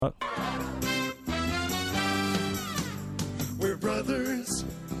We're brothers,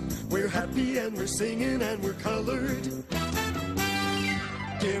 we're happy and we're singing and we're colored.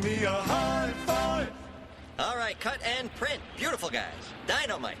 Give me a high five. All right, cut and print. Beautiful, guys.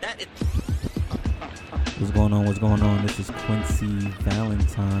 Dynamite. That is... What's going on? What's going on? This is Quincy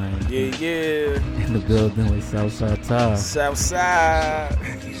Valentine. Yeah. In the building with Southside Ty. Southside.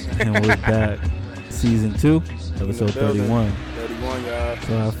 And we're back. Season 2, episode 31. 31, y'all.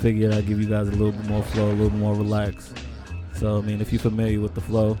 So I figured I'd give you guys a little bit more flow, a little bit more relaxed. So, I mean, if you're familiar with the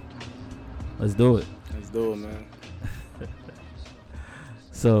flow, let's do it. Let's do it, man.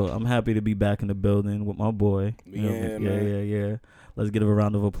 So, I'm happy to be back in the building with my boy. Yeah. Let's give a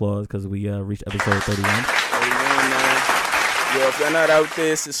round of applause because we reached episode 31. 31, man. Yo, if y'all not out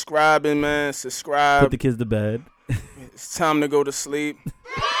there subscribing, man, subscribe. Put the kids to bed. It's time to go to sleep.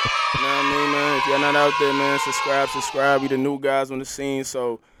 You know what I mean, man? If y'all not out there, man, subscribe. We the new guys on the scene,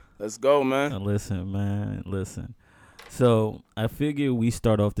 so let's go, man. Listen. So I figure we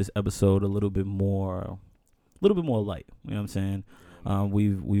start off this episode a little bit more light. You know what I'm saying?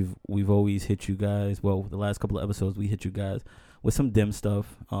 We've always hit you guys. Well, the last couple of episodes we hit you guys with some dim stuff.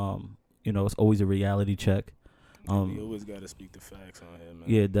 It's always a reality check. You always gotta speak the facts on here, man.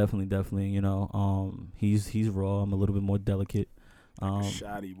 Yeah, definitely. You know, he's raw. I'm a little bit more delicate.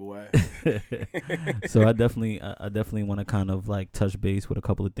 Shoddy boy. So I definitely want to kind of like touch base with a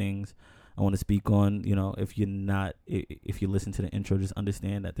couple of things. I want to speak on, you know, if you listen to the intro, just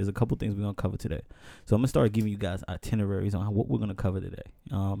understand that there's a couple things we're going to cover today. So I'm going to start giving you guys itineraries on what we're going to cover today.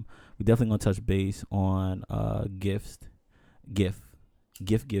 We definitely going to touch base on gift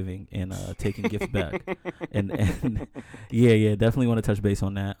giving and taking gifts back. and yeah, definitely want to touch base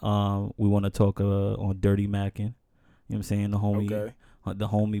on that. We want to talk on dirty macking. You know what I'm saying? The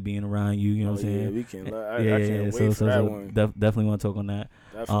homie being around you know what I'm saying? Yeah, we can. I can't wait for that one. Definitely want to talk on that.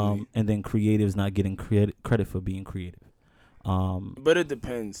 Definitely. And then creatives not getting credit for being creative. But it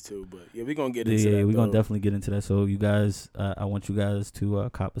depends too. But yeah, we're gonna get into that. Yeah, we're gonna definitely get into that. So you guys, I want you guys to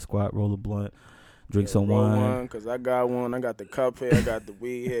cop a squat, roll a blunt, drink some wine. Cause I got one. I got the cup here. I got the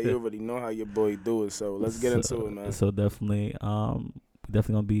weed here. You already know how your boy do it. So let's get into it, man. So definitely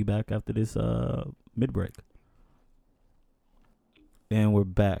gonna be back after this mid break. And we're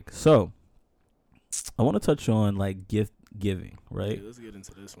back. So I want to touch on like gift giving, right? Yeah, let's get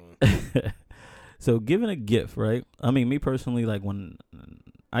into this one. So giving a gift, right? I mean, me personally, like when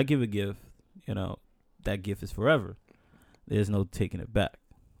I give a gift, you know, that gift is forever. There's no taking it back.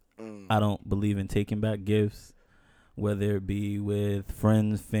 I don't believe in taking back gifts, whether it be with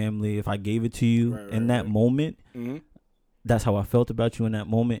friends, family. If I gave it to you in that moment, that's how I felt about you in that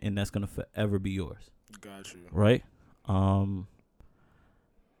moment, and that's gonna forever be yours. Got you. Right?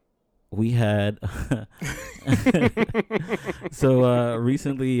 We had so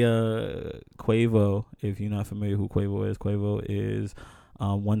recently Quavo, if you're not familiar who Quavo is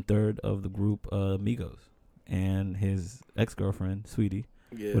 1/3 of the group Migos, and his ex-girlfriend Sweetie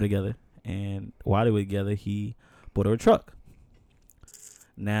were together, and while they were together he bought her a truck.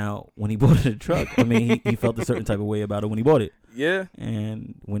 Now when he bought her a truck, I mean he felt a certain type of way about it when he bought it,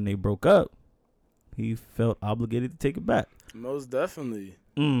 and when they broke up he felt obligated to take it back. Most definitely.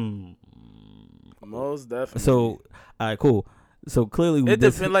 Most definitely. So, all right, cool. So clearly, it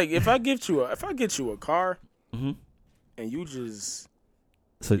depends. Like if I get you a car, and you just,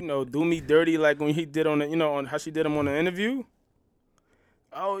 do me dirty like when he did on how she did him on the interview.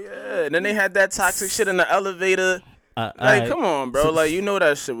 Oh yeah, and then they had that toxic shit in the elevator. Come on, bro. Like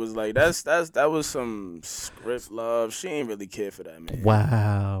that shit was like that was some script love. She ain't really care for that, man.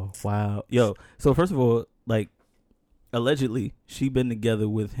 Wow. Yo, so first of all, like. Allegedly, she been together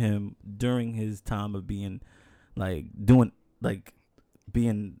with him during his time of being,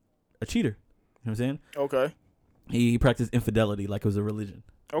 being a cheater. You know what I'm saying? Okay. He practiced infidelity like it was a religion.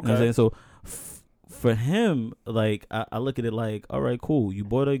 Okay. You know what I'm saying? So, for him, like, I look at it like, all right, cool. You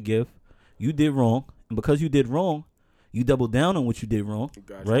bought her a gift. You did wrong. And because you did wrong, you double down on what you did wrong.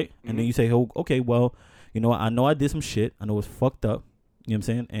 Gotcha. Right? And then you say, oh, okay, well, I know I did some shit. I know it's fucked up. You know what I'm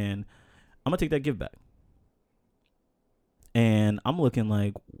saying? And I'm going to take that gift back. And I'm looking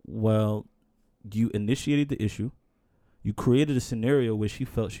like, well, you initiated the issue. You created a scenario where she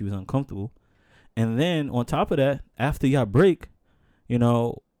felt she was uncomfortable. And then on top of that, after y'all break, you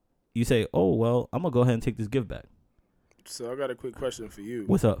say, oh, well, I'm going to go ahead and take this gift back. So I got a quick question for you.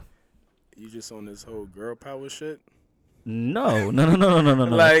 What's up? You just on this whole girl power shit? No.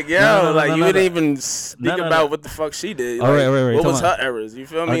 Like, you didn't even speak about what the fuck she did. All right. What was her errors? You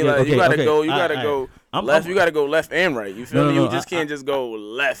feel me? You gotta go. You got to go left and right. You feel me? You just can't just go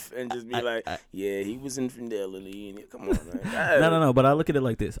left and just be yeah, he was infidelity. Come on, man. No. But I look at it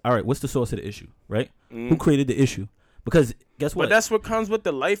like this. All right, what's the source of the issue, right? Who created the issue? Because guess what? But that's what comes with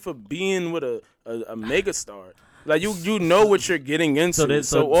the life of being with a megastar. Like you know what you're getting into.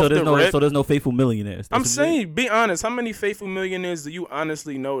 So there's no faithful millionaires. I'm saying, be honest. How many faithful millionaires do you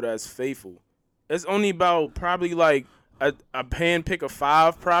honestly know that's faithful? It's only about probably like a handpick of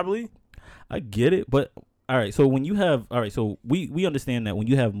 5, probably. I get it, but all right. So when you have so we understand that when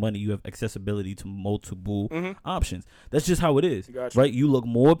you have money, you have accessibility to multiple options. That's just how it is, right? You look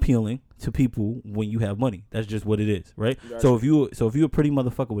more appealing to people when you have money. That's just what it is, right? So if you're a pretty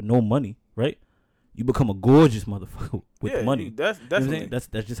motherfucker with no money, right? You become a gorgeous motherfucker with money. Definitely. You know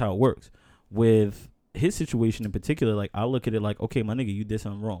that's just how it works. With his situation in particular, like I look at it like, okay, my nigga, you did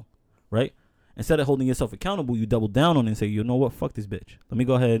something wrong, right? Instead of holding yourself accountable, you double down on it and say, you know what, fuck this bitch. Let me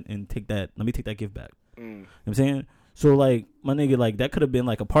go ahead and take that gift back. You know what I'm saying? So like my nigga, like that could have been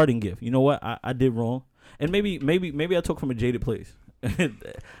like a parting gift. You know what? I did wrong. And maybe I took from a jaded place.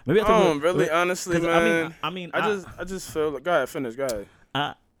 Maybe I took really honestly, man. I just feel like, go ahead, finish, go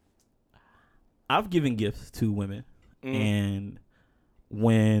ahead. I've given gifts to women, and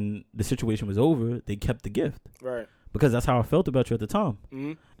when the situation was over, they kept the gift. Right. Because that's how I felt about you at the time.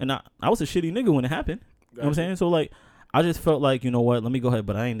 And I was a shitty nigga when it happened. You know what I'm saying? So, like, I just felt like, you know what, let me go ahead,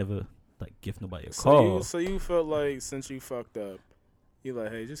 but I ain't never, like, gift nobody a car. So you felt like since you fucked up, you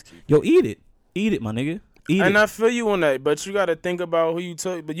like, hey, just keep it. Yo, eat it. Eat it, my nigga. Eat it. And I feel you on that, but you got to think about who you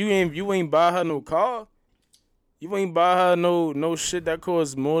took. But you ain't buy her no car. You ain't buy her no shit that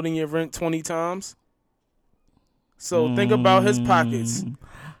costs more than your rent 20 times. So think about his pockets.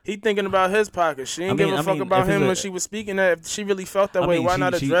 He thinking about his pockets. She ain't give a fuck about him when she was speaking that. If she really felt that way, why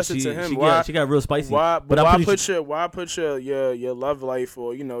not address it to him? She got real spicy. Why put your love life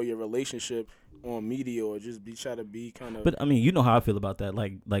or your relationship on media or just try to be kind of. But I mean, you know how I feel about that.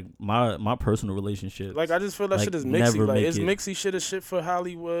 Like my personal relationship. Like I just feel that shit is mixy. Like it's mixy shit. Is shit for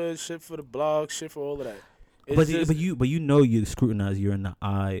Hollywood, shit for the blog, shit for all of that. But you know you scrutinize. You're in the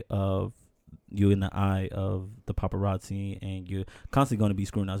eye of the paparazzi, and you're constantly going to be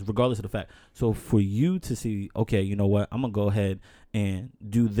scrutinized regardless of the fact. So for you to see, okay, you know what, I'm gonna go ahead and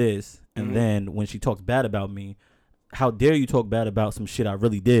do this, and then when she talks bad about me, how dare you talk bad about some shit I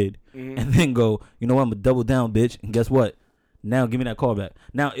really did, and then go, you know what, I'm gonna double down, bitch, and guess what, now give me that call back.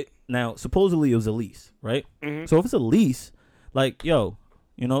 Now supposedly it was a lease, right? So if it's a lease, like, yo,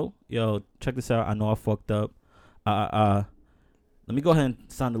 check this out, I know I fucked up, let me go ahead and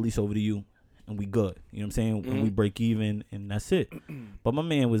sign the lease over to you, and we good. You know what I'm saying? And we break even, and that's it. But my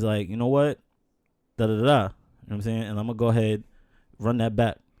man was like, you know what? Da-da-da-da. You know what I'm saying? And I'm going to go ahead, run that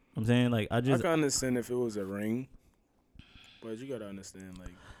back. You know what I'm saying? Like, I can understand if it was a ring. But you got to understand,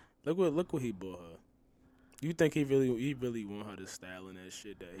 like, look what he bought her. You think he really want her to style in that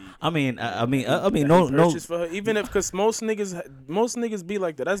shit that he? I mean, no. For her, even if, because most niggas be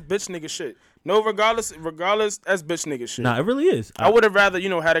like that. That's bitch nigga shit. No, regardless, that's bitch nigga shit. Nah, it really is. I would have rather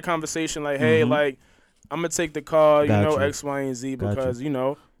had a conversation like, hey, like, I'm gonna take the car, X, Y, and Z because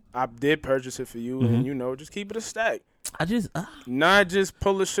I did purchase it for you, and just keep it a stack. I just not just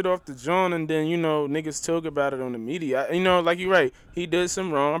pull the shit off the joint and then niggas talk about it on the media. Like you're right, he did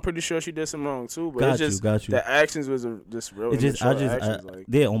some wrong. I'm pretty sure she did some wrong too. But the actions was just real.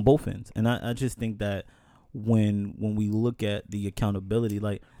 Yeah, on both ends, and I just think that when we look at the accountability,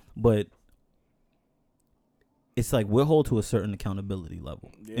 like, but it's like we're hold to a certain accountability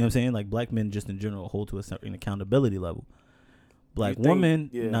level. Yeah. You know what I'm saying? Like black men just in general hold to a certain accountability level. Black women,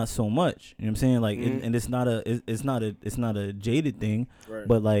 not so much. You know what I'm saying? Like, and it's not a jaded thing, right.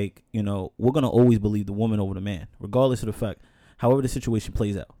 But like, we're gonna always believe the woman over the man, regardless of the fact, however the situation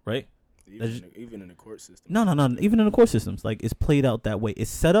plays out, right? Even in the court system. No. Even in the court systems, like it's played out that way. It's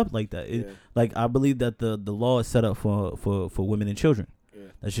set up like that. Like I believe that the law is set up for women and children. Yeah.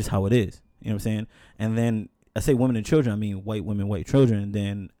 That's just how it is. You know what I'm saying? And then I say women and children, I mean white women, white children. And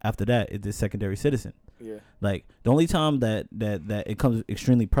then after that, it's a secondary citizen. Yeah. Like the only time that it comes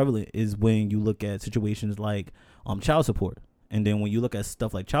extremely prevalent is when you look at situations like child support, and then when you look at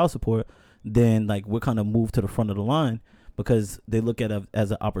stuff like child support, then like we're kind of moved to the front of the line because they look at it as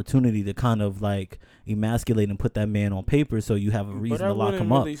an opportunity to kind of like emasculate and put that man on paper, so you have a reason to lock him up.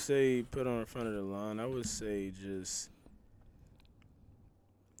 But I wouldn't really say put on the front of the line. I would say just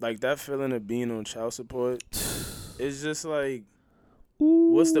like that feeling of being on child support. It's just like.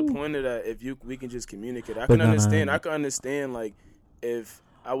 What's the point of that if we can just communicate? I can understand like if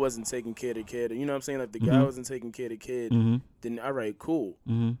I wasn't taking care of the kid, you know what I'm saying? Like the guy wasn't taking care of the kid, then all right, cool.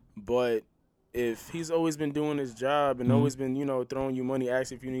 But if he's always been doing his job and always been, throwing you money,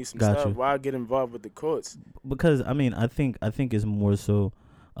 asking if you need some stuff, why get involved with the courts? Because I think it's more so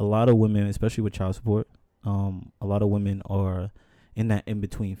a lot of women, especially with child support, a lot of women are in that in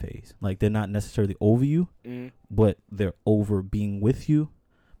between phase. Like they're not necessarily over you, but they're over being with you,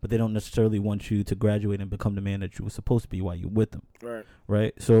 but they don't necessarily want you to graduate and become the man that you were supposed to be while you're with them.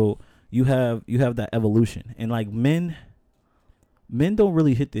 Right. So you have that evolution, and like men don't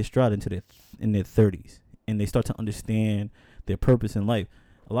really hit their stride into in their 30s, and they start to understand their purpose in life.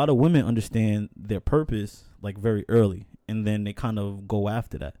 A lot of women understand their purpose like very early, and then they kind of go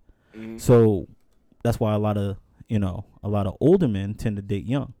after that. So that's why a lot of older men tend to date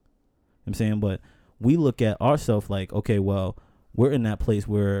young. You know what I'm saying, but we look at ourselves like, okay, well, we're in that place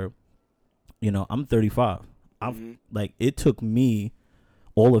where, I'm 35. Like it took me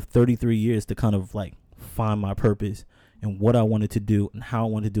all of 33 years to kind of like find my purpose and what I wanted to do and how I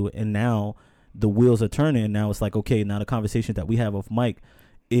wanted to do it. And now the wheels are turning. And now it's like, okay, now the conversation that we have with Mike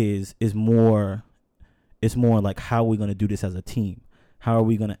is more like, how are we going to do this as a team? How are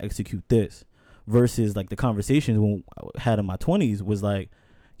we going to execute this? Versus like the conversations when I had in my 20s was like,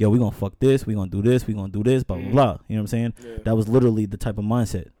 yo, we're going to fuck this. We're going to do this. We're going to do this, blah, blah, blah. You know what I'm saying? Yeah. That was literally the type of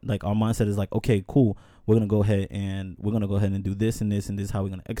mindset. Like our mindset is like, okay, cool. We're going to go ahead and do this and this, and this is how we're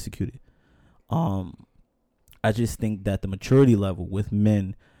going to execute it. I just think that the maturity level with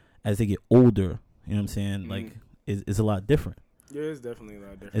men as they get older, you know what I'm saying, like is a lot different. Yeah, it's definitely a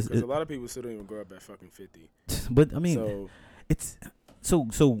lot different. Because a lot of people still don't even grow up at fucking 50. But I mean, it's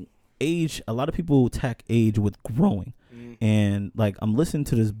so age. A lot of people attack age with growing, and like I'm listening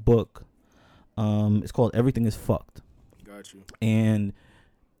to this book. It's called Everything Is Fucked. Got you. And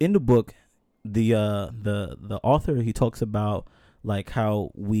in the book, the author, he talks about like how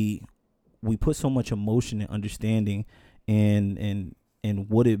we put so much emotion and understanding in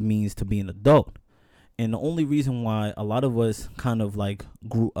what it means to be an adult. And the only reason why a lot of us kind of like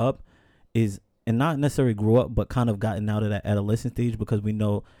grew up is, and not necessarily grew up, but kind of gotten out of that adolescent stage, because we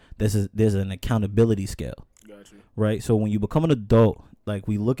know there's an accountability scale. Gotcha. Right? So when you become an adult, like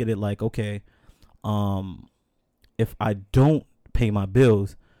we look at it like, okay, if I don't pay my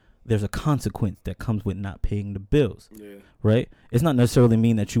bills, there's a consequence that comes with not paying the bills. Yeah. Right? It's not necessarily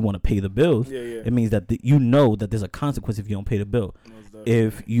mean that you want to pay the bills. Yeah. It means that you know that there's a consequence if you don't pay the bill.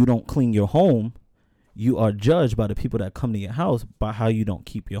 If you don't clean your home, you are judged by the people that come to your house by how you don't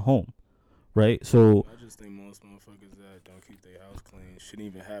keep your home. Right? So I just think most motherfuckers that don't keep their house clean shouldn't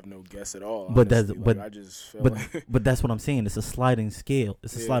even have no guests at all. But honestly. I just feel but that's what I'm saying. It's a sliding scale.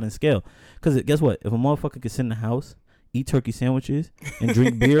 It's a sliding scale. Because guess what? If a motherfucker could sit in the house, eat turkey sandwiches, and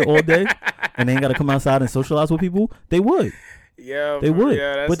drink beer all day, and they ain't got to come outside and socialize with people, they would. Yeah, they would.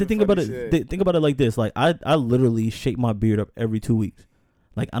 Yeah, that's but the thing about it, think about it like this: like I literally shape my beard up every 2 weeks.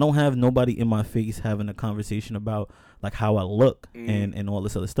 Like I don't have nobody in my face having a conversation about like how I look and all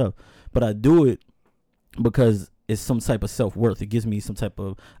this other stuff. But I do it because it's some type of self-worth. It gives me some type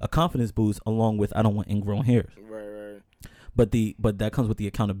of a confidence boost, along with I don't want ingrown hairs. Right. But that comes with the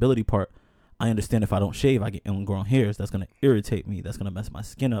accountability part. I understand if I don't shave, I get ingrown hairs. That's going to irritate me. That's going to mess my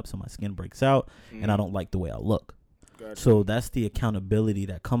skin up, so my skin breaks out, and I don't like the way I look. Gotcha. So that's the accountability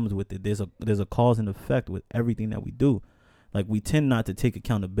that comes with it. There's a cause and effect with everything that we do. Like, we tend not to take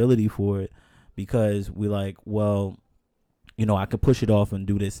accountability for it because we like, well, I could push it off and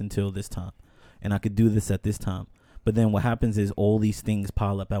do this until this time, and I could do this at this time. But then what happens is all these things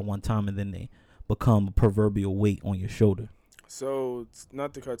pile up at one time, and then they become a proverbial weight on your shoulder. So,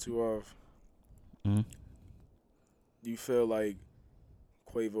 not to cut you off, do you feel like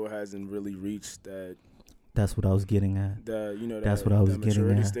Quavo hasn't really reached that? That's what I was getting at. That's what I was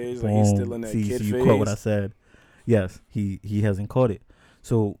getting at. Stage, like he's still in that kid phase. You quote what I said. Yes, he hasn't caught it.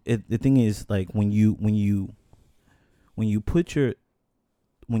 So the thing is, like, when you put your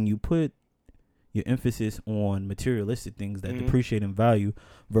emphasis on materialistic things that depreciate in value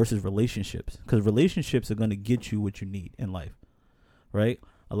versus relationships, because relationships are going to get you what you need in life, right?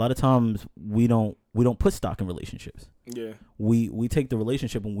 A lot of times we don't put stock in relationships. Yeah, we take the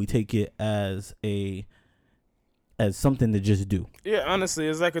relationship and we take it as something to just do. Yeah, honestly,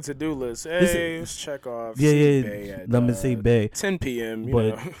 it's like a to-do list. Hey, let's check off. Yeah. Let me say bay. 10 p.m.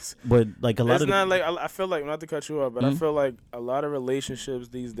 But like a lot it's of not like I feel like, not to cut you off, but I feel like a lot of relationships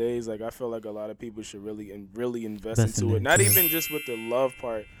these days, like I feel like a lot of people should really invest into it. Not even just with the love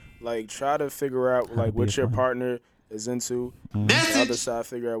part. Like, try to figure out like what your partner is into. The other side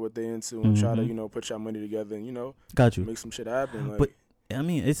figure out what they're into and try to put your money together and got you make some shit happen. Like, but I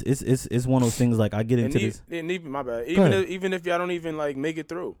mean, it's one of those things. Like, I get into this. My bad. Even if y'all don't even like make it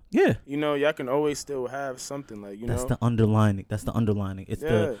through. Yeah. Y'all can always still have something, like That's the underlining.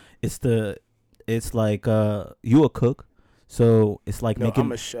 It's it's like you a cook, so it's like making.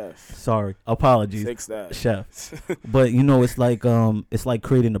 I'm a chef. Sorry, apologies. Fix that, chef. But it's like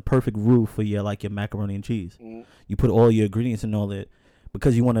creating the perfect roux for your macaroni and cheese. Mm. You put all your ingredients and all that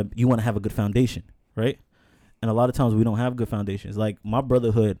because you wanna have a good foundation, right? And a lot of times we don't have good foundations. Like my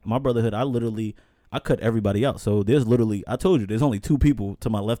brotherhood, I cut everybody out. So there's literally, I told you, there's only 2 people to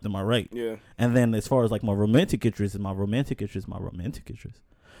my left and my right. Yeah. And then as far as like my romantic interest.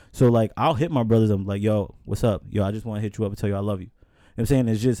 So like I'll hit my brothers. I'm like, yo, what's up? Yo, I just want to hit you up and tell you I love you. You know what I'm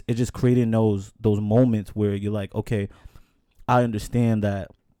saying? It's just creating those moments where you're like, okay, I understand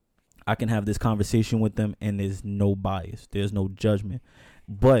that I can have this conversation with them and there's no bias. There's no judgment.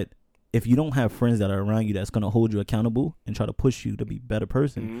 But if you don't have friends that are around you that's going to hold you accountable and try to push you to be a better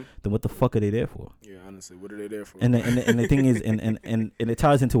person, then what the fuck are they there for? Yeah, honestly, what are they there for? And the thing is, and it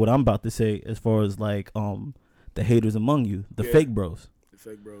ties into what I'm about to say as far as like the haters among you, the fake bros. The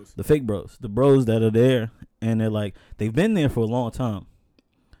fake bros. The bros that are there and they're like, they've been there for a long time,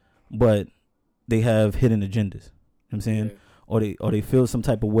 but they have hidden agendas. You know what I'm saying? Yeah. Or they feel some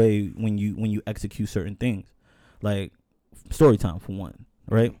type of way when you execute certain things. Like story time for one,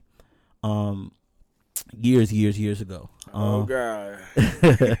 right? Years ago. Oh God.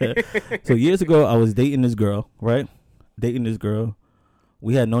 So years ago, I was dating this girl, right?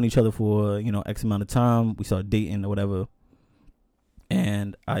 We had known each other for X amount of time. We started dating or whatever.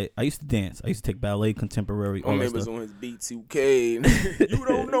 And I used to dance. I used to take ballet, contemporary. My man was on his B2K. You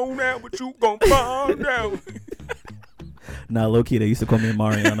don't know now, but you gon' find out. Nah, low key, they used to call me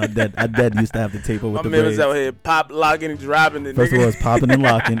Marion. I dead used to have the tape over with the braids. My man was out here pop, locking, and dropping. First of all, it's popping and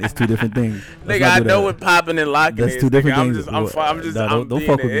locking. It's 2 different things. Nigga, I know what popping and locking is. That's 2 different things. I'm just. Don't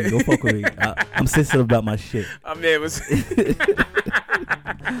fuck with me. Don't fuck with me. I'm sensitive about my shit. My man was.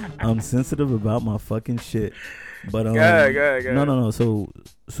 I'm sensitive about my fucking shit. But go. No. So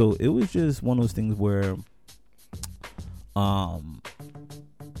it was just one of those things where,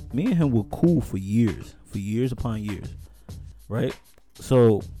 me and him were cool for years upon years. Right?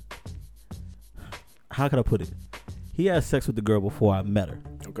 So, how could I put it? He had sex with the girl before I met her.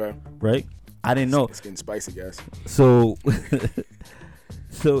 Okay. Right? I didn't know. It's getting spicy, guys. So,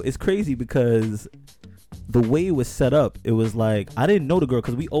 it's crazy because the way it was set up, it was like, I didn't know the girl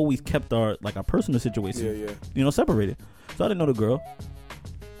because we always kept our personal situation, separated. So I didn't know the girl.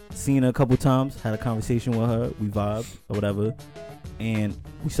 Seen her a couple times, had a conversation with her, we vibed or whatever, and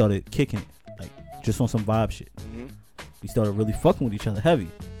we started kicking it, just on some vibe shit. Mm-hmm. We started really fucking with each other heavy.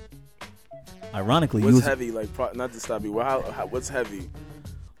 Ironically, what's heavy? Not to stop you. What's heavy?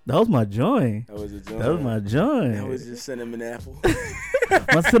 That was my joint. That was my joint. That was just cinnamon apple.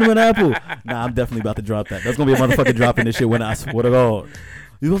 My cinnamon apple. Nah, I'm definitely about to drop that. That's gonna be a motherfucking dropping this shit when I swear to God.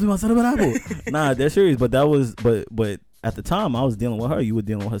 You supposed to be my cinnamon apple? Nah, that's serious. But that was, but at the time I was dealing with her. You were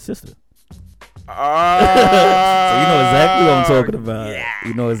dealing with her sister. So you know exactly what I'm talking about. Yeah.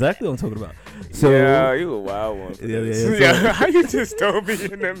 You know exactly what I'm talking about. So yeah, you a wild one. Yeah. How you just told me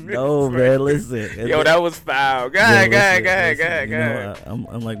in the middle? No, man, listen. Yo, that was foul. Go ahead. I'm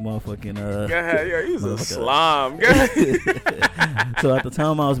like motherfucking. Go ahead. Yo, you was a slime. Go ahead. So at the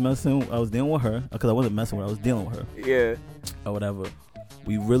time I was dealing with her because I wasn't messing with her. I was dealing with her. Yeah. Or whatever.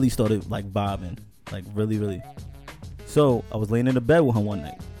 We really started vibing, really, really. So I was laying in the bed with her one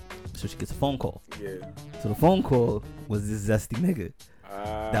night. So she gets a phone call. Yeah. So the phone call was this zesty nigga.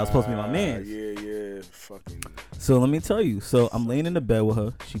 That was supposed to be my man. Yeah. Fucking. So let me tell you. So I'm laying in the bed with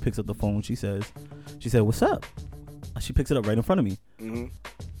her. She picks up the phone. She said, "What's up?" She picks it up right in front of me. Mm-hmm.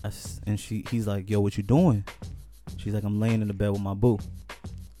 And he's like, "Yo, what you doing?" She's like, "I'm laying in the bed with my boo."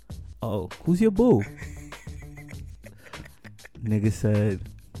 Oh, who's your boo? Nigga said,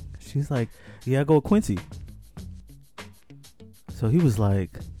 she's like, "Yeah, I go with Quincy." So he was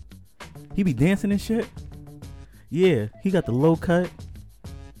like, he be dancing and shit. Yeah, he got the low cut.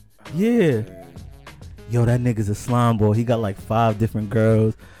 Yeah. Yo, that nigga's a slime boy. He got 5 different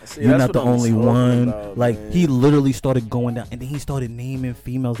girls. See, you're not the only one. About, he literally started going down, and then he started naming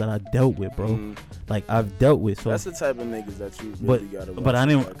females that I dealt with, bro. I've dealt with. So that's the type of niggas that you really gotta watch.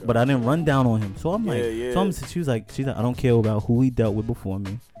 But I didn't run down on him. So I'm she's like, I don't care about who he dealt with before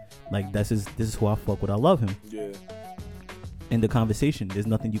me. This is who I fuck with. I love him. Yeah. In the conversation, there's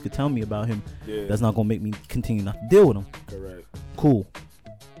nothing you could tell me about him that's not gonna make me continue not to deal with him. Correct. Cool.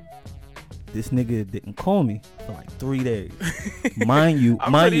 This nigga didn't call me for 3 days. Mind you,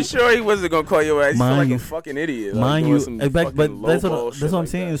 I'm pretty sure he wasn't gonna call your ass. He's a fucking idiot. Mind you, but that's what I'm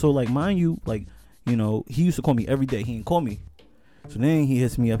saying. That. So mind you, he used to call me every day. He didn't call me. So then he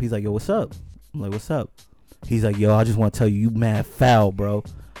hits me up. He's like, "Yo, what's up?" I'm like, "What's up?" He's like, "Yo, I just want to tell you, you mad foul, bro."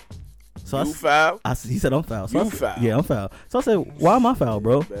 So you foul? He said I'm foul. So you foul? Yeah, I'm foul. So I said, why am I foul,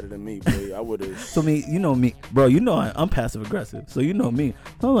 bro? Better than me, boy. I would have. So you know me, bro. You know I'm passive aggressive. So you know me.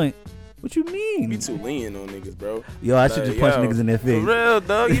 So I'm like, what you mean? You be too lenient on niggas, bro. Yo, I should just punch niggas in their face. For real,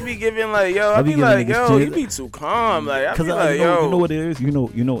 dog. You be giving like, yo. I be like, yo, you be too calm. Like, I be like, yo. You know what it is? You know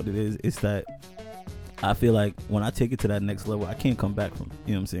what it is? It's that I feel like when I take it to that next level, I can't come back from it.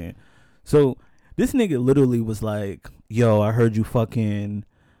 You know what I'm saying? So this nigga literally was like, yo, I heard you fucking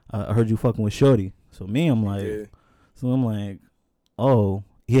with Shorty. So I'm like, oh,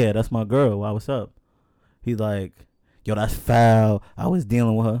 yeah, that's my girl. Why, what's up? He's like, yo, that's foul. I was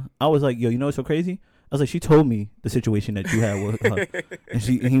dealing with her. I was like, yo, you know what's so crazy? I was like, she told me the situation that you had with her. and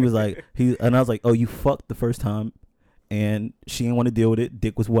he was like, and I was like, oh, you fucked the first time and she didn't want to deal with it.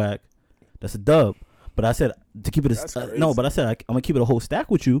 Dick was whack. That's a dub. But I said, to keep it but I said, I'm going to keep it a whole stack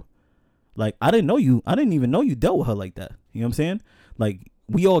with you. Like, I didn't even know you dealt with her like that. You know what I'm saying? Like,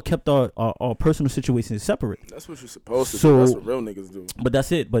 we all kept our personal situations separate. That's what you're supposed to do. That's what real niggas do. But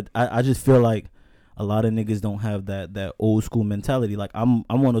that's it. But I just feel like a lot of niggas don't have that old school mentality. Like, I'm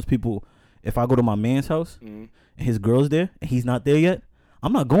one of those people, if I go to my man's house and his girl's there and he's not there yet,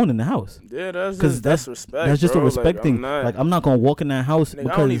 I'm not going in the house. Yeah, that's respect. That's just bro. a respect like, thing. I'm not gonna walk in that house nigga,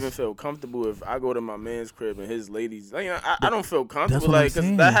 because I don't even feel comfortable if I go to my man's crib and his ladies. Like, I don't feel comfortable. Like,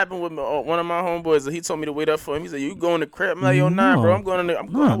 cause that happened with one of my homeboys. He told me to wait up for him. He said, "You going to crib?" I'm like, "Yo, nah, bro. I'm going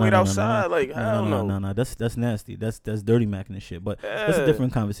to wait outside." Like, hell no. No. That's nasty. That's dirty macking and shit. But that's a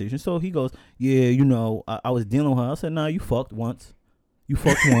different conversation. So he goes, "Yeah, you know, I was dealing with her." I said, "Nah, you fucked once. You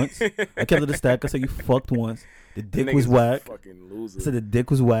fucked once." I kept it a stack. I said, "You fucked once. The dick was whack." Fucking loser. I said the dick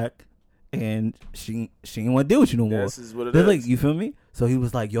was whack. And she ain't want to deal with you no more. This is what it is. Like, you feel me? So he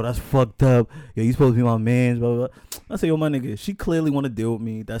was like, yo, that's fucked up. Yo, you supposed to be my man. Blah, blah, blah. I said, yo, my nigga, she clearly want to deal with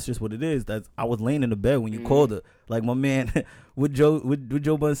me. That's just what it is. I was laying in the bed when you called her. Like, my man, what Joe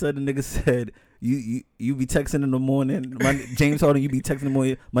Budden said, the nigga said, you be texting in the morning. James Harden, you be texting in the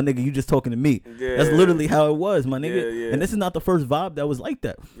morning. My nigga, you just talking to me. Yeah. That's literally how it was, my nigga. Yeah. And this is not the first vibe that was like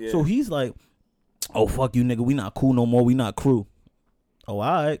that. Yeah. So he's like, oh, fuck you, nigga. We not cool no more. We not crew. Oh,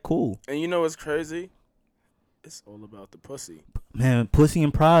 all right, cool. And you know what's crazy? It's all about the pussy. Man, pussy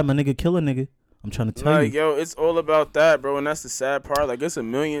and pride, my nigga, kill a nigga. I'm trying to tell you. Like, yo, it's all about that, bro. And that's the sad part. Like, it's a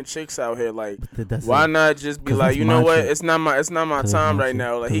million chicks out here. Like, why not just be like, you know what? It's not my time right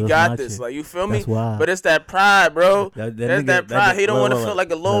now. Like, he got this. Like, you feel me? But it's that pride, bro. That's that pride. He don't want to feel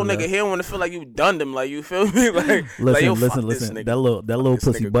like a little nigga. He don't want to feel like you done him. Like, you feel me? Like, listen. That little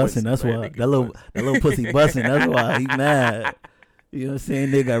pussy busting. That's why. That little pussy busting. That's why he mad. You know what I'm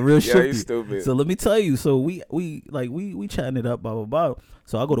saying? They got real shifty. Stupid. So let me tell you. So we chatting it up, blah blah blah.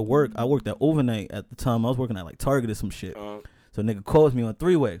 So I go to work. I worked at overnight at the time. I was working at like Target or some shit. So nigga calls me on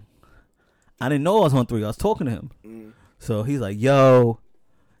 3-way. I didn't know I was on 3. I was talking to him. So he's like, yo.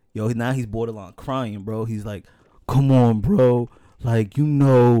 Now he's borderline crying, bro. He's like, come on, bro. Like, you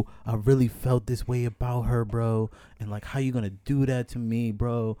know, I really felt this way about her, bro. And like, how you gonna do that to me,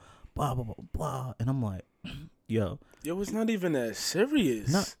 bro? Blah blah blah blah. And I'm like, yo, it's not even that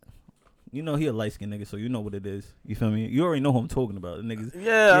serious. You know, he a light skinned nigga, so you know what it is. You feel me? You already know who I'm talking about. The niggas.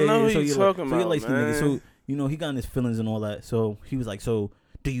 Yeah, I know who you're talking about. So you're light skinned nigga. So, you know, he got in his feelings and all that. So he was like, so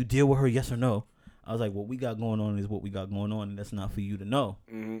do you deal with her, yes or no? I was like, what we got going on is what we got going on, and that's not for you to know.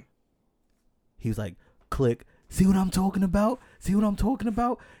 Mm-hmm. He was like, click. See what I'm talking about? See what I'm talking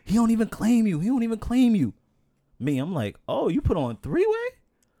about? He don't even claim you. Me, I'm like, oh, you put on 3-way?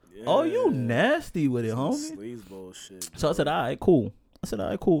 Yeah. Oh, you nasty with it, homie. Sleaze bullshit. So I said, all right, cool.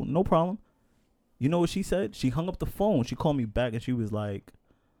 No problem. You know what she said? She hung up the phone. She called me back and she was like,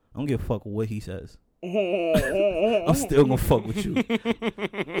 I don't give a fuck what he says. I'm still gonna fuck with you.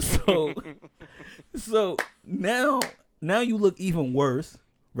 So now you look even worse,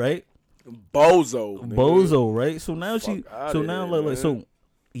 right? Bozo, right? So now so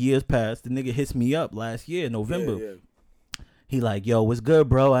years passed. The nigga hits me up last year, November. Yeah. He like, yo, what's good,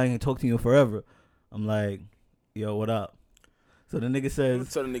 bro? I ain't talked to you in forever. I'm like, yo, what up? So the nigga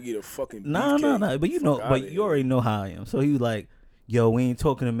says, tell the nigga to fucking nah. But you already know how I am. So he was like, yo, we ain't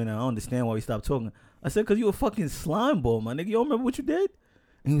talking in a minute. I don't understand why we stopped talking. I said, cause you a fucking slime ball, my nigga. You don't remember what you did?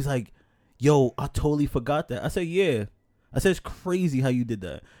 And he was like, yo, I totally forgot that. I said, yeah. I said, it's crazy how you did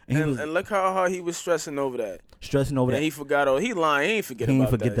that. And look how hard he was stressing over that. And he forgot. He lying. He ain't forget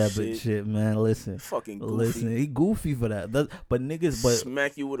about that shit. He ain't forget that shit, man. Listen. Fucking goofy. Listen, he goofy for that. But niggas,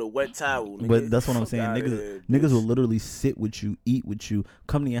 smack you with a wet towel, nigga. But that's what I'm saying. Niggas will literally sit with you, eat with you,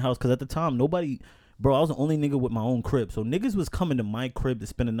 come to your house. Because at the time, bro, I was the only nigga with my own crib. So niggas was coming to my crib to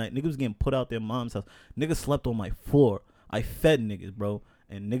spend the night. Niggas was getting put out their mom's house. Niggas slept on my floor. I fed niggas, bro.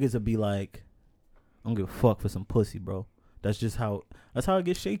 And niggas would be like, I don't give a fuck for some pussy, bro. That's how it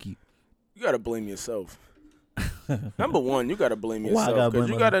gets shaky. You gotta blame yourself. Number one, you gotta blame Why I yourself gotta because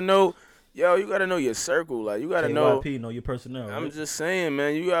blame you gotta know. Yo, you gotta know your circle. Like you gotta know your personnel. Right? I'm just saying,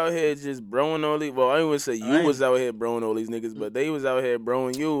 man. You out here just broing all these. Well, I ain't say you was out here broing all these niggas, but they was out here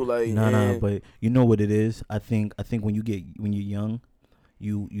broing you. Like nah. But you know what it is? I think when you're young,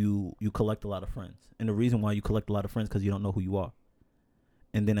 you collect a lot of friends, and the reason why you collect a lot of friends because you don't know who you are.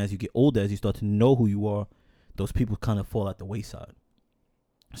 And then as you get older, as you start to know who you are, those people kind of fall at the wayside.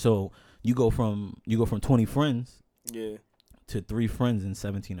 So you go from 20 friends, to 3 friends and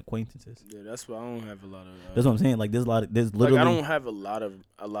 17 acquaintances. Yeah, that's why I don't have a lot of. That's what I'm saying. Like there's literally. Like I don't have a lot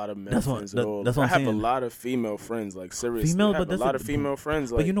of male friends at all. That's what I'm saying. I have a lot of female friends. Like seriously, female, I have but a lot of female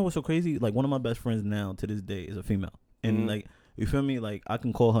friends. Like, but you know what's so crazy? Like one of my best friends now to this day is a female, and like you feel me? Like I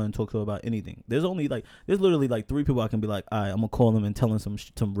can call her and talk to her about anything. There's literally like 3 people I can be like, all right, I'm gonna call them and tell them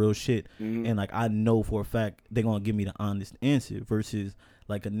some real shit, and like I know for a fact they're gonna give me the honest answer versus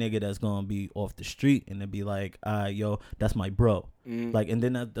like a nigga that's gonna be off the street and then be like, yo, that's my bro. Like, and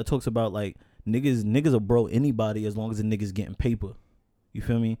then that talks about like niggas will bro anybody as long as the nigga's getting paper. You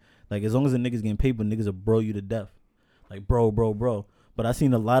feel me? Like as long as the nigga's getting paper, niggas will bro you to death. Like bro. But I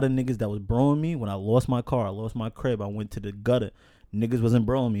seen a lot of niggas that was broing me when I lost my car, I lost my crib, I went to the gutter. Niggas wasn't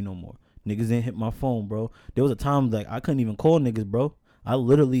broing me no more. Niggas didn't hit my phone, bro. There was a time like I couldn't even call niggas, bro. I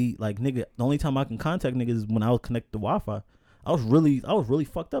literally like nigga. The only time I can contact niggas is when I was connected to Wi-Fi. I was really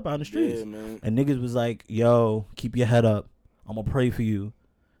fucked up out in the streets. Yeah, man. And niggas was like, yo, keep your head up. I'm gonna pray for you.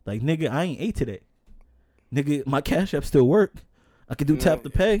 Like, nigga, I ain't ate today. Nigga, my Cash App still work. I could do tap to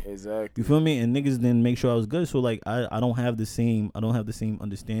pay. Exactly. You feel me? And niggas didn't make sure I was good. So like I don't have the same understanding,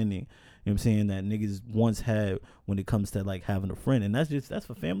 you know what I'm saying, that niggas once had when it comes to like having a friend. And that's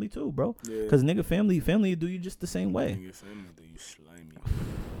for family too, bro. Yeah. Cause nigga family do you just the same way. Nigga family do you slimy.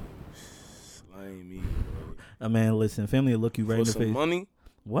 Slimy, bro. Man, listen, family will look you right in the face. Money?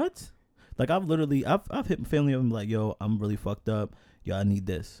 What? Like I've hit my family up and be like, yo, I'm really fucked up. Yo, I need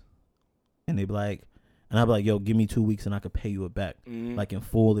this. And they be like, and I'll be like, yo, give me 2 weeks and I could pay you it back. Like in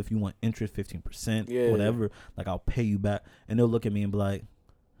full, if you want interest, 15%, whatever. Like I'll pay you back. And they'll look at me and be like,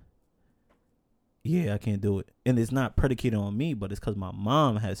 yeah, I can't do it. And it's not predicated on me, but it's because my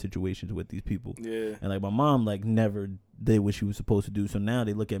mom had situations with these people. Yeah. And like my mom like never did what she was supposed to do. So now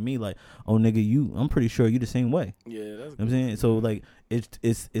they look at me like, oh nigga, I'm pretty sure you the same way. Yeah, that's you know what I'm saying. So like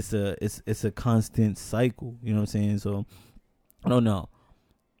it's a constant cycle. You know what I'm saying. So I don't know.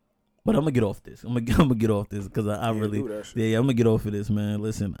 But I'm gonna get off this. I'm gonna get off this because I'm gonna get off of this, man.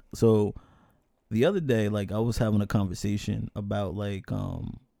 Listen, so the other day, like I was having a conversation about like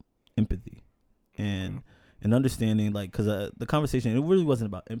empathy and understanding, like, because the conversation, it really wasn't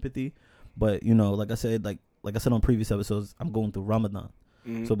about empathy, but you know, like I said on previous episodes, I'm going through Ramadan.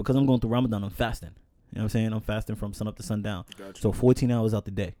 So because I'm going through Ramadan, I'm fasting. You know what I'm saying? I'm fasting from sun up to sundown. Gotcha. So 14 hours out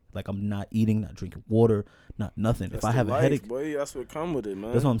the day. Like I'm not eating, not drinking water, not nothing. That's if I have a headache, boy, that's what come with it,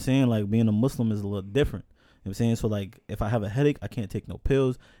 man. That's what I'm saying. Like being a Muslim is a little different. You know what I'm saying? So like if I have a headache, I can't take no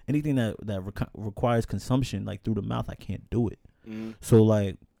pills. Anything that requires consumption, like through the mouth, I can't do it. So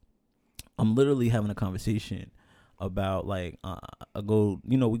like I'm literally having a conversation about like we go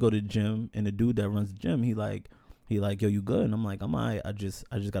to the gym, and the dude that runs the gym, he like, yo, you good? And I'm like, I'm alright. I just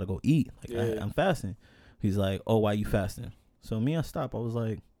gotta go eat. Like I'm fasting. He's like, oh, why you fasting? So me, I stopped. I was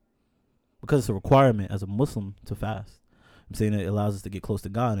like, because it's a requirement as a Muslim to fast. I'm saying it allows us to get close to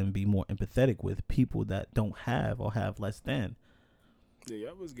God and be more empathetic with people that don't have or have less than. Yeah,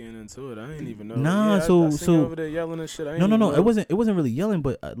 I was getting into it. I didn't even know. Nah, I so over there yelling and shit. No. It wasn't really yelling,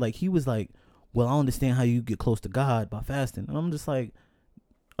 but like he was like, well, I understand how you get close to God by fasting, and I'm just like,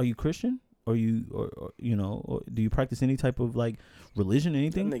 are you Christian? Or you, or you know, or do you practice any type of like religion,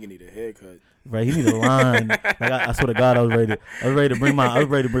 anything? That nigga need a haircut. Right, he need a line. Like I swear to God, I was ready to bring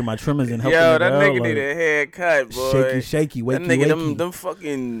my trimmers and help. Yo, that nigga need a haircut, boy. Shaky, wakey, that nigga, wakey. Them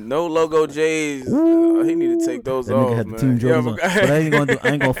fucking no logo J's. He need to take those that off, nigga had man. the Team Jordans on. But I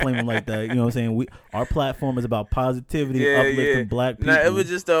ain't gonna flame him like that. You know what I'm saying? Our platform is about positivity, uplifting black people. Nah, it was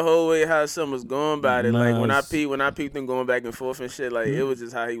just the whole way how something was going about it. Like when I peeped him going back and forth and shit. Like it was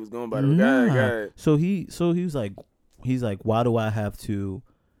just how he was going about it. God. So he was like, why do I have to?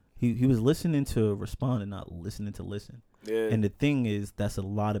 He was listening to respond and not listening to listen. Yeah. And the thing is, that's a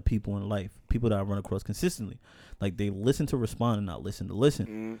lot of people in life, people that I run across consistently. Like they listen to respond and not listen to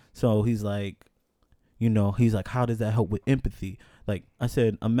listen. So he's like, how does that help with empathy? Like I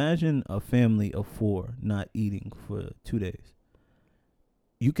said, imagine a family of 4 not eating for 2 days.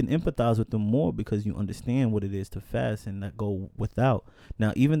 You can empathize with them more because you understand what it is to fast and not go without.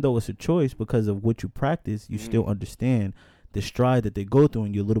 Now, even though it's a choice because of what you practice, you still understand the stride that they go through,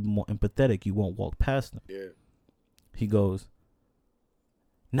 and you're a little bit more empathetic. You won't walk past them. Yeah. He goes,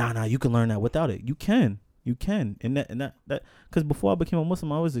 Nah, you can learn that without it. You can. And that because before I became a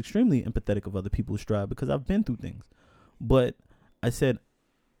Muslim, I was extremely empathetic of other people's strive because I've been through things. But I said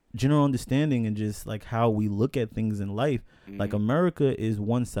general understanding and just like how we look at things in life, like America is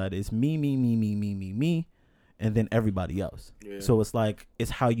one side. It's me, and then everybody else. Yeah. So it's like,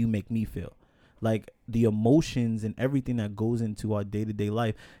 it's how you make me feel. Like the emotions and everything that goes into our day-to-day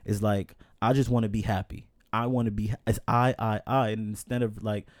life is like, I just want to be happy. I want to be as I, and instead of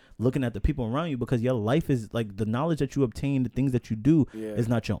like looking at the people around you, because your life is like the knowledge that you obtain, the things that you do is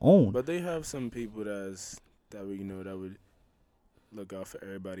not your own. But they have some people that would look out for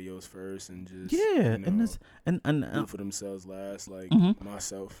everybody else first and just do for themselves last, like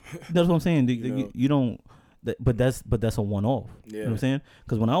myself. That's what I'm saying. You don't. But that's a one-off. Yeah. You know what I'm saying?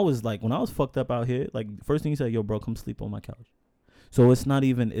 Because when I was fucked up out here, like first thing you said, yo, bro, come sleep on my couch. So it's not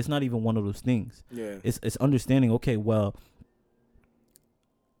even one of those things. Yeah. It's understanding. Okay, well,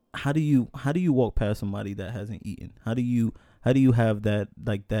 how do you walk past somebody that hasn't eaten? How do you have that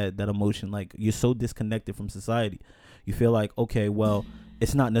emotion? Like you're so disconnected from society. You feel like, okay, well,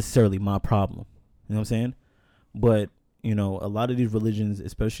 it's not necessarily my problem. You know what I'm saying? But you know, a lot of these religions,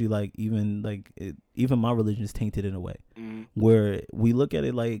 especially even my religion is tainted in a way where we look at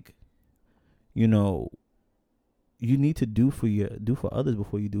it like, you know, you need to do for others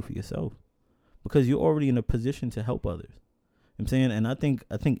before you do for yourself, because you're already in a position to help others. You know what I'm saying? And I think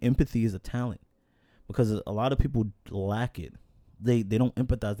empathy is a talent, because a lot of people lack it. They don't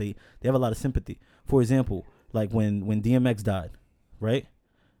empathize. They have a lot of sympathy. For example, like when DMX died, right?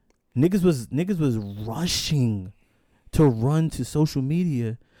 Niggas was rushing to run to social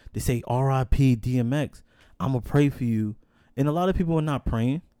media to say R.I.P. DMX. I'ma pray for you, and a lot of people are not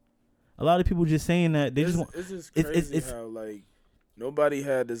praying. A lot of people just saying that they just want. It's just crazy how like nobody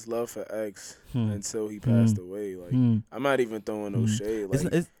had this love for X until he passed away. Like I'm not even throwing no shade. Like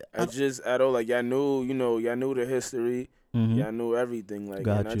y'all knew the history, y'all knew everything. Like,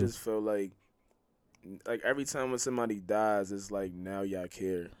 and I just felt like every time when somebody dies, it's like now y'all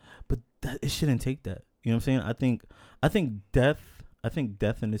care. But it shouldn't take that. You know what I'm saying? I think death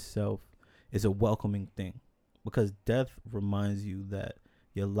in itself is a welcoming thing, because death reminds you that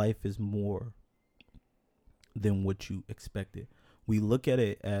your life is more than what you expected. We look at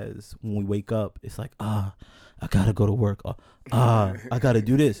it as when we wake up, it's like, I gotta go to work. I gotta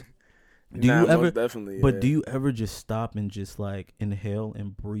do this. Do you ever just stop and just like inhale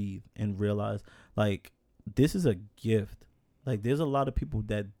and breathe and realize like this is a gift? Like there's a lot of people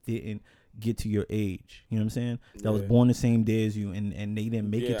that didn't get to your age, you know what I'm saying? That was born the same day as you, and they didn't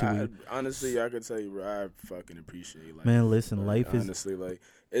make it to you. Honestly, I could tell you, bro, I fucking appreciate life. Man, listen, life honestly, like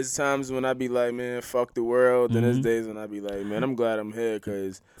it's times when I be like, man, fuck the world, and there's days when I be like, man, I'm glad I'm here,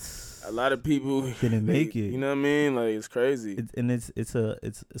 because a lot of people didn't make it. You know what I mean? Like it's crazy.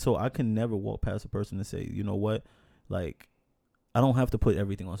 It's so I can never walk past a person and say, you know what, like I don't have to put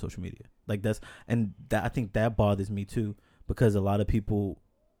everything on social media. Like I think that bothers me too, because a lot of people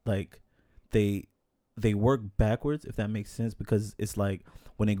like they work backwards, if that makes sense, because it's like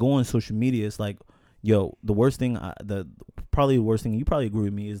when they go on social media, it's like, yo, the worst thing, probably the worst thing, you probably agree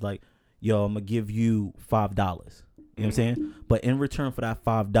with me, is like, yo, I'm gonna give you $5. You know what I'm saying? But in return for that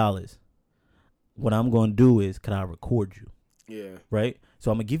 $5, what I'm gonna do is, can I record you? Yeah. Right?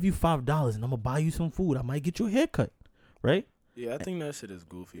 So I'm gonna give you $5 and I'm gonna buy you some food. I might get you a haircut. Right? Yeah, I think that shit is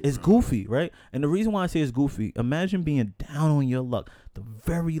goofy. It's goofy, right? And the reason why I say it's goofy, imagine being down on your luck, the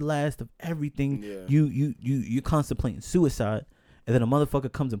very last of everything. Yeah. You're contemplating suicide, and then a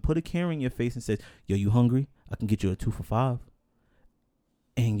motherfucker comes and put a camera in your face and says, yo, you hungry? I can get you a 2 for $5.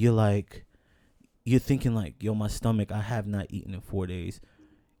 And you're thinking like, yo, my stomach, I have not eaten in 4 days.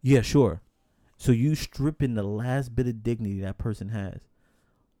 Yeah, sure. So you stripping the last bit of dignity that person has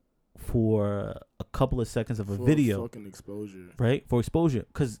for a couple of seconds of a video. Fucking exposure. Right? For exposure.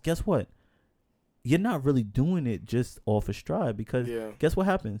 Because guess what? You're not really doing it just off a stride, because guess what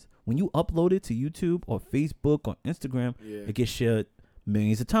happens? When you upload it to YouTube or Facebook or Instagram, it gets shared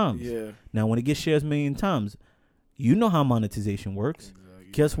millions of times. Yeah. Now, when it gets shared millions of times, you know how monetization works.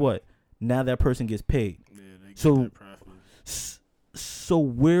 Exactly. Guess what? Now that person gets paid. Yeah, they get that profit. So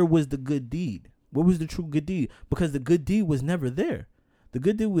where was the good deed? Where was the true good deed? Because the good deed was never there. The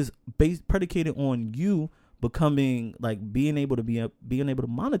good deed was predicated on you becoming like being able to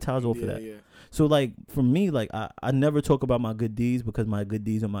monetize off of that. Yeah. So like for me, like I never talk about my good deeds, because my good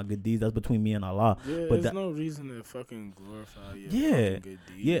deeds are my good deeds. That's between me and Allah. Yeah, but there's no reason to fucking glorify your fucking good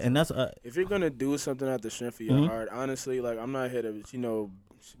deeds. Yeah, and that's if you're gonna do something at the strength of your heart. Honestly, like I'm not here to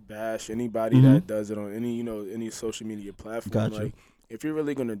bash anybody that does it on any social media platform. Gotcha. Like if you're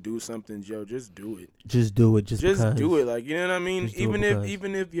really gonna do something, Joe, just do it. Just do it. Just because. Do it. Like, you know what I mean?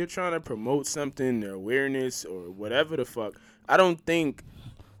 Even if you're trying to promote something or awareness or whatever the fuck, I don't think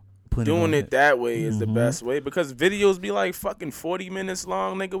doing it that way is the best way, because videos be like fucking 40 minutes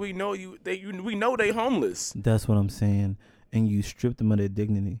long, nigga. We know we know they homeless. That's what I'm saying. And you strip them of their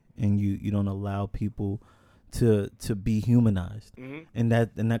dignity, and you don't allow people to be humanized. And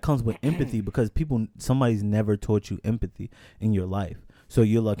that comes with empathy, because somebody's never taught you empathy in your life. So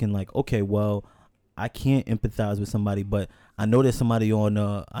you're looking like, okay, well, I can't empathize with somebody, but I know there's somebody on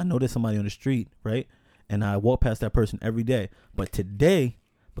the street, right? And I walk past that person every day. But today,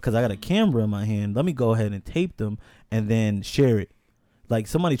 because I got a camera in my hand, let me go ahead and tape them and then share it. Like,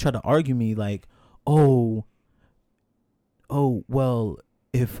 somebody tried to argue me like, oh, well,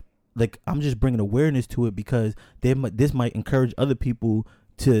 if, like, I'm just bringing awareness to it because this might encourage other people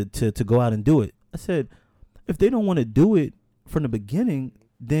to go out and do it. I said, if they don't want to do it from the beginning,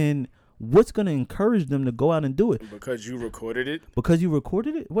 then what's going to encourage them to go out and do it? Because you recorded it? Because you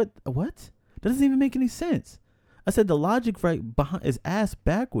recorded it? What? That doesn't even make any sense. I said the logic right behind is ass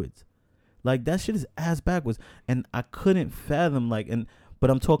backwards. Like, that shit is ass backwards. And I couldn't fathom,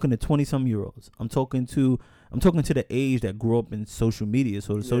 but I'm talking to 20-some-year-olds. I'm talking to the age that grew up in social media.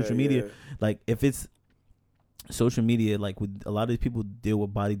 So the social media, like, if it's social media, like, with a lot of these people deal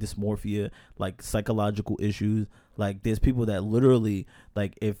with body dysmorphia, like psychological issues. Like, there's people that literally,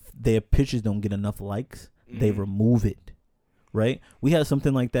 like, if their pictures don't get enough likes, they remove it. Right? We had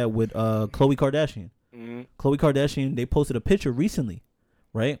something like that with Khloe Kardashian. Khloe Kardashian, they posted a picture recently,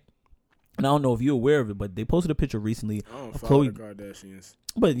 right? And I don't know if you're aware of it, but they posted a picture recently of Khloe Kardashians.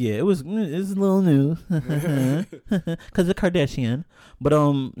 But yeah, it's a little new because of Kardashian. But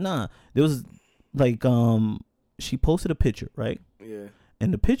there was like she posted a picture, right? Yeah.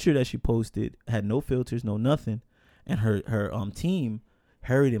 And the picture that she posted had no filters, no nothing, and her team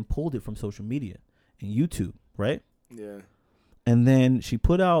hurried and pulled it from social media and YouTube, right? Yeah. And then she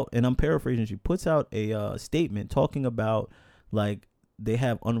put out, and I'm paraphrasing, she puts out a statement talking about, like, they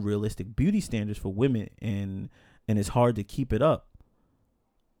have unrealistic beauty standards for women, and it's hard to keep it up.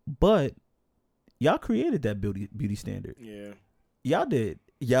 But y'all created that beauty standard. Yeah. Y'all did.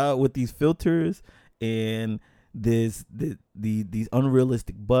 Y'all, with these filters and these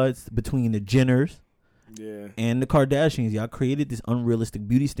unrealistic butts between the Jenners. Yeah. And the Kardashians, y'all created this unrealistic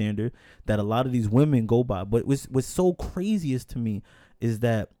beauty standard that a lot of these women go by. But what's so craziest to me is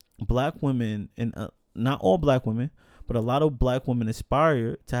that black women, and not all black women, but a lot of black women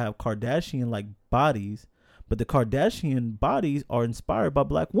aspire to have Kardashian-like bodies, but the Kardashian bodies are inspired by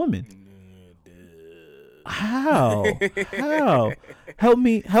black women. How? Help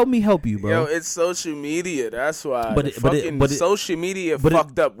me help you, bro. Yo, it's social media. That's why. Social media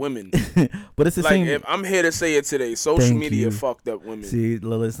fucked up women. But it's the same. I'm here to say it today. Social media fucked up women. See,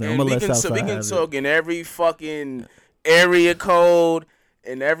 listen, and I'm gonna let souFside we can talk in every fucking area code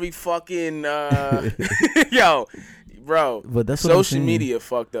and every fucking yo, bro. But that's what social media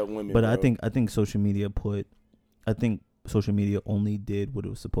fucked up women. But bro. I think social media only did what it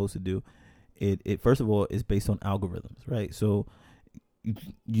was supposed to do. It first of all is based on algorithms, right? So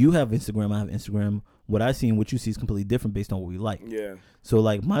you have Instagram, I have Instagram. What I see and what you see is completely different based on what we like. Yeah. So,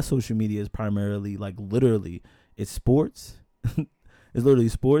 like, my social media is primarily, like, literally, it's sports. It's literally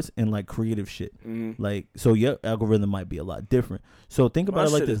sports and, like, creative shit. Mm-hmm. Like, so your algorithm might be a lot different. So think about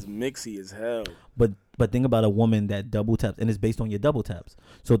it like this. My shit is mixy as hell. But think about a woman that double taps, and it's based on your double taps.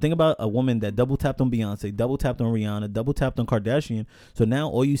 So think about a woman that double tapped on Beyonce, double tapped on Rihanna, double tapped on Kardashian. So now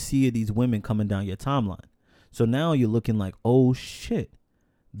all you see are these women coming down your timeline. So now you're looking like, oh shit,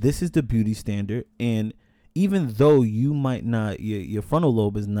 this is the beauty standard. And even though you might not, your frontal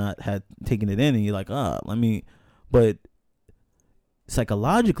lobe is not had taken it in, and you're like, but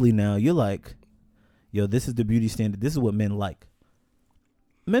psychologically now you're like, yo, this is the beauty standard. This is what men like.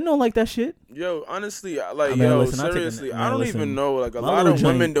 Men don't like that shit. Yo, honestly, seriously, I don't even know. Like, a lot of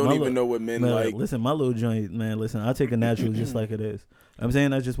women don't even know what men like. Listen, my little joint, man. Listen, I take it natural just like it is. I'm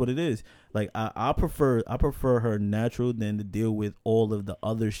saying that's just what it is. Like, I prefer her natural than to deal with all of the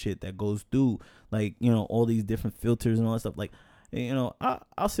other shit that goes through. Like, you know, all these different filters and all that stuff. Like, you know,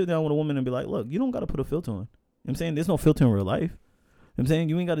 I'll sit down with a woman and be like, look, you don't got to put a filter on. You know what I'm saying? There's no filter in real life. You know what I'm saying?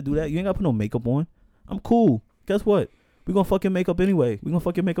 You ain't got to do that. You ain't got to put no makeup on. I'm cool. Guess what? We're going to fucking make up anyway. We're going to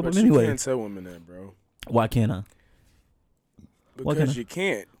fucking make up anyway. You can't tell women that, bro. Why can't I? Because you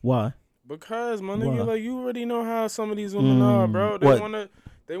can't. Why? Because, my nigga, like, you already know how some of these women are, bro.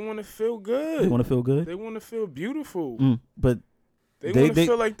 They want to feel good. They want to feel good? They want to feel beautiful. But they want to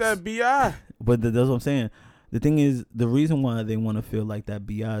feel like that B.I. But that's what I'm saying. The thing is, the reason why they want to feel like that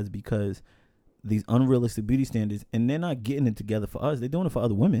B.I. is because these unrealistic beauty standards, and they're not getting it together for us. They're doing it for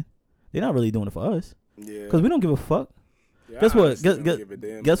other women. They're not really doing it for us. Yeah. Because we don't give a fuck. Yeah, guess what? Guess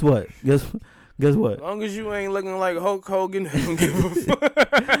what? Guess what? As long as you ain't looking like Hulk Hogan, I don't give a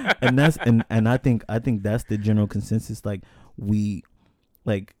fuck. and I think that's the general consensus. Like we,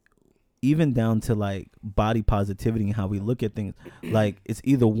 like even down to like body positivity and how we look at things. Like it's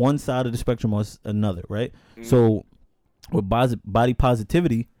either one side of the spectrum or another, right? Mm-hmm. So with body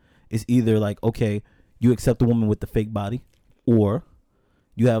positivity, it's either like, okay, you accept a woman with the fake body, or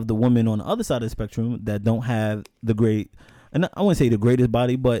you have the woman on the other side of the spectrum that don't have the great, and I wouldn't say the greatest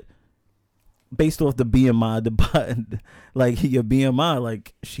body, but based off the BMI, like your BMI,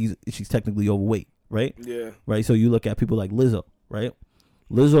 like she's technically overweight, right? Yeah. Right. So you look at people like Lizzo, right?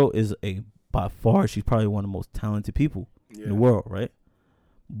 Lizzo is by far, she's probably one of the most talented people in the world, right?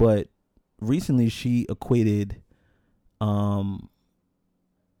 But recently she equated, and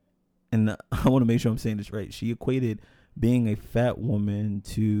I want to make sure I'm saying this right. She equated being a fat woman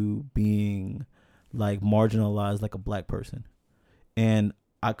to being like marginalized like a black person. And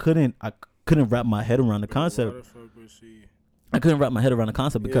I couldn't wrap my head around the concept. I couldn't wrap my head around the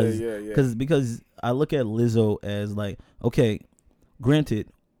concept because I look at Lizzo as like, okay, granted,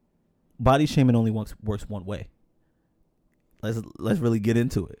 body shaming only works one way. Let's really get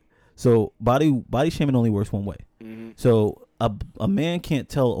into it. So body shaming only works one way. Mm-hmm. So a man can't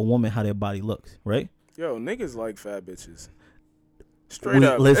tell a woman how their body looks, right? Yo, niggas like fat bitches. Straight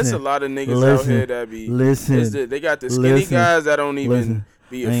up, there's a lot of niggas out here that be. They got the skinny guys that don't even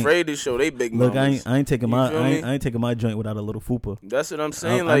be afraid to show they big mamas. Look, I ain't taking my joint without a little fupa. That's what I'm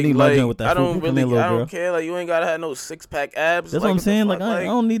saying. I need my joint with that fupa. I don't care. Like you ain't gotta have no 6-pack abs. That's what I'm saying. Like I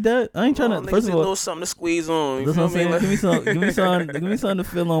don't need that. I ain't trying to. First of all, a little something to squeeze on. That's what I'm saying. Give me something to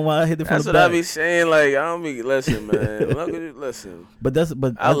feel on while I hit it from the back. That's what I be saying. Like I don't be listen, man. Listen. But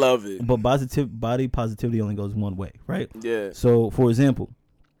I love it. But body positivity only goes one way, right? Yeah. So for example,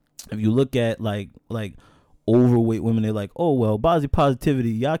 if you look at like overweight women, they're like, oh well, body positivity,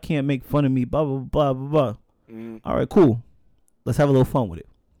 y'all can't make fun of me, blah blah blah blah blah. All right, cool, let's have a little fun with it.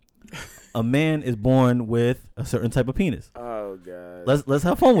 A man is born with a certain type of penis. Oh god. Let's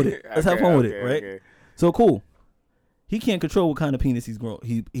have fun with it. Let's have fun with it, right? Okay. So cool. He can't control what kind of penis he's born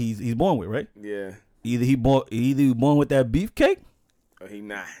with, right? Yeah. Either you born with that beefcake, or he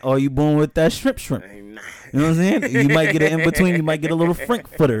not. Or you born with that shrimp. He not. You know what I'm saying? You might get an in between. You might get a little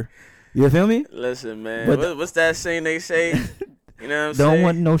frankfurter. You feel me? Listen, man. But what's that saying they say? You know what I'm saying? Don't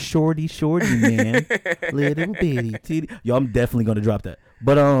want no shorty, man. Little bitty titty. Yo, I'm definitely gonna drop that.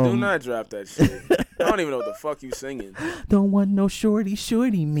 But do not drop that shit. I don't even know what the fuck you singing. Don't want no shorty,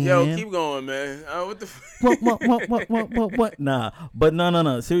 man. Yo, keep going, man. What the what? Nah, but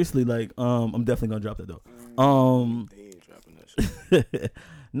no. Seriously, like, I'm definitely gonna drop that though. They ain't dropping that shit.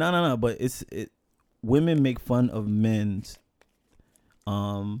 No. But women make fun of men's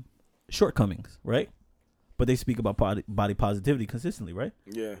shortcomings, right? But they speak about body positivity consistently, right?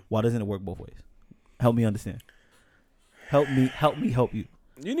 Yeah. Why doesn't it work both ways? Help me understand. Help me help you.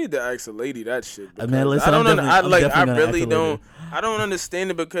 You need to ask a lady that shit. Man, listen, I don't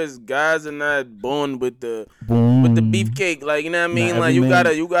understand it because guys are not born with the beefcake. Like, you know what I mean? Like you gotta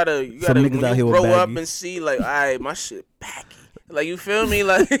when you grow up and see like, all right, my shit baggy. Like, you feel me?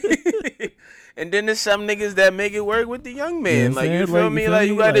 Like, and then there's some niggas that make it work with the young man. You know, like, you feel me? Like,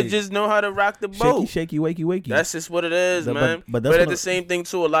 you gotta just know how to rock the boat. Shaky, wakey. That's just what it is, man. But at the same thing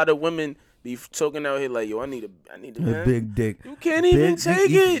too, a lot of women be talking out here like, yo, I need a big dick. You can't even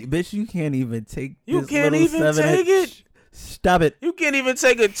take it. Bitch, you can't even take You can't even take it. Stop it. You can't even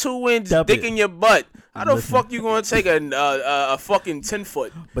take a 2-inch dick in your butt. How the fuck you gonna take a fucking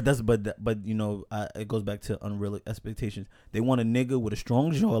 10-foot? But you know, it goes back to unrealistic expectations. They want a nigga with a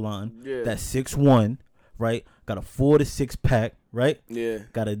strong jawline, that's 6'1", right? Got a 4 to 6 pack, right? Yeah.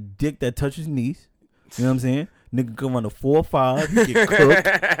 Got a dick that touches knees. You know what I'm saying? Nigga can run a 4-5, get cooked,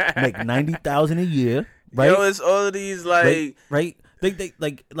 make $90,000 a year, right? Yo, it's all of these like right? They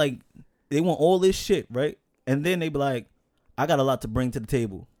like they want all this shit, right? And then they be like, I got a lot to bring to the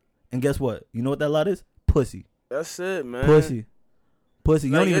table. And guess what? You know what that lot is? Pussy. That's it, man. Pussy.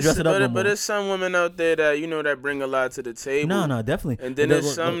 You don't even dress it up no more. But there's some women out there that, you know, that bring a lot to the table. No, definitely. And then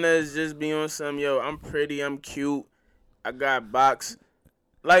there's some that's just be on some, yo, I'm pretty, I'm cute, I got box.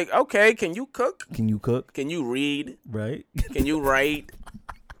 Like, okay, can you cook? Can you read? Right. Can you write?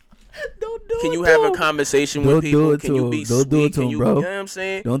 Don't do it. Can you have a conversation with people? Can you be sweet? Do it to him, bro. You know what I'm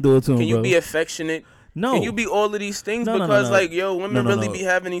saying? Don't do it to him, bro. Can you be affectionate? No. Can you be all of these things? No, because no. like, yo, women really be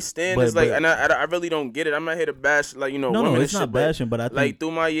having these standards. Like, and I really don't get it. I'm not here to bash, like, you know, women. No, it's not bashing, but I think like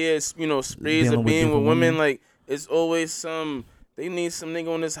through my years, you know, sprees of being with women, like, it's always They need some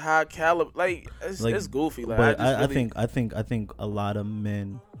nigga on this high caliber. Like it's goofy. Like, but I think a lot of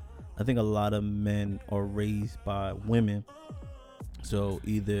men, are raised by women. So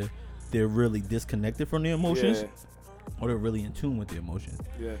either they're really disconnected from their emotions, or they're really in tune with their emotions.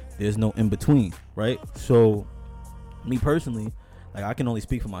 Yeah. There's no in between, right? So me personally, like, I can only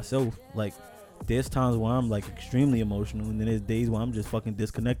speak for myself. Like, there's times where I'm like extremely emotional, and then there's days where I'm just fucking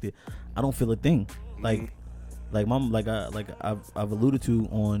disconnected. I don't feel a thing. Like mom, I've alluded to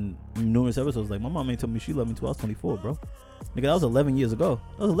on numerous episodes. Like, my mom ain't told me she loved me till I was 24, bro. Nigga, that was 11 years ago.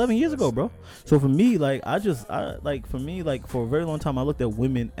 Bro. So for me, like, for a very long time, I looked at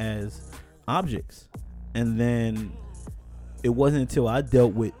women as objects, and then it wasn't until I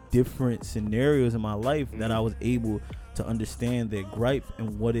dealt with different scenarios in my life that I was able to understand their gripe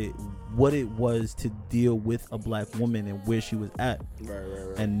and what it was to deal with a black woman and where she was at.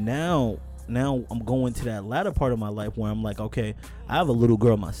 Right. And now I'm going to that latter part of my life where I'm like, okay, I have a little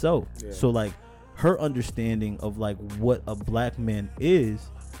girl myself. Yeah. So like, her understanding of like what a black man is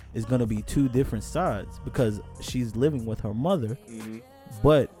gonna be two different sides, because she's living with her mother,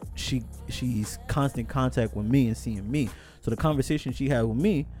 but she's constant contact with me and seeing me. So the conversation she had with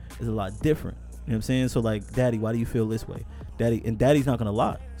me is a lot different. You know what I'm saying? So like, Daddy, why do you feel this way? Daddy's not gonna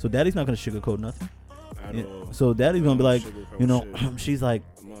lie. So Daddy's not gonna sugarcoat nothing. So Daddy's gonna be like, she's like,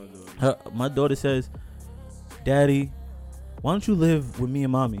 my daughter says, Daddy, why don't you live with me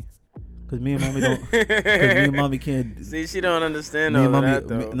and Mommy? Because me and Mommy can't. See, she don't understand all of that,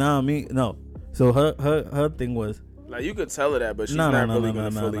 though. No. So her thing was, like, you could tell her that, but she's not really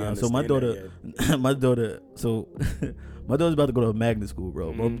gonna fully understand. So my daughter, my daughter's about to go to a magnet school,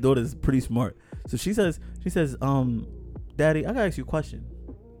 bro. My daughter's pretty smart. So she says, Daddy, I gotta ask you a question.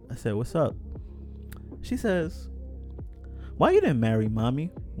 I said, what's up? She says, why you didn't marry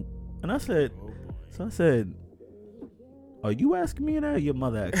Mommy? And I said, are you asking me that, or your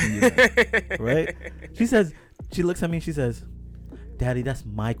mother asking you that? Right? She looks at me and she says, Daddy, that's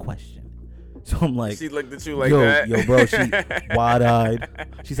my question. So I'm like, she looked at you like that. Yo, bro, she wide-eyed.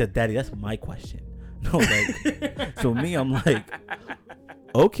 She said, Daddy, that's my question. No, like, so me, I'm like,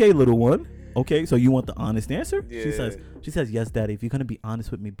 okay, little one. Okay, so you want the honest answer? Yeah. She says, yes, Daddy. If you're gonna be honest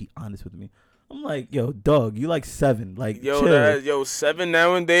with me, be honest with me. I'm like, yo, dog, you like 7. Like, chill. 7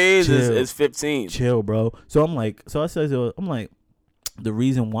 nowadays is 15. Chill, bro. So I'm like, the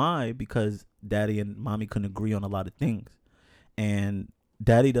reason why, because Daddy and Mommy couldn't agree on a lot of things, and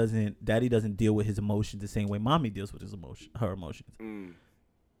Daddy doesn't deal with his emotions the same way Mommy deals with her emotions.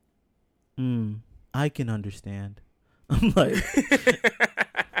 I can understand. I'm like,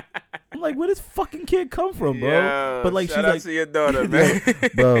 where does fucking kid come from, bro? Yo, but like, shout out to your daughter, man.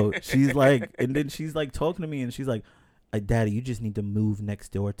 Bro, she's like, and then she's like talking to me, and she's like, Daddy, you just need to move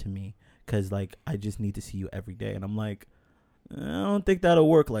next door to me, cause like, I just need to see you every day. And I'm like, I don't think that'll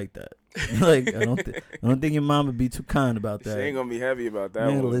work like that. Like, I don't think your mom would be too kind about that. She ain't gonna be happy about that.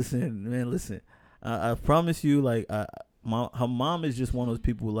 Man, listen. I promise you, like, her mom is just one of those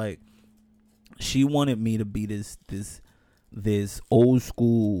people. Like, she wanted me to be this old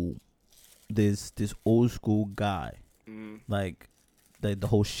school. This old school guy, like the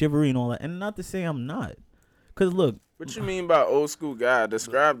whole chivalry and all that, and not to say I'm not, cause look. What you mean by old school guy?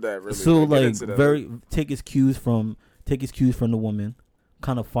 Describe that really. So like, take his cues from the woman,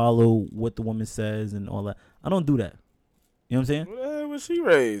 kind of follow what the woman says and all that. I don't do that. You know what I'm saying? What was she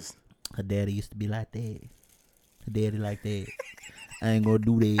raised? Her daddy used to be like that. Her daddy like that. I ain't gonna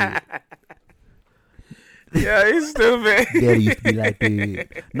do that. Yeah, he's stupid. Daddy used to be like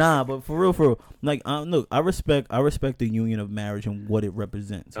that. Nah, but for real, like, look, I respect the union of marriage and what it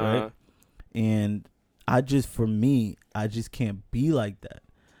represents, right? And I just can't be like that.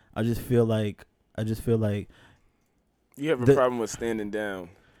 I just feel like you have a problem with standing down.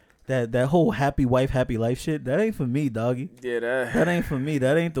 That whole happy wife, happy life shit, that ain't for me, doggy. Yeah, that ain't for me.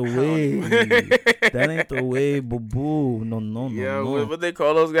 That ain't the way. That ain't the way, boo. No. Yeah, what they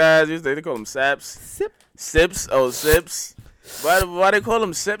call those guys? They call them saps. Sips. Oh, sips. Why they call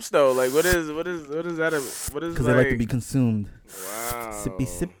them sips though? Like, what is that? What is? Because they like to be consumed. Wow.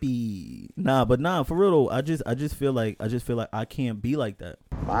 Sippy. Nah, for real though. I just feel like I can't be like that.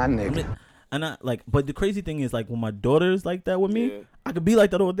 My nigga. And I like, but the crazy thing is, like, when my daughter's like that with me, I could be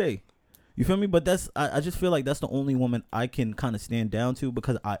like that all day. You feel me? But I just feel like that's the only woman I can kind of stand down to,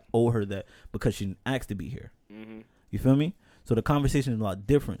 because I owe her that, because she didn't ask to be here. You feel me? So the conversation is a lot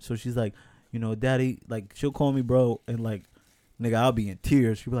different. So she's like, Daddy, like, she'll call me bro, and like, nigga, I'll be in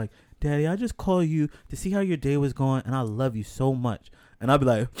tears. She'll be like, Daddy, I just call you to see how your day was going, and I love you so much. And I'll be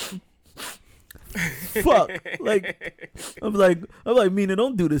like, Fuck. Like, I'm like, Mina,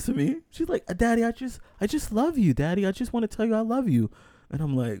 don't do this to me. She's like, Daddy, I just love you, Daddy. I just want to tell you I love you. And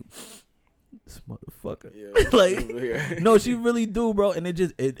I'm like, this motherfucker. Yeah, like, no, she really do, bro. And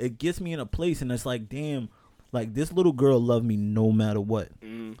it gets me in a place, and it's like, damn, like this little girl loved me no matter what.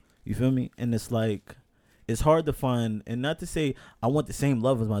 You feel me? And it's like, it's hard to find, and not to say I want the same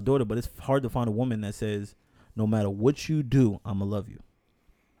love as my daughter, but it's hard to find a woman that says, no matter what you do, I'ma love you.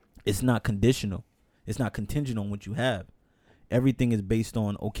 It's not conditional. It's not contingent on what you have. Everything is based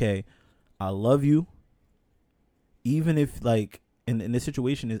on, okay, I love you. Even if, like, in this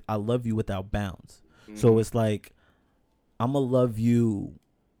situation, is I love you without bounds. So it's like, I'ma love you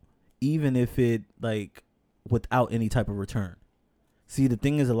even if it, like, without any type of return. See, the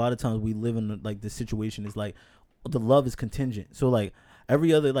thing is, a lot of times we live in, like, this situation is, like, the love is contingent. So, like,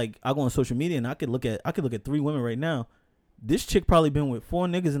 every other, like, I go on social media and I could look at 3 women right now. This chick probably been with 4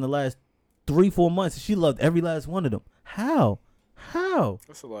 niggas in the last 3-4 months. She loved every last one of them. How?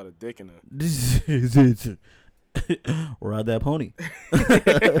 That's a lot of dick in that. Ride that pony.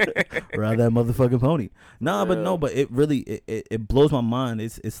 Ride that motherfucking pony. Nah, yeah. But it really it blows my mind.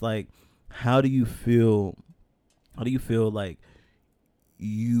 It's like, how do you feel like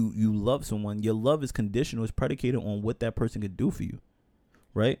you love someone? Your love is conditional. It's predicated on what that person could do for you,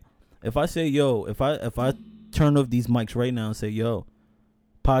 right? If I say, yo, if I turn off these mics right now and say, yo,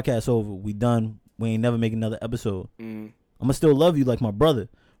 podcast over, we done, we ain't never make another episode, I'm gonna still love you like my brother,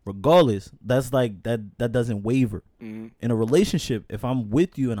 regardless. That's like that doesn't waver. In a relationship, if I'm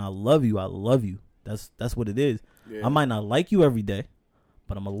with you and I love you. That's what it is. I might not like you every day,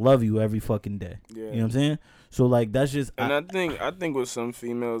 but I'm gonna love you every fucking day. You know what I'm saying? So, like, that's just, and I think with some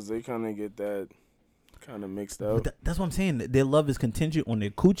females, they kind of get that kind of mixed up. That's what I'm saying. Their love is contingent on their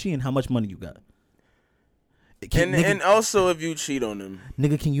coochie and how much money you got. And also if you cheat on them,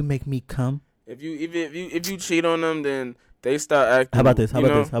 nigga, can you make me come? If you cheat on them, then they start acting. How about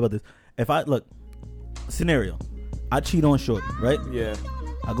this? If I look, scenario, I cheat on shorty, right? Yeah.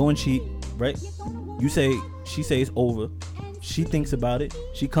 I go and cheat, right? She says it's over. She thinks about it.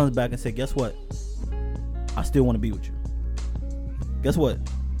 She comes back and say, guess what? I still want to be with you. Guess what?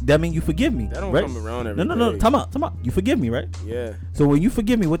 That mean you forgive me, that don't right? come around every No. day. Time out. You forgive me, right? Yeah. So when you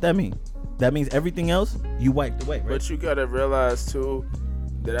forgive me, what that mean? That means everything else you wiped away, right? But you gotta realize too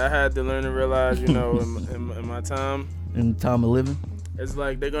that I had to learn to realize, you know, in my time. In time of living. It's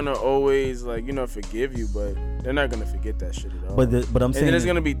like they're gonna always, like, you know, forgive you, but they're not gonna forget that shit at all. But I'm saying, and there's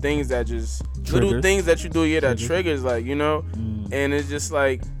gonna be things that just triggers. Little things that you do, that triggers, like, you know, and it's just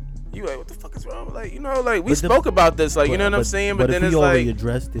like, you like, what the fuck is wrong? Like, you know, like, we spoke about this, like, you know what I'm saying? But then it's like, if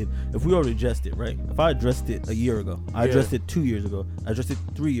we already addressed it, right? If I addressed it a year ago, I addressed it 2 years ago, I addressed it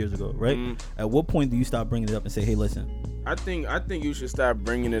 3 years ago, right? At what point do you stop bringing it up and say, hey, listen? I think you should stop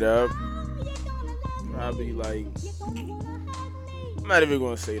bringing it up. Probably, like, I'm not even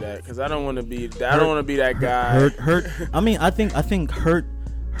gonna say that because I don't want to be that guy. Hurt. I mean, I think hurt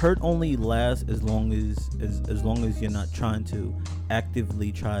only lasts as long as you're not trying to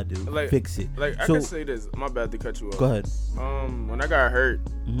actively try to fix it. Like, I can say this. My bad to cut you off. Go ahead. When I got hurt,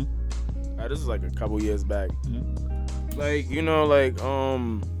 this was like a couple years back. Like, you know, like,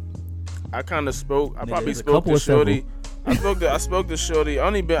 I kind of spoke. I probably spoke to shorty. I spoke to shorty.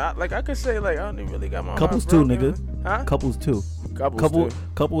 Only been like, I could say, like, I only really got my couples too, nigga. Huh? Couples too.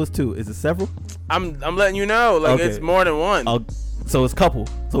 Couple is 2. Is it several? I'm letting you know, like, okay. It's more than one. So it's couple.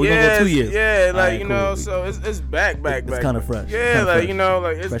 So we're gonna go 2 years. Yeah, like, you know, so it's back. It's kind of fresh. Yeah, like, you know,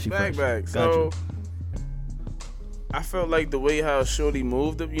 like, it's Freshy back. Got So you. I felt like the way how shorty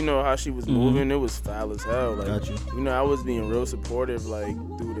moved, you know, how she was moving, it was foul as hell. Like, Got you. You know, I was being real supportive, like,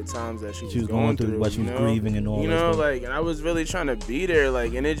 through the times that she was going through. What she was grieving and all. You know, like, and I was really trying to be there,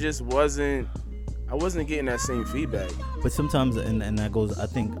 like, and it just wasn't. I wasn't getting that same feedback. But sometimes, and that goes, I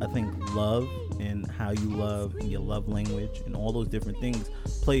think love and how you love and your love language and all those different things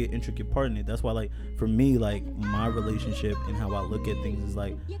play an intricate part in it. That's why, like, for me, like, my relationship and how I look at things is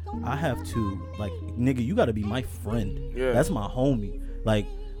like, I have to, like, nigga, you gotta be my friend. Yeah. That's my homie. Like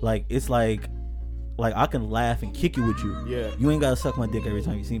it's like I can laugh and kick it with you. Yeah. You ain't gotta suck my dick every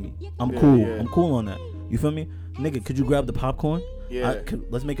time you see me. I'm cool. Yeah. I'm cool on that. You feel me? Nigga, could you grab the popcorn? Yeah.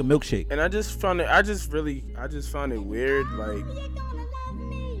 Let's make a milkshake. And I just found it weird, like,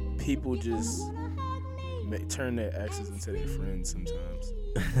 people just turn their exes into their friends sometimes.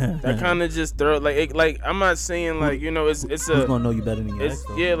 That kind of just throw, like, I'm not saying, like, you know, it's who's gonna know you better than your ex,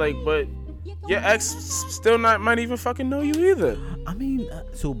 though? Yeah, like, but your ex still might even fucking know you either. I mean,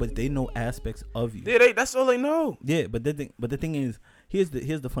 but they know aspects of you. Yeah, that's all they know. Yeah, but the thing is, here's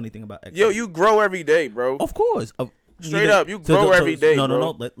the funny thing about exes. Yo, you grow every day, bro. Of course. Straight up, you grow every day.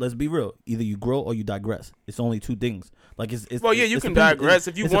 No. Let's be real. Either you grow or you digress. It's only two things. Like it's well, yeah, you can digress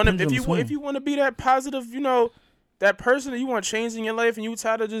if you want to. If you want to be that positive, that person that you want to change in your life, and you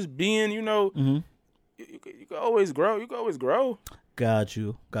tired of just being, mm-hmm. you can always grow. You can always grow. Got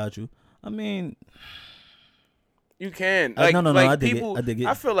you. I mean, you can. No. I dig it.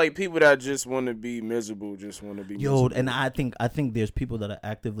 I feel like people that just want to be miserable just want to be miserable. And I think there's people that are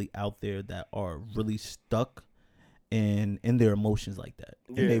actively out there that are really stuck in their emotions like that,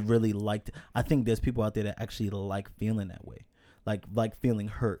 and they really I think there's people out there that actually like feeling that way, like feeling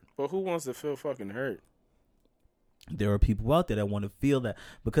hurt. But who wants to feel fucking hurt? There are people out there that want to feel that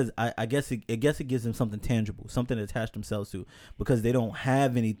because I guess it gives them something tangible, something to attach themselves to, because they don't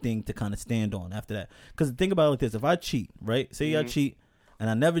have anything to kind of stand on after that. Because think about it like this: if I cheat, right? Say I cheat, and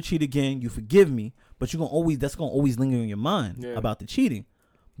I never cheat again, you forgive me, but that's gonna always linger in your mind about the cheating.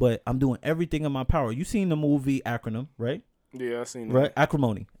 But I'm doing everything in my power. You seen the movie Acronym, right? Yeah, I seen that. Right?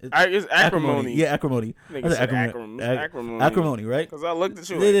 Acrimony. It's acrimony. Yeah, acrimony. Nigga said acrimony. Acrimony, right? Because I looked at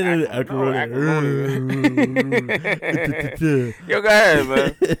you like, acrimony. Yo, go ahead,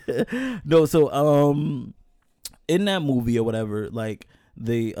 man. No, so in that movie or whatever, like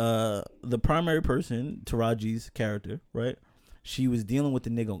the primary person, Taraji's character, right? She was dealing with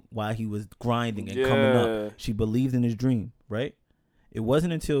the nigga while he was grinding and coming up. She believed in his dream, right? It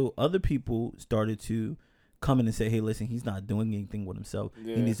wasn't until other people started to come in and say, hey, listen, he's not doing anything with himself.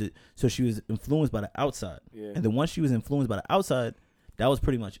 Yeah. He needs to. So she was influenced by the outside. Yeah. And then once she was influenced by the outside, that was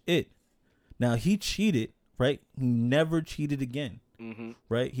pretty much it. Now, he cheated, right? He never cheated again,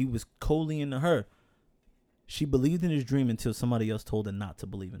 right? He was coldly into her. She believed in his dream until somebody else told her not to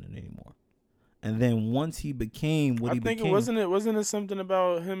believe in it anymore. And then once he became what he became. I think wasn't it something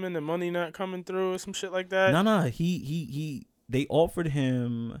about him and the money not coming through or some shit like that? No. They offered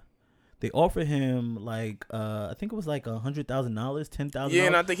him like I think it was like $100,000, $10,000. Yeah,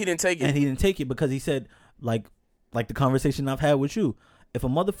 and I think he didn't take it. And he didn't take it because he said like the conversation I've had with you. If a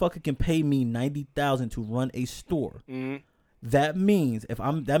motherfucker can pay me $90,000 to run a store, that means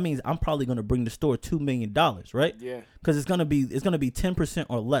I'm probably gonna bring the store $2 million, right? Yeah. Because it's gonna be 10%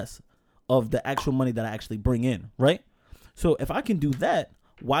 or less of the actual money that I actually bring in, right? So if I can do that,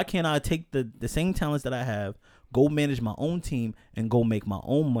 why can't I take the same talents that I have, go manage my own team, and go make my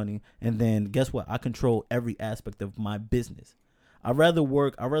own money? And then guess what? I control every aspect of my business. I'd rather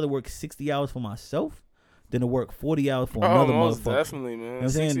work 60 hours for myself than to work 40 hours for another motherfucker. Definitely, man. You know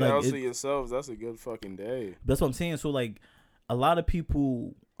 60 hours for yourself, that's a good fucking day. That's what I'm saying. So like a lot of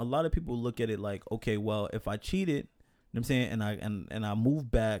people look at it like, okay, well, if I cheated, you know what I'm saying, and I move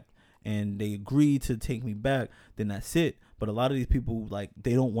back and they agree to take me back, then that's it. But a lot of these people, like,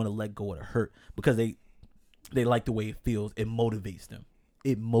 they don't want to let go of the hurt because they like the way it feels. It motivates them.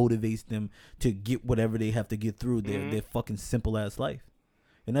 It motivates them to get whatever they have to get through their fucking simple ass life,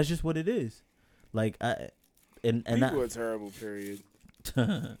 and that's just what it is. Like people are terrible. Period.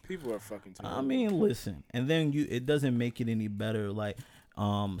 People are fucking terrible. I mean, listen, and then it doesn't make it any better. Like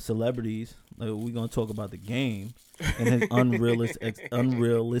celebrities, like, we're gonna talk about the game and then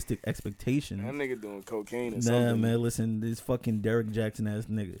unrealistic expectations. That nigga doing cocaine or something. Nah, man, listen, this fucking Derek Jackson ass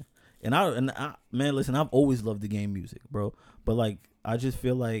nigga. And I, man, listen, I've always loved the game music, bro. But like, I just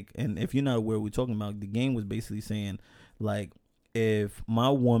feel like, and if you're not aware, we're talking about, the game was basically saying, like, if my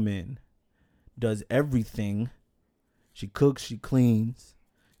woman does everything, she cooks, she cleans,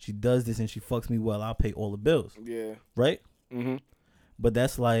 she does this, and she fucks me well, I'll pay all the bills. Yeah. Right? Mm-hmm. But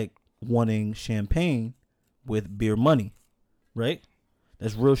that's like wanting champagne with beer money, right?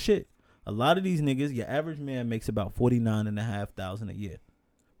 That's real shit. A lot of these niggas, your average man makes about $49,500 a year.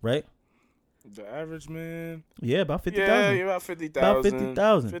 Right? The average man? Yeah, about 50,000. Yeah, about 50,000. About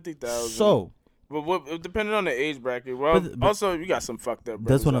 50,000. 50,000. So, but depending on the age bracket, well, but also you got some fucked up.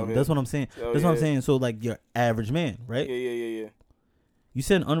 That's what I'm saying. That's what I'm saying. So, like, your average man, right? Yeah. You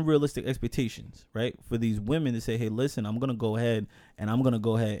set unrealistic expectations, right? For these women to say, hey, listen, I'm gonna go ahead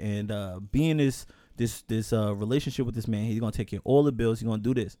and be in this relationship with this man. He's gonna take care of all the bills. He's gonna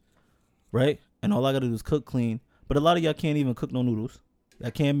do this, right? And all I gotta do is cook, clean. But a lot of y'all can't even cook no noodles. I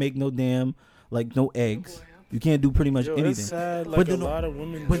can't make no damn, like, no eggs. You can't do pretty much anything. That's sad. Like, a lot of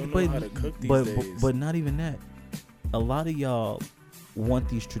women don't know how to cook these days. But not even that. A lot of y'all want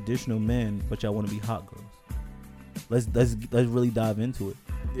these traditional men, but y'all want to be hot girls. Let's really dive into it.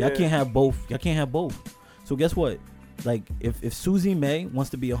 Yeah. Y'all can't have both. So guess what? Like, if Susie May wants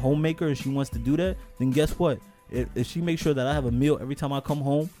to be a homemaker and she wants to do that, then guess what? If she makes sure that I have a meal every time I come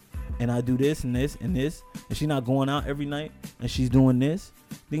home, and I do this and this and this, and she's not going out every night, and she's doing this,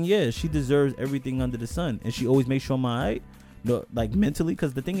 then yeah, she deserves everything under the sun, and she always makes sure I'm alright, no, like mentally.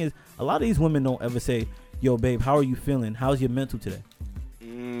 Because the thing is, a lot of these women don't ever say, "Yo, babe, how are you feeling? How's your mental today?"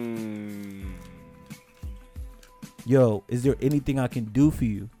 Yo, is there anything I can do for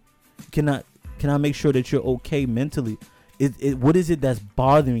you? Can I make sure that you're okay mentally? What is it that's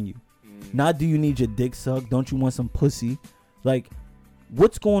bothering you? Not do you need your dick sucked? Don't you want some pussy? Like,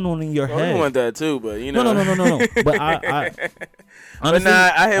 what's going on in your head? I want that too, but you know. No. But I honestly, but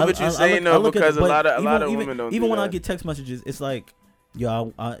nah, I hear what you're saying though, because a lot of women don't. Even do when that. I get text messages, it's like,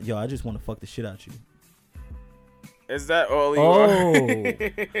 yo, I just want to fuck the shit out you. Is that all you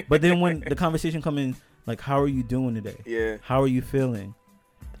are? But then when the conversation come in, like, how are you doing today? Yeah. How are you feeling?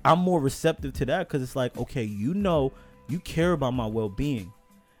 I'm more receptive to that because it's like, okay, you know, you care about my well-being.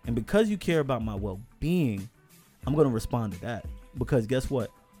 And because you care about my well-being, I'm going to respond to that. Because guess what?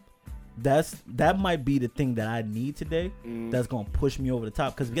 That might be the thing that I need today that's going to push me over the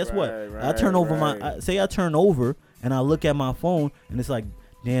top. Because guess what? I turn over I turn over and I look at my phone and it's like,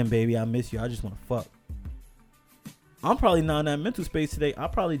 damn, baby, I miss you. I just want to fuck. I'm probably not in that mental space today. I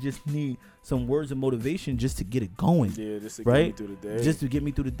probably just need some words of motivation just to get it going. Yeah, just to get me through the day. Just to get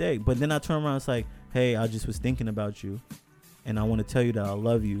me through the day. But then I turn around and it's like, hey, I just was thinking about you. And I want to tell you that I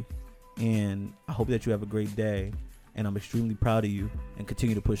love you. And I hope that you have a great day. And I'm extremely proud of you. And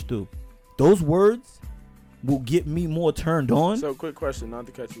continue to push through. Those words will get me more turned on. So, quick question, not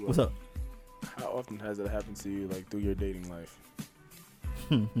to cut you off. What's up? How often has that happened to you, like, through your dating life?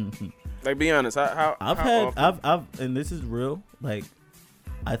 Like, be honest. How I've and this is real. Like,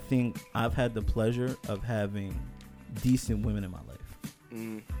 I think I've had the pleasure of having decent women in my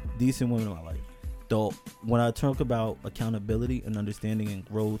life. Decent women in my life. Though when I talk about accountability and understanding and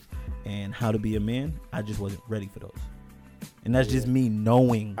growth and how to be a man, I just wasn't ready for those. And that's just me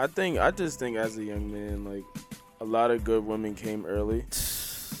knowing. I just think as a young man, like, a lot of good women came early,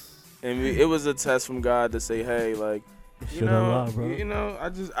 and it was a test from God to say, hey, like. You know,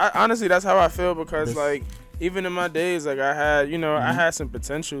 I honestly, that's how I feel because, like, even in my days, like, I had, I had some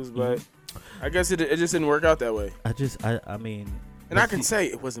potentials, but I guess it just didn't work out that way. I mean, and I can say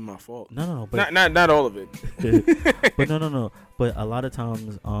it wasn't my fault. No, but not all of it. But no. But a lot of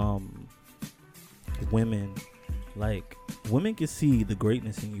times, women can see the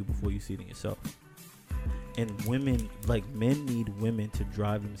greatness in you before you see it in yourself, and men need women to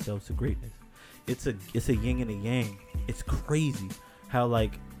drive themselves to greatness. It's a yin and a yang. It's crazy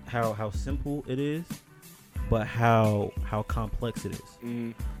how simple it is, but how complex it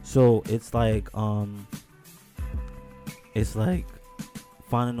is. So it's like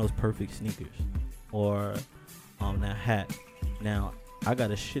finding those perfect sneakers or that hat. Now I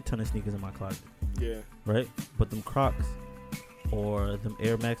got a shit ton of sneakers in my closet. Yeah. Right? But them Crocs or them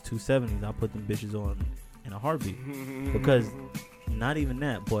Air Max 270s, I put them bitches on in a heartbeat. Because not even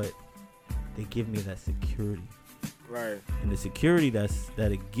that, but they give me that security. Right. And the security that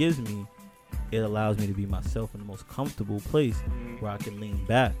it gives me, it allows me to be myself in the most comfortable place where I can lean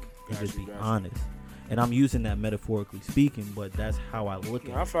back and just be honest. And I'm using that metaphorically speaking, but that's how I look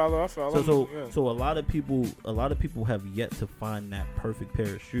at it. I follow. So a lot of people have yet to find that perfect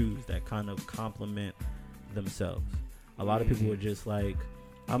pair of shoes that kind of complement themselves. A lot of people are just like,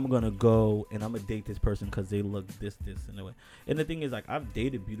 I'm gonna go and I'm gonna date this person because they look this in a way. And the thing is, like, I've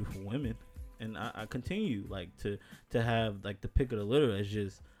dated beautiful women, and I continue like to have like the pick of the litter. It's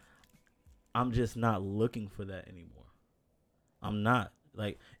just I'm just not looking for that anymore. I'm not.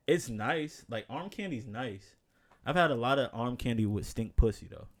 Like, it's nice. Like, arm candy's nice. I've had a lot of arm candy with stink pussy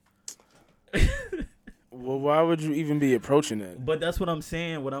though. Well, why would you even be approaching that? But that's what I'm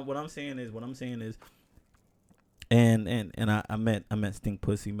saying. What I'm saying is, and I meant stink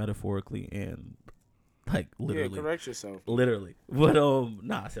pussy metaphorically and like literally. Yeah, correct yourself. Literally, but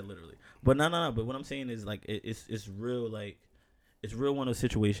I said literally. But no. But what I'm saying is, like, it's real. Like, it's real one of those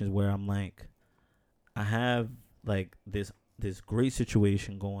situations where I'm like, I have like this great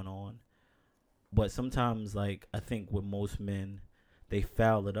situation going on, but sometimes, like, I think with most men, they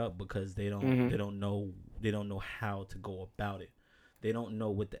foul it up because they don't know how to go about it. They don't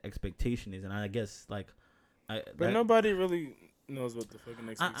know what the expectation is, and I guess nobody really knows what the fucking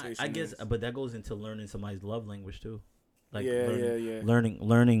expectation I guess, is. But that goes into learning somebody's love language too. Like, yeah.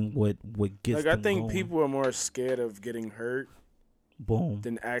 Learning what gets. Like, I think going. people are more scared of getting hurt. Boom.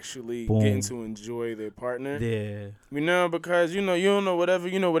 Than actually getting to enjoy their partner. Yeah. Because, you don't know whatever,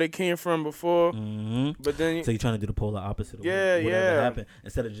 where they came from before. Mm-hmm. But then... So you're trying to do the polar opposite of whatever happened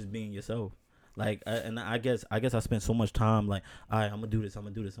instead of just being yourself. Like, and I guess I spent so much time like, all right, I'm going to do this.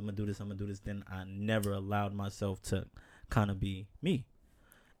 Then I never allowed myself to kind of be me.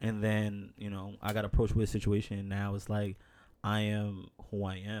 And then, I got approached with a situation, and now it's like, I am who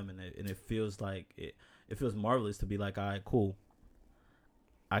I am. And it feels like it feels marvelous to be like, all right, cool.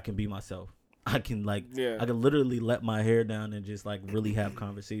 I can be myself. I can I can literally let my hair down and just like really have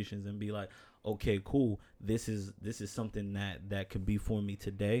conversations and be like, okay, cool. This is something that could be for me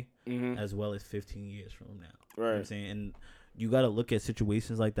today, as well as 15 years from now. Right. You know what I'm saying? And you got to look at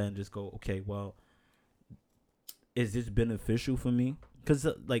situations like that and just go, okay, well, is this beneficial for me? Because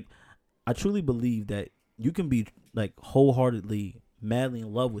like, I truly believe that you can be like wholeheartedly madly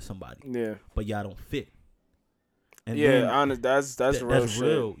in love with somebody, but y'all don't fit. And honest, that's real shit.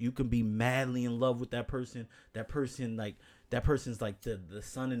 Real. You can be madly in love with that person. That person's like the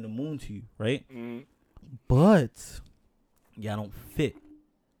sun and the moon to you, right? But y'all don't fit.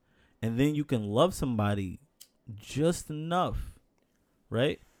 And then you can love somebody just enough,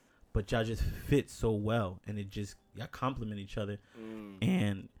 right? But y'all just fit so well, and y'all complement each other,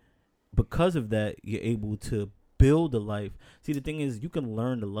 and because of that, you're able to build a life. See, the thing is, you can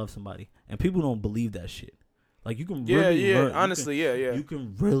learn to love somebody, and people don't believe that shit. Like, you can really learn. Honestly, you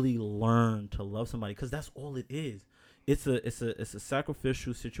can really learn to love somebody, because that's all it is. It's a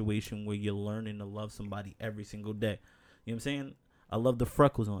sacrificial situation where you're learning to love somebody every single day. You know what I'm saying? I love the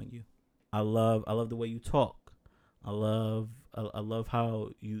freckles on you. I love the way you talk. I love how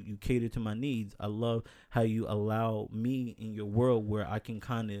you cater to my needs. I love how you allow me in your world where I can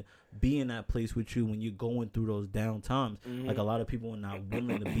kind of be in that place with you when you're going through those down times. Like, a lot of people are not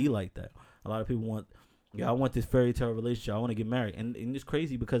willing to be like that. A lot of people want, I want this fairy tale relationship. I want to get married. And it's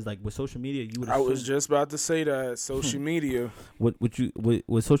crazy because, like, with social media, you would assume, I was just about to say that. Social media.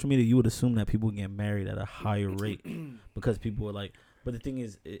 With social media, you would assume that people get married at a higher rate because people are like, but the thing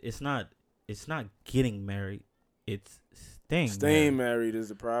is, it's not getting married. It's staying married is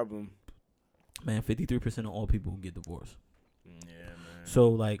the problem. Man, 53% of all people get divorced. Yeah, man. So,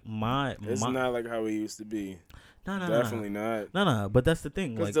 like, it's not like how it used to be. No, definitely not. No, but that's the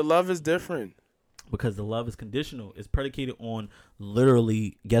thing. Because like, the love is different. Because the love is conditional. It's predicated on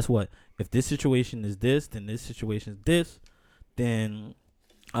literally, guess what? If this situation is this, then this situation is this, then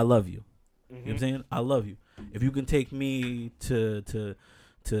I love you. You know what I'm saying? I love you. If you can take me to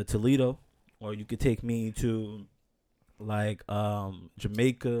Toledo, or you could take me to like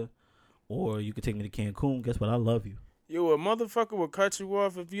Jamaica, or you could take me to Cancun, guess what? I love you. Yo, a motherfucker will cut you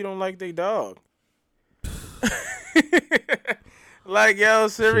off if you don't like their dog. Like, yo,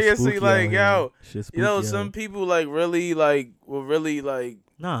 seriously, like, yo, some people like really like will really like.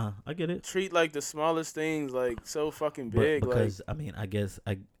 Nah, I get it. Treat like the smallest things like so fucking big. Because like, I mean, I guess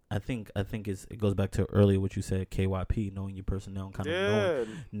I think it goes back to earlier what you said, KYP, knowing your personnel and kind of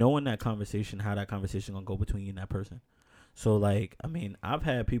knowing that conversation, how that conversation gonna go between you and that person. So, like, I mean, I've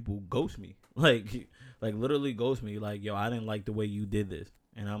had people ghost me, like literally ghost me, like, yo, I didn't like the way you did this,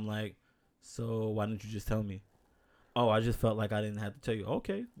 and I'm like, so why didn't you just tell me? Oh, I just felt like I didn't have to tell you.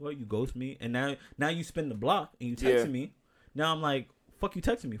 Okay, well, you ghost me, and now you spin the block and you texting me. Now I'm like, fuck you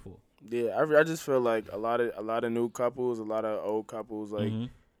texting me for? Yeah, I just feel like a lot of new couples, a lot of old couples, like,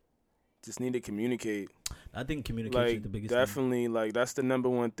 just need to communicate. I think communication is the biggest definitely thing. Like, that's the number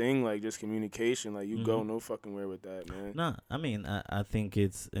one thing, like, just communication. Like, you go no fucking where with that, man. Nah, I mean, I think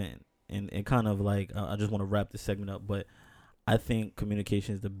it's and kind of like, I just want to wrap this segment up, but I think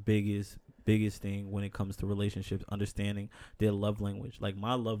communication is the biggest thing when it comes to relationships, understanding their love language. Like,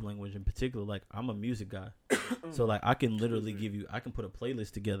 my love language in particular, like, I'm a music guy. So, like, I can literally I can put a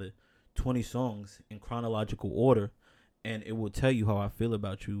playlist together, 20 songs in chronological order, and it will tell you how I feel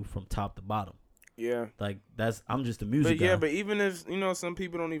about you from top to bottom. Yeah. Like, I'm just a music guy. Yeah, but even if, some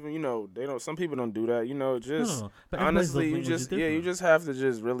people don't even, some people don't do that, just, no. Honestly, you just have to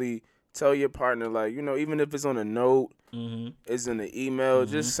just really tell your partner, like, even if it's on a note, it's in the email,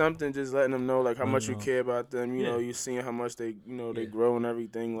 just something, just letting them know, like, how much you care about them, you seeing how much they, they grow and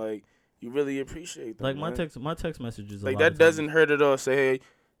everything, like, you really appreciate them. Like, my text messages, like, that doesn't hurt at all. Say,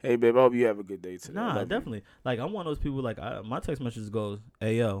 hey, babe, I hope you have a good day today. Nah, definitely. You. Like, I'm one of those people, like, my text messages goes,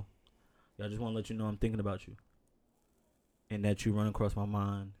 hey, yo, I just want to let you know I'm thinking about you, and that you run across my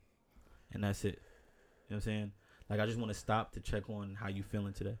mind, and that's it. You know what I'm saying? Like, I just want to stop to check on how you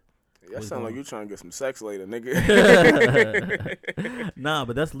feeling today. That sound like you trying to get some sex later, nigga. Nah,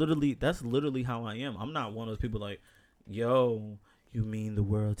 but that's literally how I am. I'm not one of those people like, yo, you mean the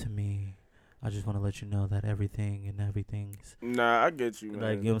world to me. I just want to let you know that everything's. Nah, I get you, man.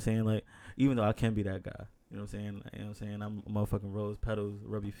 Like, you know what I'm saying? Like, even though I can be that guy, you know what I'm saying? I'm a motherfucking rose petals,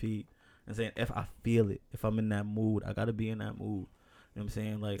 rub your feet. I'm saying, if I feel it, if I'm in that mood, I gotta be in that mood. You know what I'm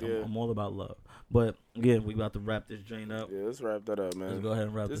saying? Like, I'm all about love. But, again, we about to wrap this joint up. Yeah, let's wrap that up, man. Let's go ahead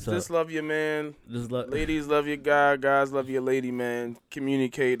and wrap this up. Just love your man. Ladies love your guy. Guys love your lady, man.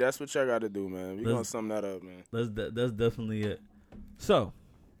 Communicate. That's what y'all got to do, man. We're going to sum that up, man. That's definitely it. So,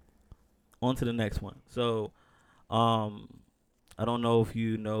 on to the next one. So, I don't know if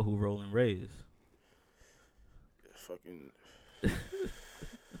you know who Rolling Ray is. Fucking.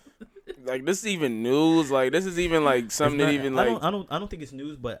 Like, this is even news. Like, this is even like something that even like. I don't think it's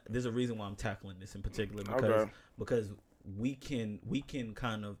news, but there's a reason why I'm tackling this in particular because we can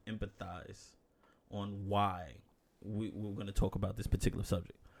kind of empathize on why we're going to talk about this particular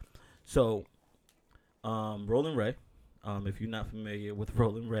subject. So, Rolling Ray. If you're not familiar with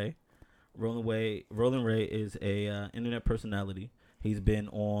Rolling Ray is a internet personality. He's been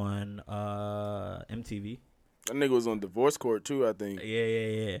on MTV. That nigga was on Divorce Court too, I think.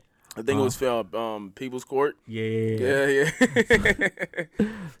 Yeah. I think it was filmed People's Court. Yeah.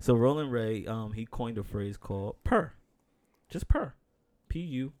 So Rolling Ray, he coined a phrase called purr. Just purr.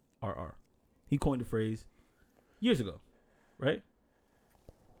 P-U-R-R. He coined the phrase years ago, right?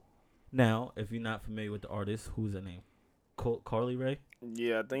 Now, if you're not familiar with the artist, who's her name? Carly Rae?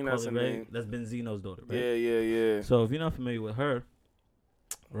 Yeah, I think that's her name. That's Benzino's daughter, right? Yeah. So if you're not familiar with her,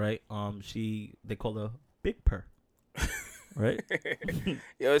 right? They call her Big Purr. Right?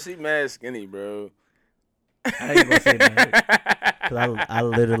 Yo, she mad skinny, bro. I ain't gonna say that. Cause I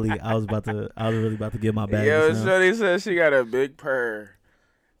was really about to get my bag. Yo, Shorty said she got a big purr.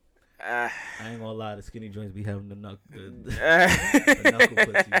 I ain't gonna lie, the skinny joints be having the knuckle pussy,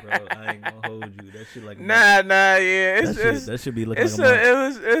 bro. I ain't gonna hold you. That shit like yeah. That should be looking like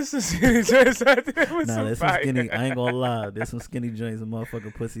it's some skinny joints out there. There's some skinny. I ain't gonna lie. There's some skinny joints and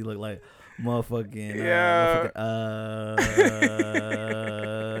motherfucking pussy look like motherfucking. Yeah.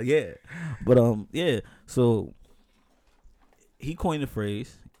 But yeah. So he coined the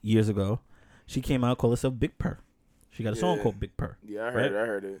phrase years ago. She came out, called herself Big Purr. She got a song called Big Purr. Yeah, I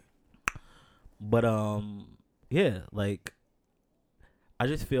heard it. But yeah, like I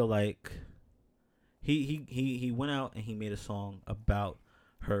just feel like he went out and he made a song about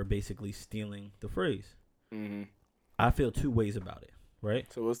her basically stealing the phrase. Mm-hmm. I feel two ways about it, right?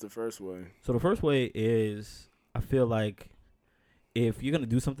 So what's the first way? So the first way is I feel like if you're gonna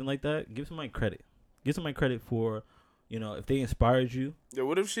do something like that, give somebody credit. Give somebody credit for, if they inspired you. Yeah,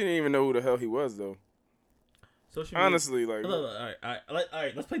 what if she didn't even know who the hell he was though? So honestly, like, all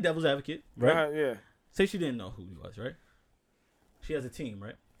right. Let's play devil's advocate, right? Yeah. Say she didn't know who he was, right? She has a team,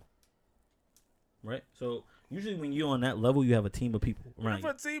 right? Right. So usually when you're on that level, you have a team of people. Right.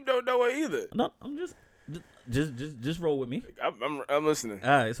 What if a team don't know it either? No, I'm just roll with me. I'm listening. All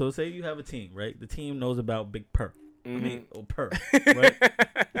right. So say you have a team, right? The team knows about Big Purr. Mm-hmm. Purr, right?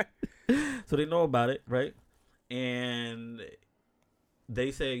 So they know about it, right? And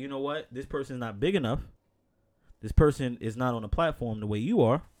they say, you know what? This person's not big enough. This person is not on a platform the way you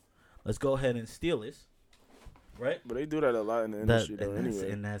are. Let's go ahead and steal this, right? But they do that a lot in the industry, though,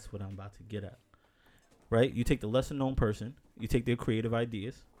 anyway. And that's what I'm about to get at, right? You take the lesser-known person, you take their creative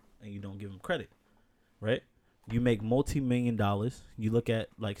ideas, and you don't give them credit, right? You make multi-million dollars. You look at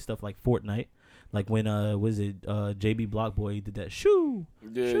like stuff like Fortnite, like when JB Blockboy did that shoo.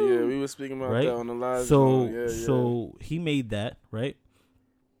 Yeah, we were speaking about that on the live. So he made that, right?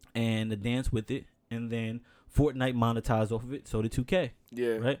 And the dance with it, and then Fortnite monetized off of it, so did 2K.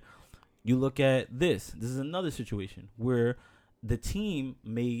 Yeah. Right? You look at this. This is another situation where the team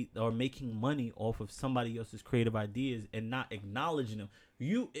are making money off of somebody else's creative ideas and not acknowledging them.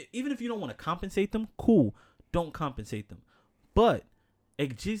 Even if you don't want to compensate them, cool. Don't compensate them. But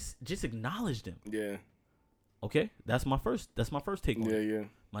just acknowledge them. Yeah. Okay? That's my first take on it. Yeah.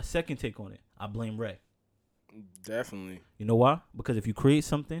 My second take on it, I blame Ray. Definitely. You know why? Because if you create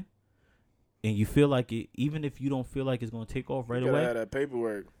something and you feel like it, even if you don't feel like it's going to take off right away. You gotta have that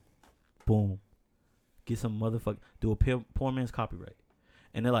paperwork. Boom. Get some do a poor man's copyright.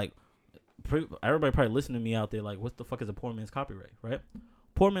 And they're like, everybody probably listening to me out there like, what the fuck is a poor man's copyright, right?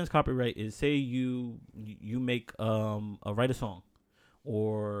 Poor man's copyright is, say you make, write a song.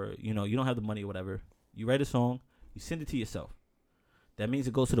 Or, you don't have the money or whatever. You write a song, you send it to yourself. That means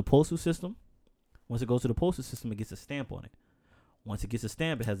it goes to the postal system. Once it goes to the postal system, it gets a stamp on it. Once it gets a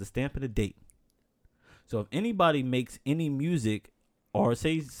stamp, it has a stamp and a date. So if anybody makes any music, or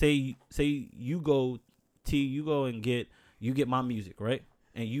say you go and get my music, right?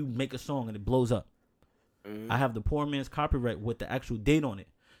 And you make a song and it blows up. Mm-hmm. I have the poor man's copyright with the actual date on it.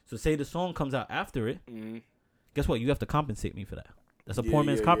 So say the song comes out after it. Mm-hmm. Guess what? You have to compensate me for that. That's a poor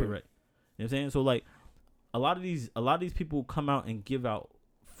man's copyright. You know what I'm saying? So like a lot of these people come out and give out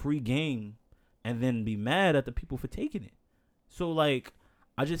free game and then be mad at the people for taking it. So like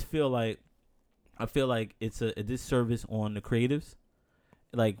I feel like it's a disservice on the creatives.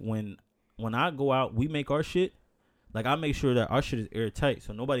 Like when I go out, we make our shit. Like, I make sure that our shit is airtight,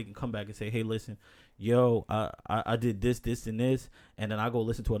 so nobody can come back and say, "Hey, listen, yo, I did this, and this," and then I go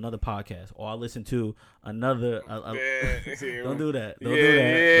listen to another podcast, or I listen to another. Don't do that. Don't do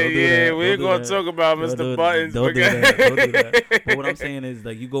that. We're gonna talk about Mr. Buttons. Don't do that. Don't do that. But what I'm saying is,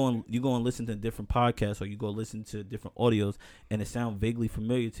 like, you go and listen to different podcasts, or you go listen to different audios, and it sounds vaguely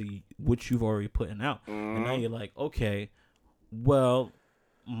familiar to you, what you've already putting out, and now you're like, okay, well,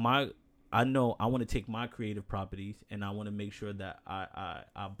 I know I want to take my creative properties and I want to make sure that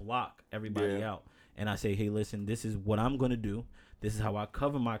I block everybody out. And I say, hey, listen, this is what I'm going to do. This is how I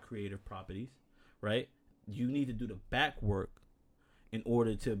cover my creative properties, right? You need to do the back work in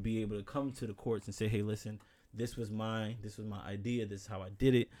order to be able to come to the courts and say, hey, listen, this was mine. This was my idea. This is how I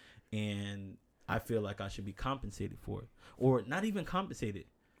did it. And I feel like I should be compensated for it. Or not even compensated.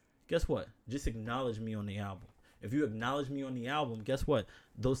 Guess what? Just acknowledge me on the album. If you acknowledge me on the album, guess what?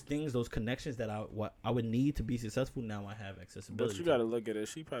 Those things, those connections that I would need to be successful, now I have accessibility. But you got to look at it.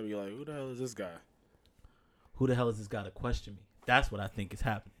 She probably like, who the hell is this guy? Who the hell is this guy to question me? That's what I think is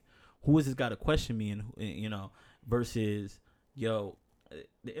happening. Who is this guy to question me? And versus, yo,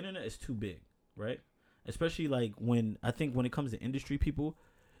 the internet is too big, right? Especially like when it comes to industry people,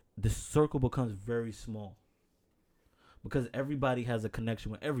 the circle becomes very small because everybody has a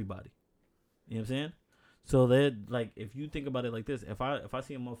connection with everybody. You know what I'm saying? So that, like, if you think about it like this, if I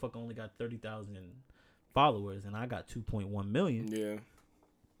see a motherfucker only got 30,000 followers and I got 2.1 million,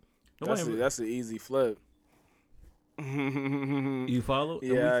 that's an easy flip. You follow?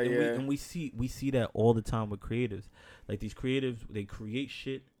 Yeah, and we see that all the time with creatives. Like, these creatives, they create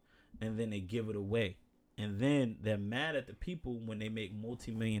shit and then they give it away, and then they're mad at the people when they make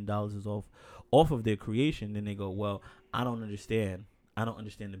multi-million dollars off of their creation. Then they go, well, I don't understand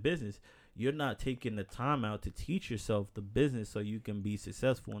the business. You're not taking the time out to teach yourself the business so you can be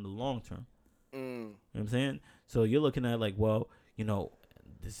successful in the long term. You know what I'm saying? So you're looking at like, well,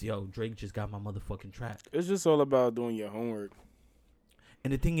 Drake just got my motherfucking track. It's just all about doing your homework.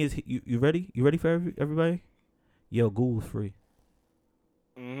 And the thing is, you ready? You ready for everybody? Yo, Google's free.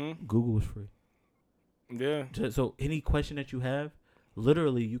 Google is free. Yeah. So any question that you have,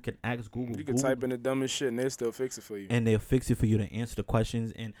 literally, you can ask Google. You can type in the dumbest shit and they'll still fix it for you. And they'll fix it for you to answer the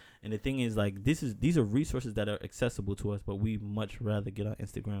questions. And the thing is, like, these are resources that are accessible to us, but we much rather get on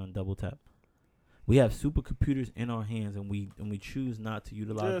Instagram and double tap. We have supercomputers in our hands, and we choose not to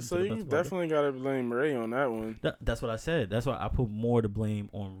utilize them. Yeah, so you definitely got to blame Ray on that one. That's what I said. That's why I put more to blame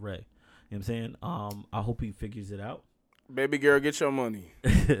on Ray. You know what I'm saying? I hope he figures it out. Baby girl, get your money.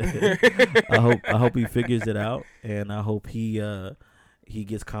 I hope he figures it out, and I hope he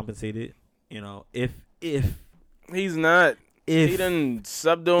gets compensated. If he's not, he done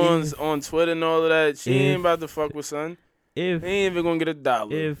subbed on Twitter and all of that. She ain't about to fuck with son. He ain't even gonna get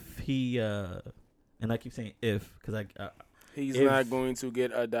 $1. If he and I keep saying if because he's not going to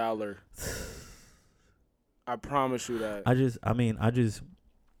get $1. I promise you that.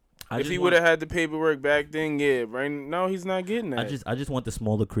 If he would have had the paperwork back then, yeah. Right now, he's not getting that. I just want the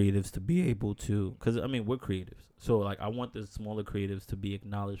smaller creatives to be able to, because we're creatives, so like I want the smaller creatives to be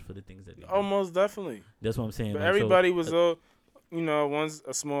acknowledged for the things that they do. Oh, most definitely. That's what I'm saying. But everybody was once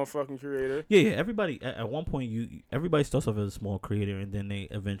a small fucking creator. Yeah. Everybody at one point, everybody starts off as a small creator, and then they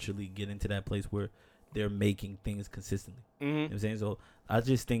eventually get into that place where they're making things consistently. You know what I'm saying? So I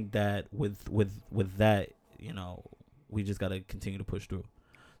just think that with that, we just gotta continue to push through.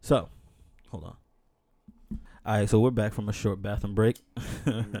 So, hold on. All right, so we're back from a short bathroom break.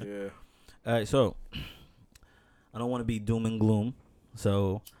 Yeah. All right, so I don't want to be doom and gloom,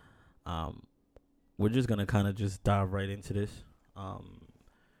 so we're just gonna kind of just dive right into this.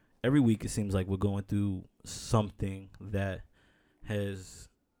 Every week it seems like we're going through something that it's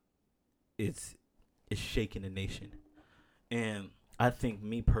shaking the nation, and I think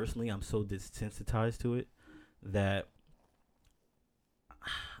me personally, I'm so desensitized to it that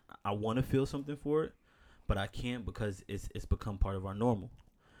I want to feel something for it, but I can't because it's become part of our normal.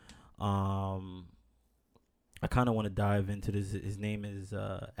 I kind of want to dive into this. His name is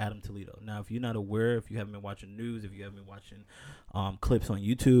Adam Toledo. Now, if you're not aware, if you haven't been watching news, if you haven't been watching clips on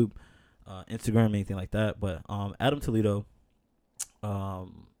YouTube, Instagram, anything like that, but Adam Toledo,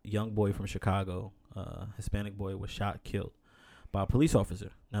 young boy from Chicago, Hispanic boy, was shot, killed by a police officer.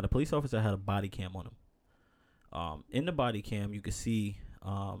 Now, the police officer had a body cam on him. In the body cam, you could see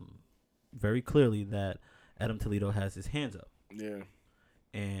very clearly that Adam Toledo has his hands up. Yeah.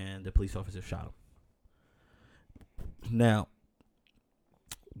 And the police officer shot him. Now,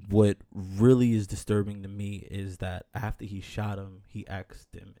 what really is disturbing to me is that after he shot him, he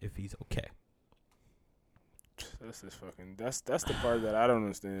asked him if he's okay. That's the part that I don't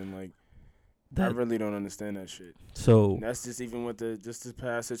understand. Like, I really don't understand that shit. So and that's just even with this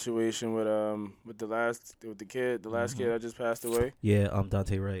past situation with the last kid that just passed away. Yeah,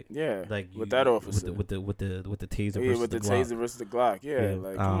 Dante Wright. Yeah, like with that officer with the taser. Yeah, versus with the taser versus the Glock. Yeah,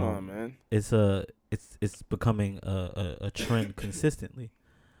 like come on, man. It's becoming a trend consistently.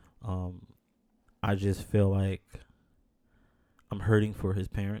 I just feel like I'm hurting for his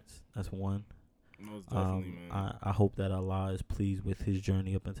parents. That's one. Most definitely, man. I hope that Allah is pleased with his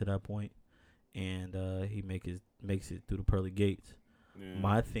journey up until that point, and he makes it through the pearly gates. Yeah.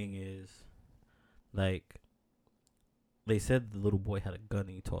 My thing is, like, they said the little boy had a gun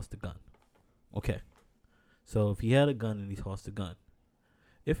and he tossed the gun. Okay, so if he had a gun and he tossed the gun,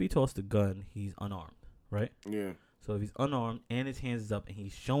 if he tossed the gun, he's unarmed, right? Yeah. So if he's unarmed and his hands is up and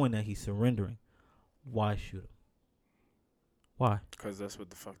he's showing that he's surrendering, why shoot him? Why? Because that's what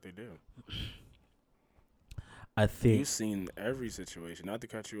the fuck they do. I think you've seen every situation. Not to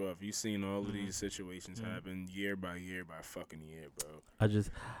cut you off, you've seen all of these situations happen year by fucking year, bro. It's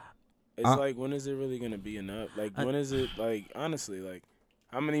like, when is it really gonna be enough? Like, when is it, like, honestly, like,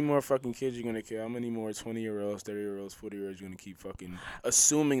 how many more fucking kids you gonna kill? How many more 20-year-olds, 30-year-olds, 40-year-olds you gonna keep fucking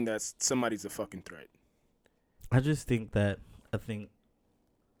assuming that somebody's a fucking threat? I think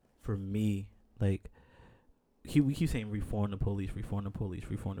for me, like, we keep saying reform the police,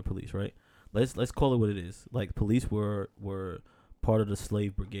 right? Let's call it what it is. Like, police were part of the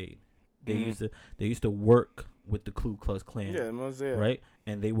slave brigade. They used to work with the Ku Klux Klan. Yeah, right?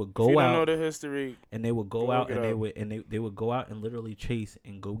 And they would go out. If you don't know the history, and they would go out and they would go out and literally chase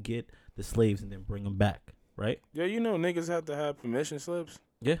and go get the slaves and then bring them back, right? Yeah, you know niggas have to have permission slips.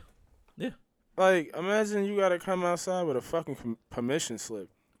 Yeah. Like, imagine you gotta come outside with a fucking permission slip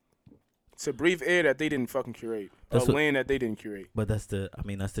to breathe air that they didn't fucking curate, land that they didn't curate. But that's the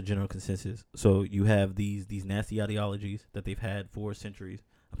general consensus. So you have these nasty ideologies that they've had for centuries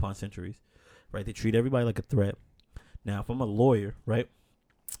upon centuries, right? They treat everybody like a threat. Now, if I'm a lawyer, right,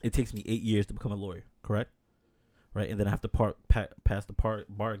 it takes me 8 years to become a lawyer, correct? Right, and then I have to pass the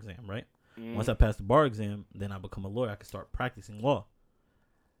bar exam, right? Once I pass the bar exam, then I become a lawyer. I can start practicing law.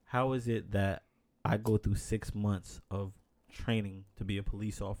 How is it that I go through 6 months of training to be a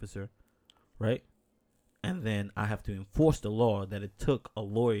police officer, right? And then I have to enforce the law that it took a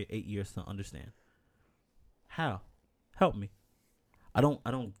lawyer 8 years to understand. How? Help me. I don't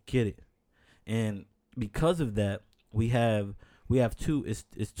get it. And because of that, we have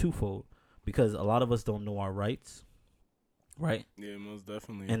it's twofold, because a lot of us don't know our rights, right? Yeah, most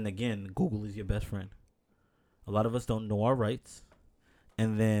definitely. And again, Google is your best friend. A lot of us don't know our rights.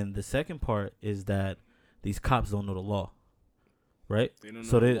 And then the second part is that these cops don't know the law, right? They don't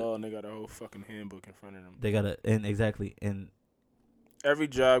know the law, and they got a whole fucking handbook in front of them. And every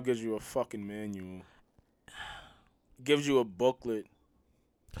job gives you a fucking manual, gives you a booklet.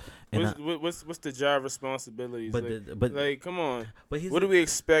 What's the job responsibilities? But come on. But what do we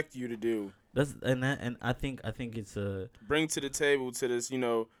expect you to do? And I think it's a bring to the table to this,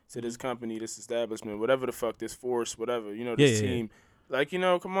 to this company, this establishment, whatever the fuck, this force, whatever, this team. Yeah. Like,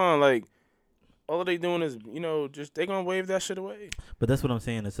 come on, like, all they doing is, just they gonna wave that shit away. But that's what I'm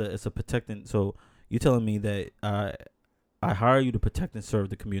saying. It's a protecting. So you telling me that I hire you to protect and serve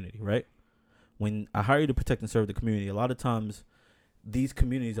the community, right? When I hire you to protect and serve the community, a lot of times these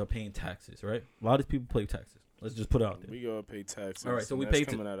communities are paying taxes, right? A lot of people pay taxes. Let's just put it out there. We all pay taxes. All right, so we pay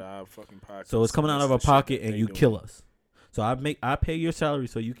coming out of our fucking pocket. So it's coming out of our pocket, and you kill us. So I pay your salary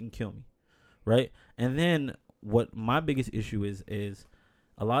so you can kill me, right? And then what my biggest issue is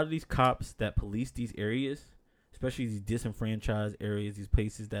a lot of these cops that police these areas, especially these disenfranchised areas, these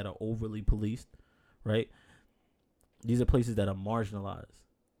places that are overly policed, right? These are places that are marginalized.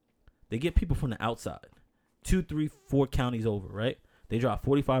 They get people from the outside, 2, 3, 4 counties over, right? They drive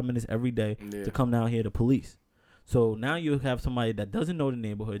 45 minutes every day to come down here to police. So now you have somebody that doesn't know the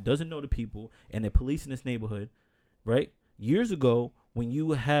neighborhood, doesn't know the people, and they're policing this neighborhood, right? Years ago, when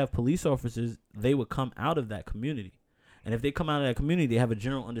you have police officers, they would come out of that community. And if they come out of that community, they have a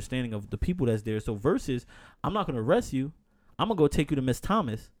general understanding of the people that's there. So versus, I'm not going to arrest you. I'm going to go take you to Miss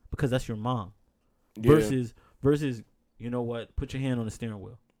Thomas because that's your mom. Yeah. Versus, you know what? Put your hand on the steering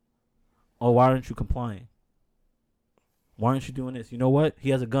wheel. Oh, why aren't you complying? Why aren't you doing this? You know what? He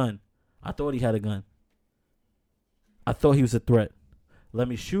has a gun. I thought he had a gun. I thought he was a threat. Let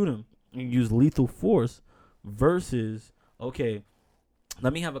me shoot him and use lethal force versus, okay,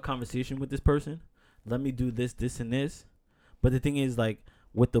 let me have a conversation with this person. Let me do this, this, and this. But the thing is, like,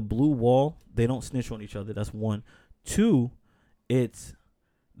 with the blue wall, they don't snitch on each other. That's one. 2, it's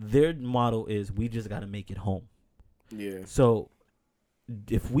their motto is we just got to make it home. Yeah. So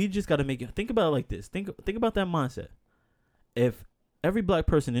if we just got to make it, think about it like this. Think about that mindset. If every black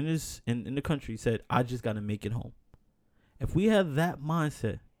person in the country said, I just got to make it home. If we had that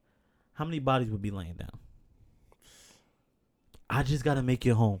mindset, how many bodies would be laying down? I just got to make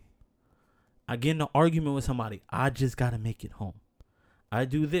it home. I get in an argument with somebody. I just got to make it home. I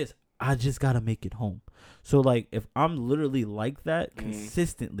do this. I just got to make it home. So, like, if I'm literally like that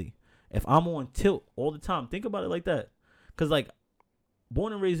consistently, if I'm on tilt all the time, think about it like that. Because, like,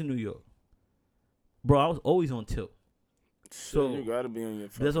 born and raised in New York, bro, I was always on tilt. So you gotta be on your.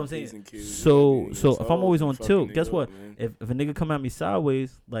 That's what I'm saying. So if I'm always on tilt, guess what? If a nigga come at me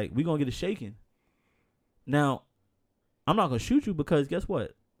sideways, like, we gonna get a shaking. Now, I'm not gonna shoot you because guess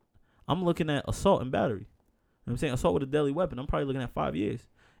what? I'm looking at assault and battery. You know what I'm saying? Assault with a deadly weapon. I'm probably looking at 5 years.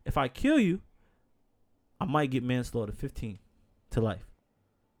 If I kill you, I might get manslaughter 15 to life,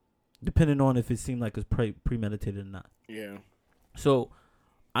 depending on if it seemed like it's premeditated or not. Yeah. So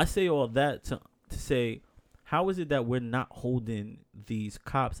I say all that to say, how is it that we're not holding these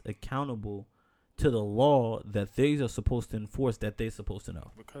cops accountable to the law that they are supposed to enforce, that they're supposed to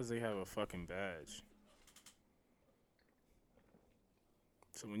know? Because they have a fucking badge.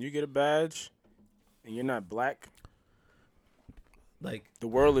 So when you get a badge and you're not black, like, the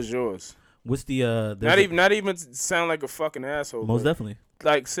world is yours. What's the not even sound like a fucking asshole. Most definitely.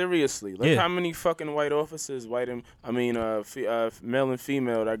 Like, seriously, how many fucking white officers, male and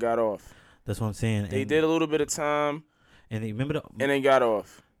female, that got off. That's what I'm saying. They did a little bit of time, and they remember and they got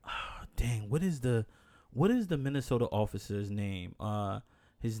off. Oh, dang, what is the Minnesota officer's name?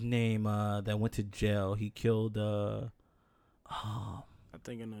 His name that went to jail. He killed. I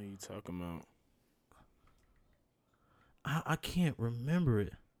think I know who you're talking about. I can't remember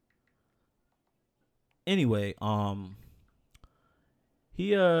it. Anyway,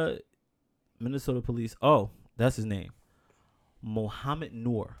 he Minnesota police. Oh, that's his name. Mohammed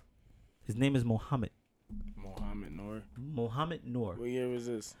Noor. His name is Mohammed. Mohammed Noor. What year was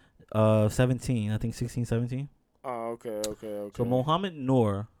this? 17. I think 16, 17. Oh, okay. So Mohammed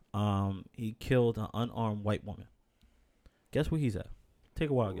Noor, he killed an unarmed white woman. Guess where he's at? Take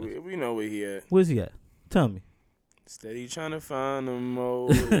a wild guess. We know where he at. Where's he at? Tell me. Steady trying to find him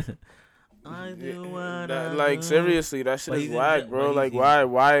more. I do what like, seriously, that shit is whack, bro. Like,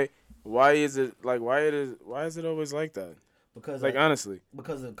 why is it always like that? Because, like, honestly,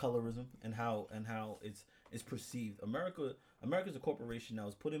 because of colorism and how it's perceived. America's a corporation that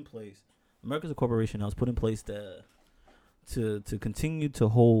was put in place. To continue to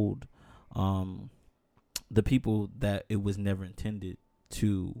hold the people that it was never intended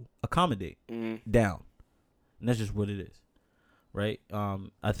to accommodate down. And that's just what it is. Right?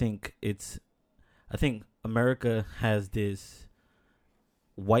 I think America has this,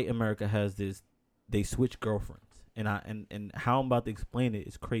 white America has this, they switch girlfriends. And how I'm about to explain it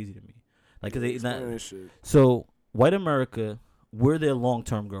is crazy to me. Like, 'cause it's not, so white America, we're their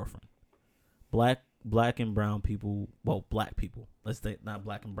long-term girlfriend. Black and brown people, well, black people. Let's say not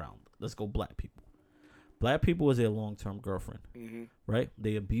black and brown. Let's go black people. Black people is their long-term girlfriend. Mm-hmm. Right?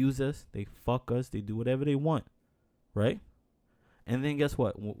 They abuse us, they fuck us, they do whatever they want. Right? And then guess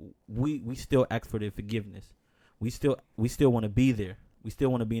what? We still ask for their forgiveness. We still want to be there. We still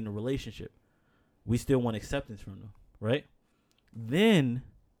want to be in a relationship. We still want acceptance from them, right? Then,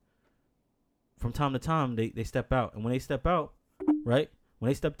 from time to time, they step out. And when they step out, right? When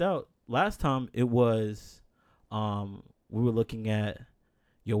they stepped out, last time it was, we were looking at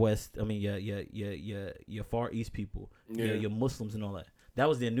your Far East people, your Muslims and all that. That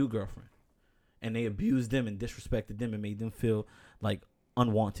was their new girlfriend. And they abused them and disrespected them and made them feel like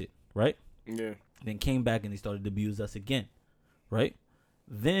unwanted, right? Yeah. Then came back and they started to abuse us again, right?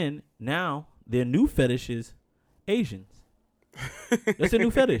 Then, now, their new fetish is Asians. That's their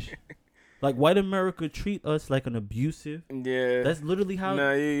new fetish. Like, white America treat us like an abusive. Yeah. That's literally how.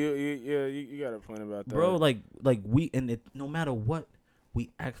 Nah, you got a point about that. Bro, like we, and it, no matter what,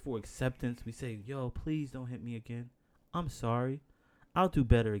 we ask for acceptance. We say, yo, please don't hit me again. I'm sorry. I'll do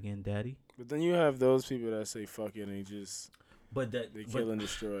better again, daddy. But then you have those people that say fuck it and they just kill and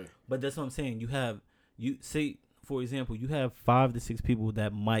destroy. But that's what I'm saying. You say, for example, you have 5 to 6 people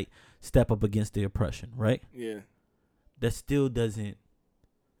that might step up against the oppression, right? Yeah. That still doesn't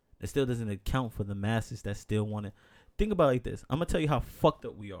account for the masses that still want to. Think about it like this. I'm gonna tell you how fucked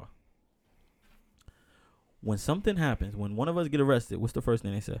up we are. When something happens, when one of us get arrested, what's the first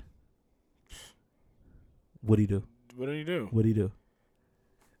thing they say? What'd he do? What did he do? What'd he do?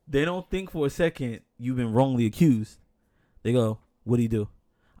 They don't think for a second you've been wrongly accused. They go, what'd he do?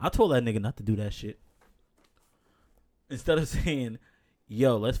 I told that nigga not to do that shit. Instead of saying,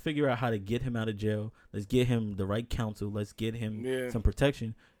 yo, let's figure out how to get him out of jail. Let's get him the right counsel. Let's get him some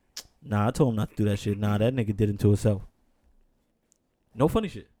protection. Nah, I told him not to do that shit. Nah, that nigga did it to himself. No funny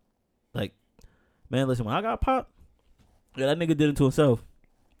shit. Like, man, listen, when I got popped, yeah, that nigga did it to himself.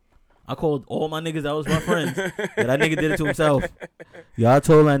 I called all my niggas that was my friends. Yeah, that nigga did it to himself. Yeah, I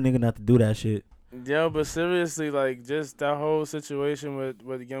told that nigga not to do that shit. Yo, but seriously, like, just that whole situation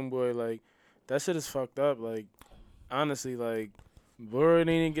with Young Boy, like, that shit is fucked up. Like, honestly, like, Boy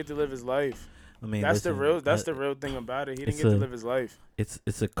didn't even get to live his life. I mean, that's the real thing about it. He didn't get to live his life.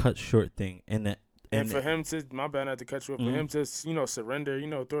 It's a cut short thing, and for him to, my bad not to cut you off, for him to, surrender,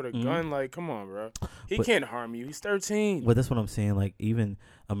 throw the gun, like, come on, bro. He can't harm you. He's 13. But that's what I'm saying. Like, even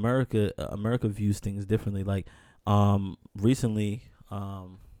America views things differently. Like, recently, I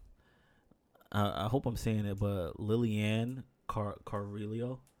hope I'm saying it, but Lillian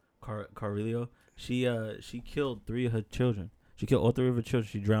Carrillo, she killed 3 of her children. She killed all 3 of her children.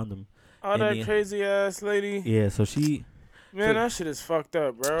 She drowned them. Oh, that crazy ass lady. Yeah, so she. Man, that shit is fucked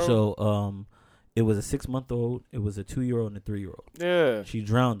up, bro. So, it was a 6-month-old, it was a 2-year-old, and a 3-year-old. Yeah. She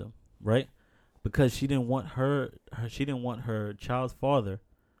drowned them, right? Because she didn't want her child's father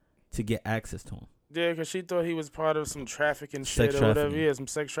to get access to him. Yeah, because she thought he was part of some trafficking shit or whatever. Yeah, some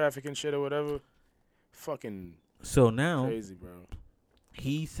sex trafficking shit or whatever. Fucking so now crazy, bro.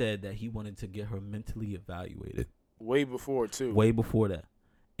 He said that he wanted to get her mentally evaluated. Way before, too. Way before that.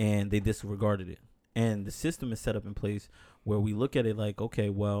 And they disregarded it. And the system is set up in place where we look at it like, okay,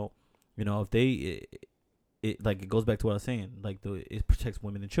 well, if they, it goes back to what I was saying, like it protects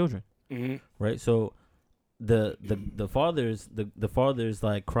women and children, right? So the father's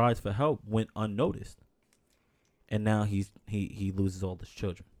like cries for help went unnoticed, and now he loses all his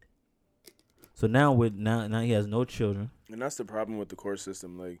children. So now he has no children, and that's the problem with the court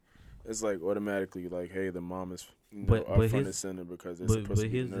system. Like, it's like automatically like, hey, the mom is but up front and center because they're supposed to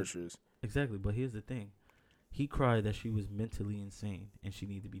be nurturers. Exactly, but here's the thing: he cried that she was mentally insane and she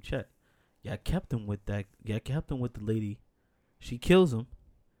needed to be checked. Yeah, I kept him with that. Yeah, I kept him with the lady. She kills him,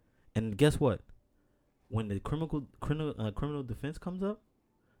 and guess what? When the criminal defense comes up,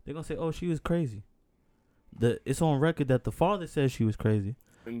 they're gonna say, "Oh, she was crazy." It's on record that the father says she was crazy,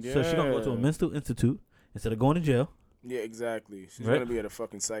 so she's gonna go to a mental institute instead of going to jail. Yeah, exactly. She's gonna be at a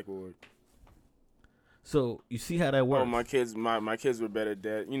fucking psych ward. So you see how that works. Oh, my kids were better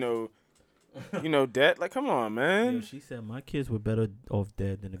dead. Dead. Like, come on, man. Yeah, she said my kids were better off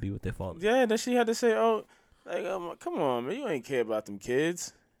dead than to be with their father. Yeah, then she had to say, "Oh, like, come on, man, you ain't care about them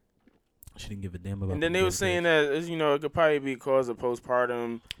kids." She didn't give a damn about. And then they were saying that it could probably be cause of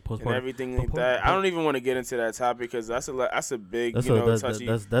postpartum and everything like that. I don't even want to get into that topic because that's a big touchy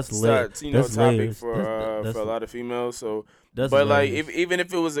topic for a lot of females. So, but like even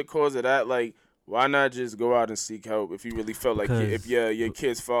if it was a cause of that, like, why not just go out and seek help if you really felt like if your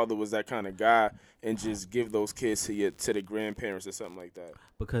kid's father was that kind of guy and just give those kids to the grandparents or something like that?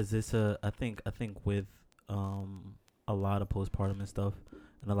 Because it's I think with a lot of postpartum and stuff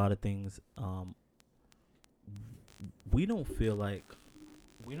and a lot of things, we don't feel like.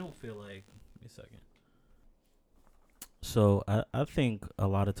 Give me a second. So I think a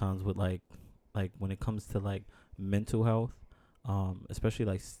lot of times with like when it comes to like mental health,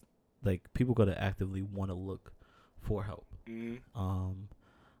 especially like people gotta actively want to look for help.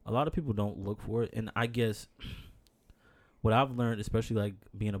 A lot of people don't look for it, and I guess what I've learned, especially like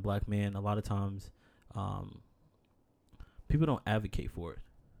being a black man, a lot of times people don't advocate for it.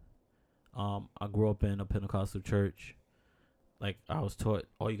 I grew up in a Pentecostal church. Like, I was taught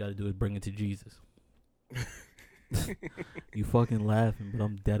all you gotta do is bring it to Jesus. You fucking laughing, but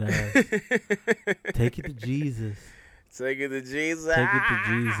I'm dead ass. Take it to Jesus. Take it to Jesus. Take it to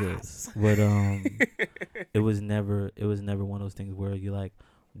Jesus. But it was never one of those things where you're like,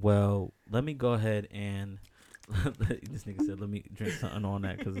 well, let me go ahead and this nigga said, let me drink something on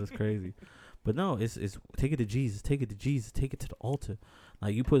that because it's crazy. But no, it's take it to Jesus. Take it to Jesus. Take it to the altar.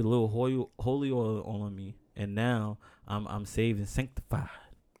 Like, you put a little holy oil on me, and now I'm saved and sanctified.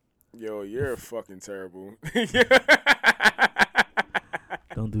 Yo, you're fucking terrible.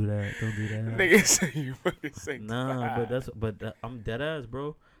 Don't do that. Nigga say you fucking sanctified. Nah, but I'm dead ass,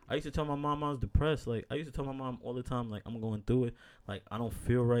 bro. I used to tell my mom I was depressed. Like, I used to tell my mom all the time, like, I'm going through it. Like, I don't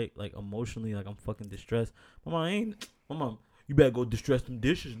feel right, like, emotionally, like, I'm fucking distressed. My mom, you better go distress them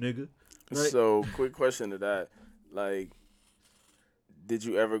dishes, nigga. Right? So, quick question to that. Like, did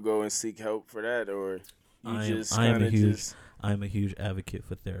you ever go and seek help for that, or I'm a huge advocate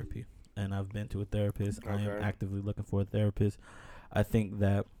for therapy, and I've been to a therapist. Okay. I am actively looking for a therapist. I think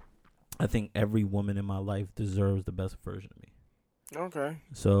every woman in my life deserves the best version of me. Okay.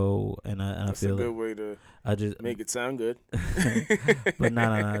 So, and I feel that's a good way to make it sound good. But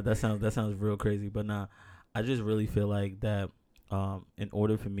nah, that sounds real crazy. But nah, I just really feel like that. In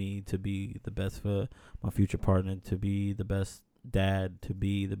order for me to be the best for my future partner, to be the best dad, to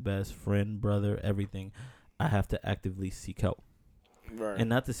be the best friend, brother, everything, I have to actively seek help. Right. And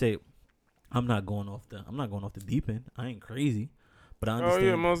not to say I'm not going off the deep end. I ain't crazy. But I understand. Oh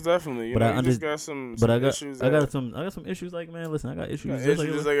yeah, most definitely. You just got some issues. I got some issues. Like, man, listen, I got issues.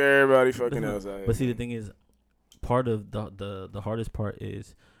 Just like everybody fucking else. But see, the thing is, part of the hardest part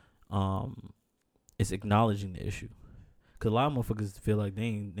is acknowledging the issue. Cause a lot of motherfuckers feel like they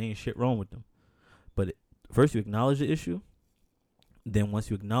ain't shit wrong with them. But first you acknowledge the issue. Then once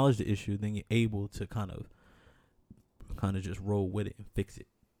you acknowledge the issue, then you're able to kind of just roll with it and fix it.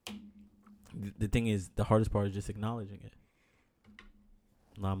 The thing is, the hardest part is just acknowledging it.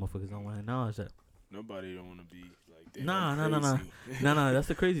 A lot of motherfuckers don't want to acknowledge that. Nobody don't want to be like that. Nah. That's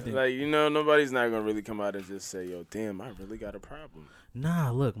the crazy thing. Like, nobody's not gonna really come out and just say, "Yo, damn, I really got a problem."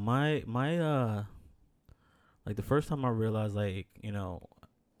 Nah, look, my like the first time I realized, like,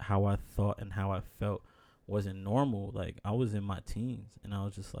 how I thought and how I felt wasn't normal. Like, I was in my teens and I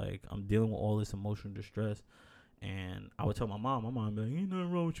was just like, I'm dealing with all this emotional distress, and I would tell my mom would be like, "Ain't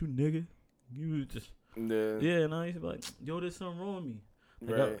nothing wrong with you, nigga. You just and I used to be like, yo, there's something wrong with me."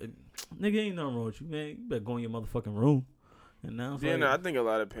 Like, right. Nigga, ain't nothing wrong with you, man. You better go in your motherfucking room. And now it's I think a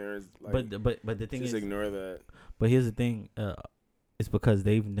lot of parents but the thing just is, ignore that. But here's the thing, it's because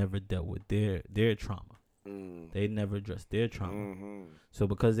they've never dealt with their trauma. They never addressed their trauma. Mm-hmm. So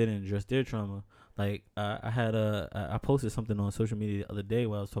because they didn't address their trauma, like I posted something on social media the other day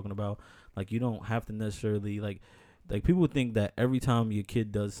where I was talking about, like, you don't have to necessarily like people think that every time your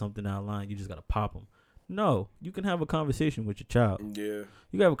kid does something out of line, you just gotta pop them. No, you can have a conversation with your child. Yeah. You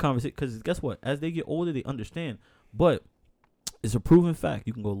can have a conversation, because guess what? As they get older, they understand. But it's a proven fact.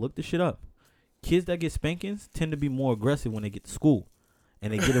 You can go look this shit up. Kids that get spankings tend to be more aggressive when they get to school.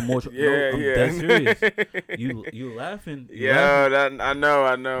 And they get emotional. Yeah. That's serious. You laughing. I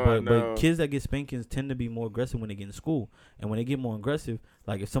know. But kids that get spankings tend to be more aggressive when they get in school. And when they get more aggressive,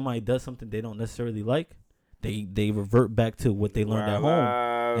 like if somebody does something they don't necessarily like, they revert back to what they learned at home.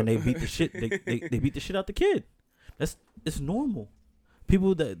 And they beat the shit. They beat the shit out the kid. It's normal.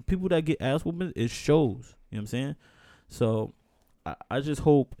 People that get ass whooping, it shows. You know what I'm saying? So I just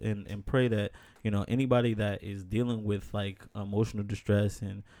hope and pray that anybody that is dealing with like emotional distress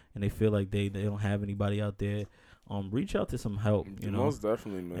and they feel like they don't have anybody out there, reach out to some help. Most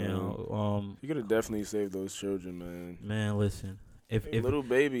definitely, man. You could have definitely saved those children, man. Man, listen. If little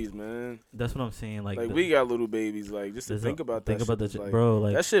babies, man. That's what I'm saying. Like we got little babies. Like, just to think about that shit, bro.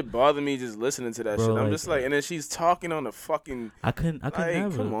 Like, that shit bothered me just listening to that shit. I'm just like, and then she's talking on the fucking. I couldn't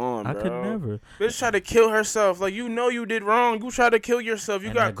never. Come on, bro. I could never. Bitch tried to kill herself. Like, you did wrong. You tried to kill yourself.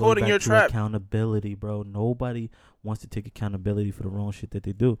 You got caught in your trap. Accountability, bro. Nobody wants to take accountability for the wrong shit that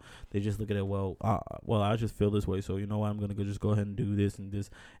they do. They just look at it, well, I just feel this way, so you know what, I'm gonna just go ahead and do this and this.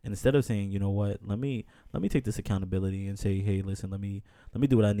 And instead of saying, you know what, let me take this accountability and say, hey, listen, let me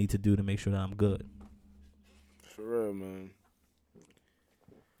do what I need to do to make sure that I'm good. For real, man.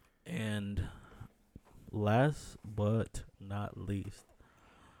 And last but not least,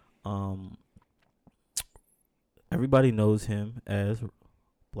 everybody knows him as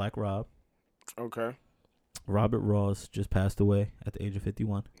Black Rob. Okay. Robert Ross just passed away at the age of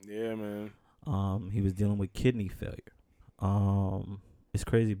 51. Yeah, man. He was dealing with kidney failure. It's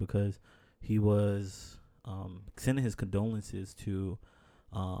crazy because he was sending his condolences to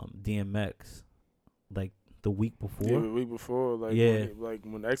DMX like the week before. Yeah, the week before. Like,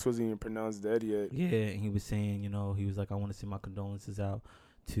 when X wasn't even pronounced dead yet. Yeah, and he was saying, he was like, I want to send my condolences out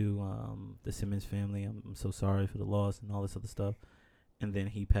to the Simmons family. I'm so sorry for the loss and all this other stuff. And then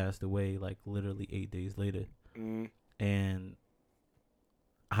he passed away like literally 8 days later. Mm. And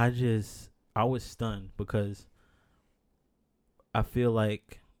I was stunned because I feel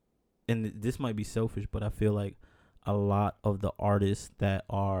like, and this might be selfish, but I feel like a lot of the artists that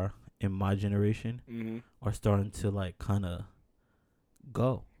are in my generation are starting to like kind of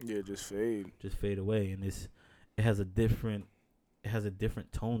go. Yeah, just fade away. And it has a different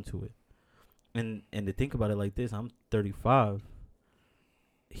tone to it. And to think about it like this, I'm 35.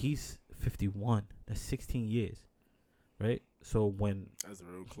 He's 51. That's 16 years, right? So that's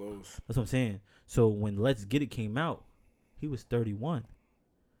real close. That's what I'm saying. So when Let's Get It came out, he was 31.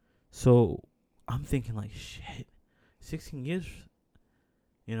 So I'm thinking like, shit, 16 years.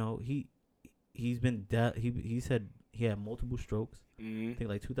 He's been he said he had multiple strokes. I think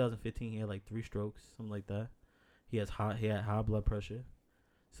like 2015 he had like 3 strokes, something like that. He had high blood pressure.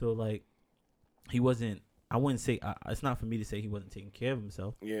 So like he wasn't. I wouldn't say it's not for me to say he wasn't taking care of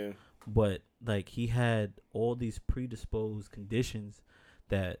himself. Yeah. But like he had all these predisposed conditions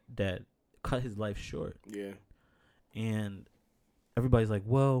that cut his life short. Yeah. And everybody's like,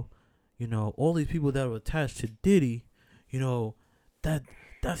 well, all these people that were attached to Diddy,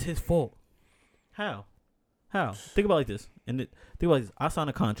 that's his fault. How? Think about it like this. Think about this. I signed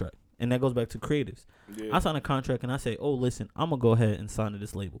a contract, and that goes back to creatives. Yeah. I signed a contract, and I say, oh, listen, I'm going to go ahead and sign to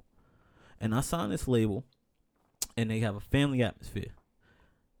this label. And I sign this label, and they have a family atmosphere.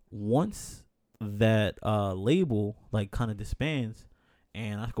 Once that label, like, kind of disbands,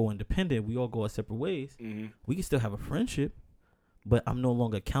 and I go independent, we all go our separate ways, we can still have a friendship, but I'm no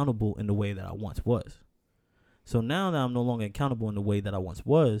longer accountable in the way that I once was. So now that I'm no longer accountable in the way that I once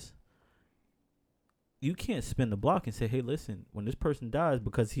was, you can't spin the block and say, hey, listen, when this person dies,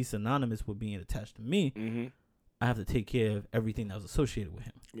 because he's synonymous with being attached to me, I have to take care of everything that was associated with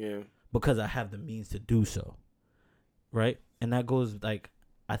him. Yeah. Because I have the means to do so. Right? And that goes, like,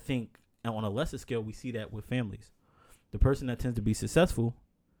 I think, on a lesser scale, we see that with families. The person that tends to be successful,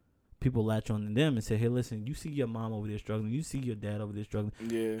 people latch on to them and say, hey, listen, you see your mom over there struggling, you see your dad over there struggling,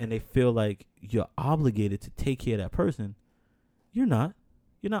 and they feel like you're obligated to take care of that person. You're not.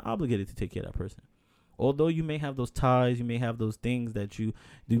 You're not obligated to take care of that person. Although you may have those ties, you may have those things that you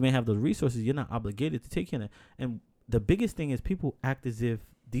may have those resources, you're not obligated to take care of that. And the biggest thing is people act as if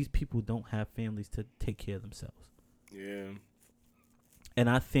these people don't have families to take care of themselves. Yeah. And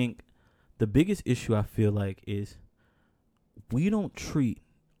I think the biggest issue I feel like is we don't treat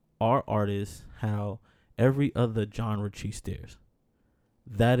our artists how every other genre treats theirs.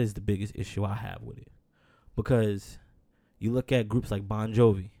 That is the biggest issue I have with it. Because you look at groups like Bon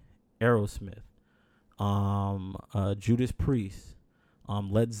Jovi, Aerosmith, Judas Priest,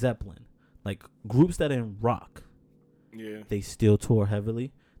 Led Zeppelin, like groups that are in rock. Yeah. They still tour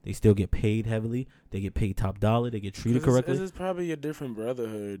heavily. They still get paid heavily. They get paid top dollar. They get treated correctly. This is probably a different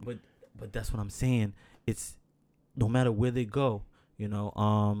brotherhood. But that's what I'm saying. It's no matter where they go,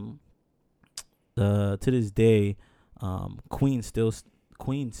 to this day, Queen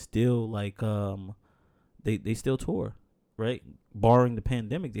still like they still tour, right? Barring the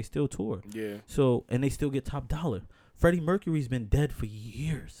pandemic, they still tour. Yeah. So, and they still get top dollar. Freddie Mercury's been dead for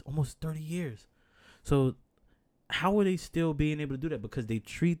years, almost 30 years. So how are they still being able to do that? Because they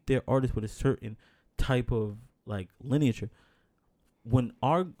treat their artists with a certain type of, like, lineage. When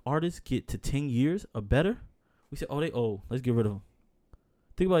our artists get to 10 years or better, we say, oh, they old. Let's get rid of them.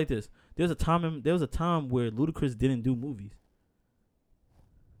 Think about it like this. There was a time where Ludacris didn't do movies.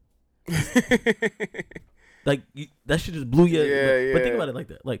 Like, that shit just blew your... Yeah. But think about it like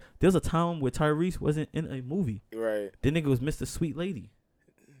that. Like, there was a time where Tyrese wasn't in a movie. Right. The nigga was Mr. Sweet Lady.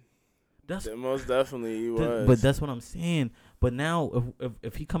 Most definitely he was. But that's what I'm saying. But now,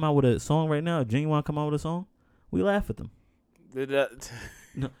 if he come out with a song right now, if Genuine come out with a song, we laugh at them.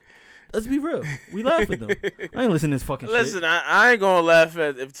 No, let's be real. We laugh at them. I ain't listening to this fucking shit. Listen, I ain't gonna laugh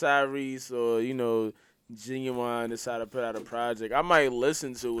at if Tyrese or, Genuine decide to put out a project. I might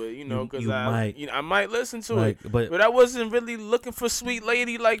listen to it, because I might listen to it. But I wasn't really looking for Sweet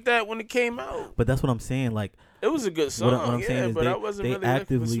Lady like that when it came out. But that's what I'm saying. Like, it was a good song, what I'm saying is I wasn't really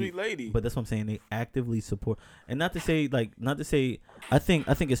looking for Sweet Lady. But that's what I'm saying. They actively support, and not to say. I think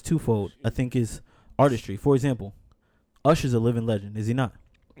it's twofold. I think it's artistry. For example, Usher's a living legend, is he not?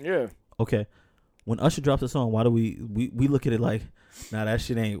 Yeah. Okay. When Usher drops a song, why do we look at it like, nah, that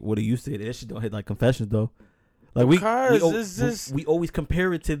shit ain't what it used to hit. That shit don't hit like Confessions though. Like we always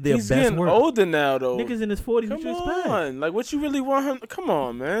compare it to their best work. He's getting older now though. Niggas in his 40s. Come on, like what you really want him? Come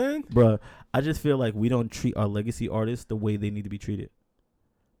on, man. Bruh, I just feel like we don't treat our legacy artists the way they need to be treated.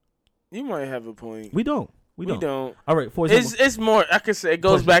 You might have a point. We don't. All right, for example, it's more. I can say it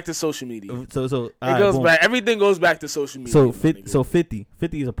goes back to social media. So it goes back. Everything goes back to social media. So 50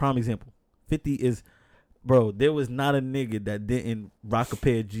 is a prime example. 50 is, bro. There was not a nigga that didn't rock a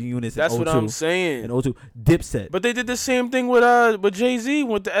pair of G units. That's what I'm saying. And O2 Dipset. But they did the same thing with Jay-Z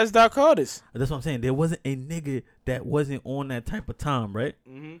with the S. Cardis. That's what I'm saying. There wasn't a nigga that wasn't on that type of time, right?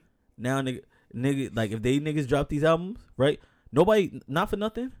 Mm-hmm. Now nigga, like if they niggas drop these albums, right? Nobody, not for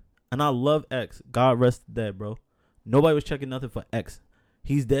nothing. And I love X. God rest the dead, bro. Nobody was checking nothing for X.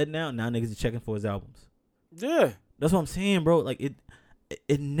 He's dead now. Now niggas are checking for his albums. Yeah. That's what I'm saying, bro. Like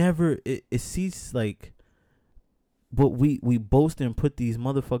it seems like, but we boast and put these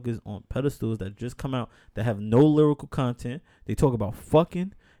motherfuckers on pedestals that just come out that have no lyrical content. They talk about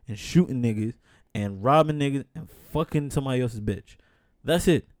fucking and shooting niggas and robbing niggas and fucking somebody else's bitch. That's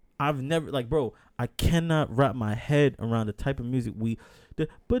it. I've never, like, bro, I cannot wrap my head around the type of music it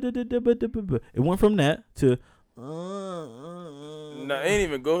went from that to no, it ain't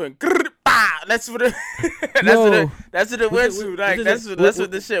even going. That's what it. That's what it went to. Like that's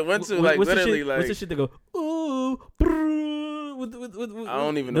what the shit went to. Like literally, like what's the shit that go? Ooh, I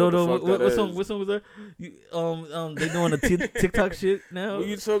don't even know what the fuck that is. What song was that? They doing the TikTok shit now. What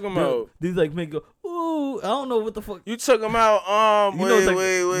you talking about? These like make go. Ooh, I don't know what the fuck. You talking about wait.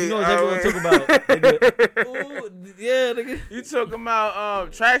 You know exactly what I'm talking about. Nigga. Ooh, yeah, nigga. You talking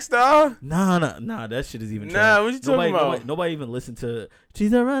about Trackstar? Nah. That shit is even. Nah, what you talking about? Nobody even listened to.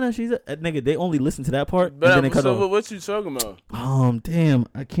 She's a runner. She's a nigga. They only listen to that part. But and then they cut off. What you talking about? Damn,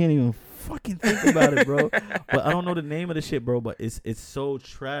 I can't even fucking think about it, bro. But I don't know the name of the shit, bro. But it's so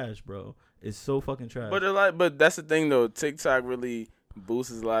trash, bro. It's so fucking trash. But that's the thing though. TikTok really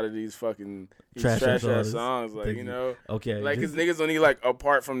boosts a lot of these fucking trash ass songs, like you know. Okay. Like his niggas only like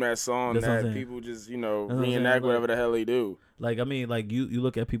apart from that song that people just reenact whatever the hell they do. Like I mean, like you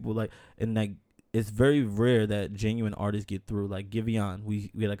look at people like and like. It's very rare that genuine artists get through. Like Giveon, we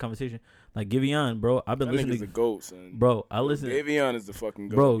had a conversation. Like Giveon, bro, I've been listening to the GOAT, son. Bro, I listen. Giveon is the fucking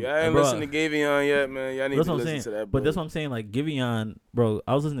GOAT. Bro, I ain't listened to Giveon yet, man. Y'all need to listen to that. But that's what I'm saying. Like Giveon, bro,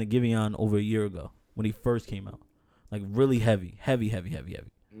 I was listening to Giveon over a year ago when he first came out. Like really heavy.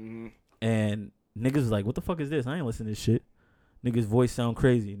 Mm-hmm. And niggas was like, "What the fuck is this? I ain't listening to this shit." Niggas' voice sound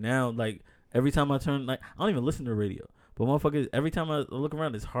crazy now. Like every time I turn, like I don't even listen to the radio. But motherfuckers, every time I look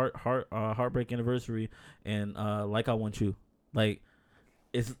around, it's Heartbreak Anniversary and Like I Want You. Like,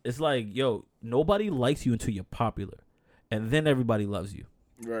 it's like, yo, nobody likes you until you're popular. And then everybody loves you.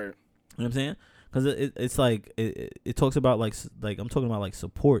 Right. You know what I'm saying? Because it's like, it talks about, like I'm talking about, like,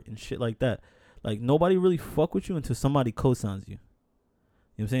 support and shit like that. Like, nobody really fuck with you until somebody co-signs you. You know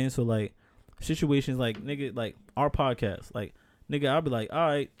what I'm saying? So, like, situations like, nigga, like, our podcast, like, nigga, I'll be like, all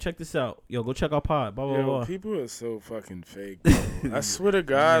right, check this out. Yo, go check our pod. Blah, blah, blah. People are so fucking fake, bro. I swear to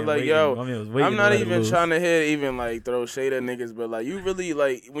God, like, I'm not even trying to even, like, throw shade at niggas, but, like, you really,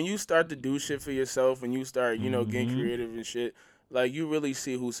 like, when you start to do shit for yourself and you start, getting creative and shit, like, you really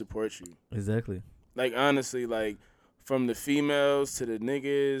see who supports you. Exactly. Like, honestly, like, from the females to the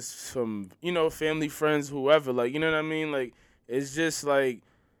niggas, from, family, friends, whoever, like, you know what I mean? Like, it's just, like,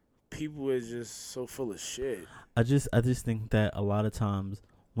 people is just so full of shit. I just think that a lot of times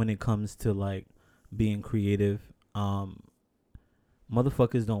when it comes to like being creative,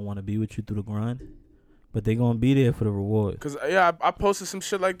 motherfuckers don't want to be with you through the grind, but they gonna be there for the reward. Cause I posted some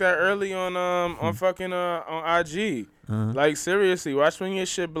shit like that early on fucking on IG. Uh-huh. Like seriously, watch when your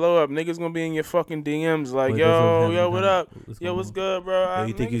shit blow up. Niggas gonna be in your fucking DMs like, yo, what up? Yo, what's good, bro? Yo,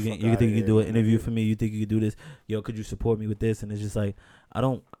 you think you can do an interview for me? You think you can do this? Yo, could you support me with this? And it's just like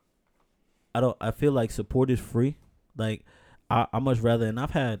I feel like support is free. Like I much rather, and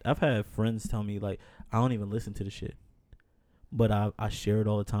I've had friends tell me like I don't even listen to the shit, but I share it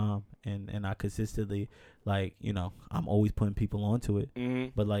all the time, and I consistently like I'm always putting people onto it.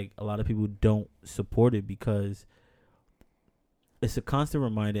 Mm-hmm. But like a lot of people don't support it because it's a constant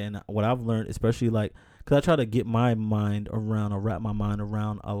reminder. And what I've learned, especially like because I try to get my mind around or wrap my mind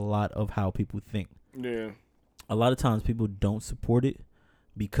around a lot of how people think. Yeah, a lot of times people don't support it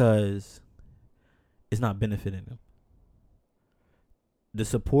because it's not benefiting them. The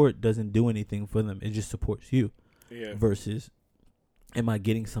support doesn't do anything for them. It just supports you. Yeah. Versus, am I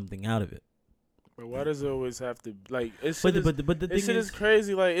getting something out of it? But why does it always have to like? But the thing is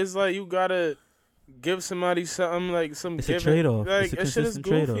crazy. Like it's like you gotta give somebody something like some. It's a trade off. Like that shit is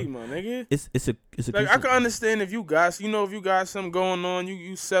goofy, man, nigga. It's a like I can understand if you got something going on,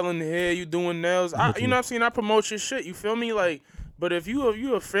 you selling hair, you doing nails. You know what I'm saying? I promote your shit. You feel me? Like. But if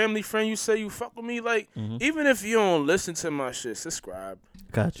you a family friend, you say you fuck with me, like, even if you don't listen to my shit, subscribe.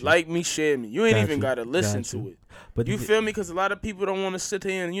 Got you. Like me, share me. You ain't even got to listen to it. But you feel me? Because a lot of people don't want to sit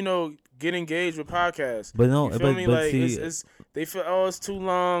here and, get engaged with podcasts. But no, you feel me? But like, see, they feel, it's too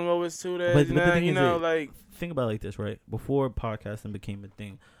long, it's too that. But the thing is like. Think about it like this, right? Before podcasting became a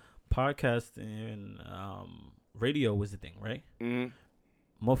thing, podcasting radio was the thing, right?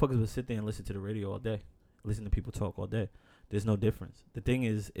 Mm-hmm. Motherfuckers would sit there and listen to the radio all day. Listen to people talk all day. There's no difference. The thing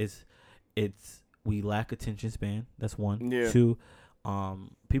is, we lack attention span. That's one. Yeah. Two,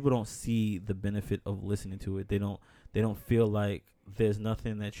 people don't see the benefit of listening to it. They don't feel like there's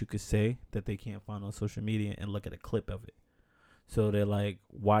nothing that you could say that they can't find on social media and look at a clip of it. So they're like,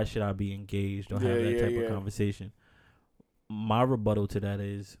 why should I be engaged or have that type of conversation? My rebuttal to that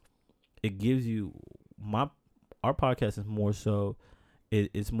is, it gives you our podcast is more so,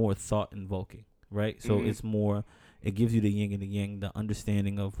 it's more thought invoking, right? So it's more. It gives you the yin and the yang, the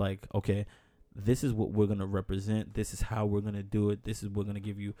understanding of like, okay, this is what we're going to represent. This is how we're going to do it. This is we're going to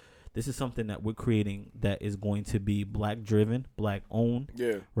give you. This is something that we're creating that is going to be black driven, black owned,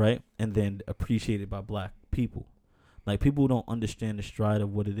 right? And then appreciated by black people. Like people don't understand the stride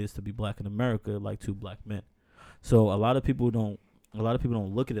of what it is to be black in America, like two black men. So a lot of people don't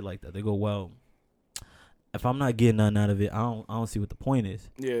look at it like that. They go, well, if I'm not getting nothing out of it, I don't see what the point is.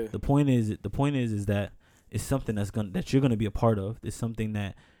 Yeah. The point is that it's something that you're gonna be a part of. It's something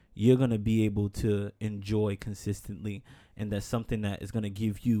that you're gonna be able to enjoy consistently, and that's something that is gonna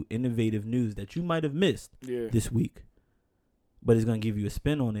give you innovative news that you might have missed this week. But it's gonna give you a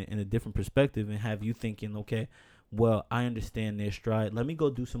spin on it and a different perspective, and have you thinking, okay, well, I understand their stride. Let me go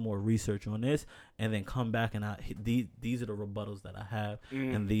do some more research on this, and then come back and these are the rebuttals that I have,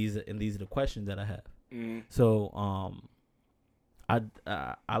 and these are the questions that I have. So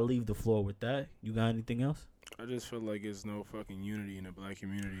I leave the floor with that. You got anything else? I just feel like there's no fucking unity in the black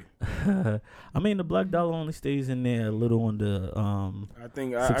community. I mean, the black dollar only stays in there a little on the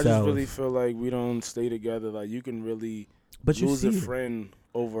I just really feel like we don't stay together. Like, you can really lose a friend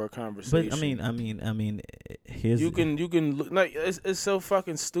over a conversation. But I mean, here's you can like it's so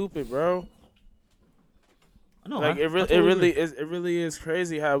fucking stupid, bro. No, like it really is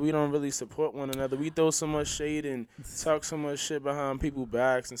crazy how we don't really support one another. We throw so much shade and talk so much shit behind people's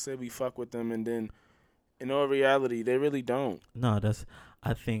backs and say we fuck with them, and then in all reality, they really don't. No,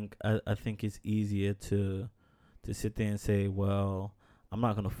 I think it's easier to sit there and say, well, I'm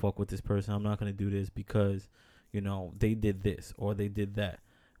not gonna fuck with this person. I'm not gonna do this because, they did this or they did that.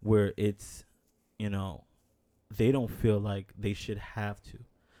 Where it's, they don't feel like they should have to.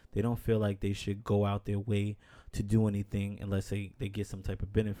 They don't feel like they should go out their way to do anything unless they get some type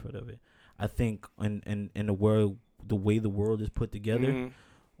of benefit of it. I think in the world, the way the world is put together,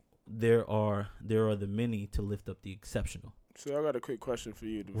 there are the many to lift up the exceptional. So I got a quick question for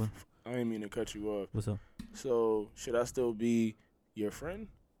you. What? I didn't mean to cut you off. What's up? So should I still be your friend?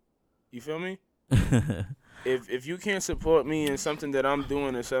 You feel me? If you can't support me in something that I'm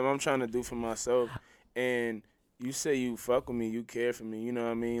doing or something I'm trying to do for myself, and you say you fuck with me, you care for me, you know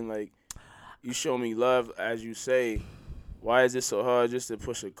what I mean? Like, you show me love, as you say. Why is it so hard just to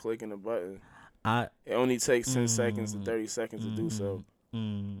push a click in a button? It only takes 10 seconds to 30 seconds to do so.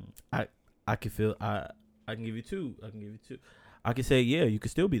 I can feel. I can give you two. I can say, yeah, you can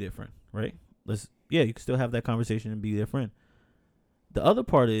still be their friend, right? You can still have that conversation and be their friend. The other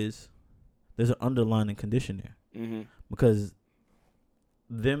part is there's an underlying condition there, because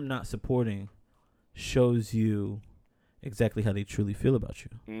them not supporting shows you exactly how they truly feel about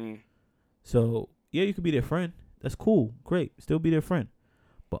you. So, yeah, you could be their friend. That's cool. Great. Still be their friend.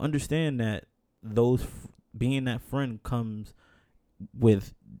 But understand that being that friend comes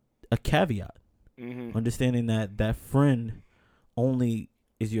with a caveat. Understanding that friend only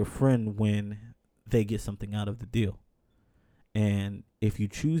is your friend when they get something out of the deal. And if you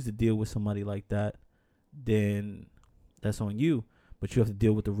choose to deal with somebody like that, then that's on you. But you have to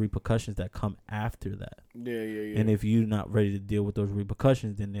deal with the repercussions that come after that. Yeah. And if you're not ready to deal with those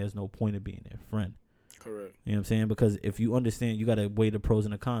repercussions, then there's no point of being their friend. Correct. You know what I'm saying? Because if you understand, you got to weigh the pros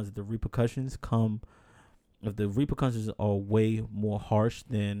and the cons. If the repercussions are way more harsh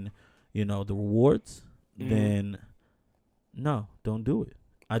than, the rewards, then no, don't do it.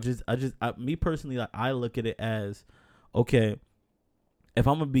 Me personally, like, I look at it as, okay, if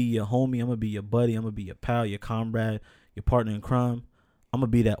I'm going to be your homie, I'm going to be your buddy, I'm going to be your pal, your comrade, your partner in crime, I'm going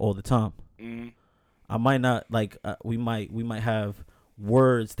to be that all the time. I might not, like, we might have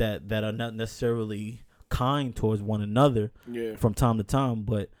words that are not necessarily kind towards one another from time to time,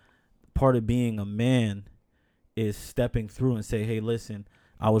 but part of being a man is stepping through and say, hey, listen,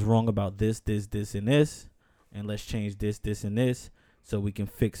 I was wrong about this, and this, and let's change this, and this so we can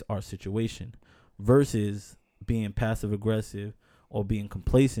fix our situation, versus being passive aggressive or being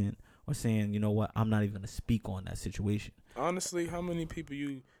complacent or saying, you know what, I'm not even going to speak on that situation. Honestly, how many people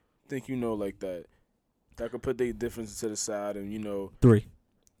you think like that could put their differences to the side and Three.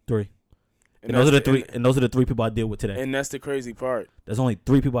 And those are the three people I deal with today. And that's the crazy part. There's only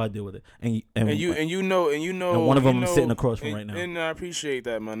 3 people I deal with it. And one of them I'm sitting across from right now. And I appreciate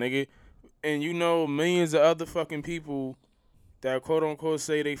that, my nigga. And millions of other fucking people that quote unquote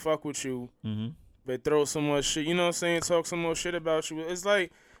say they fuck with you, but throw so much shit, you know what I'm saying, talk some more shit about you. It's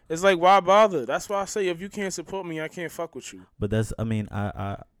like why bother? That's why I say if you can't support me, I can't fuck with you. But I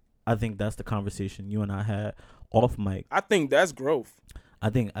think that's the conversation you and I had off mic. I think that's growth. I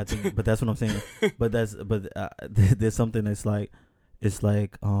think, but that's what I'm saying. but there's something that's like, it's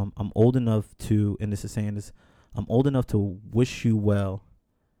like, I'm old enough to, and this is saying this, I'm old enough to wish you well,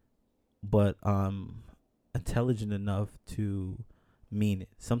 but I'm intelligent enough to mean it,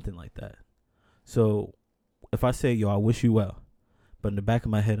 something like that. So if I say, yo, I wish you well, but in the back of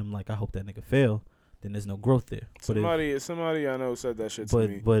my head, I'm like, I hope that nigga fail, then there's no growth there. Somebody I know said that shit to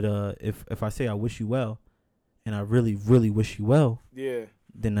me. But if I say I wish you well, and I really, really wish you well,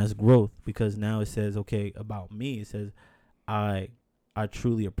 then that's growth, because now it says, okay, about me, it says I I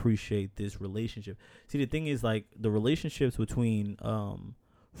truly appreciate this relationship. See, the thing is, like, the relationships between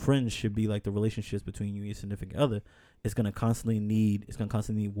friends should be like the relationships between you and your significant other. It's gonna constantly need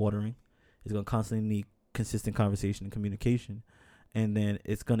watering. It's gonna constantly need consistent conversation and communication, and then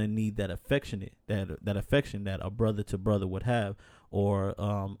it's gonna need that affection that a brother to brother would have, or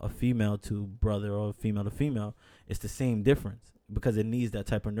a female to brother or female to female. It's the same difference because it needs that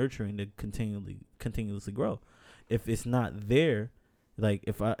type of nurturing to continuously grow. If it's not there, like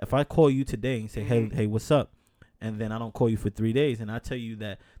if I call you today and say, hey, what's up? And then I don't call you for 3 days, and I tell you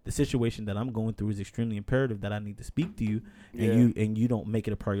that the situation that I'm going through is extremely imperative, that I need to speak to you, and you don't make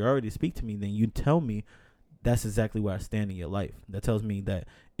it a priority to speak to me, then you tell me that's exactly where I stand in your life. That tells me that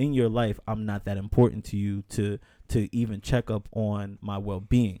in your life I'm not that important to you to even check up on my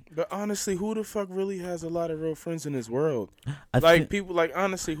well-being. But honestly, who the fuck really has a lot of real friends in this world? People, like,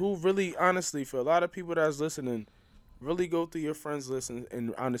 honestly, who really, honestly, for a lot of people that's listening, really go through your friends list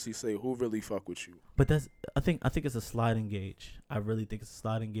and honestly say who really fuck with you. But I think it's a sliding gauge. I really think it's a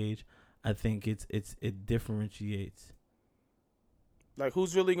sliding gauge. I think it differentiates. Like,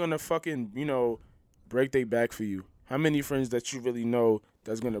 who's really gonna fucking, break their back for you? How many friends that you really know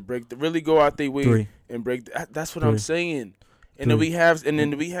that's gonna really go out their way and break? That's what I'm saying. And then we have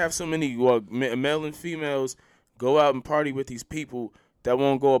so many male and females go out and party with these people that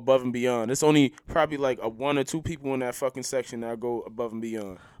won't go above and beyond. It's only probably like one or two people in that fucking section that go above and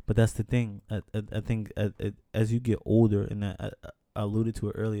beyond. But that's the thing. I think as you get older, and I alluded to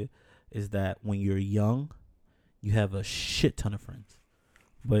it earlier, is that when you're young, you have a shit ton of friends,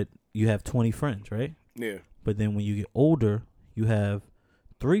 but you have 20 friends, right? Yeah. But then when you get older, you have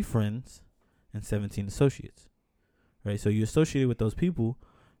 3 friends and 17 associates, right? So you're associated with those people,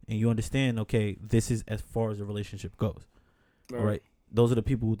 and you understand, okay, this is as far as the relationship goes, all right? Those are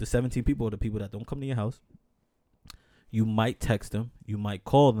the 17 people are the people that don't come to your house. You might text them. You might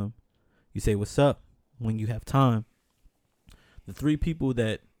call them. You say, what's up, when you have time. The 3 people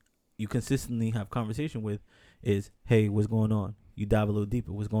that you consistently have conversation with is, hey, what's going on? You dive a little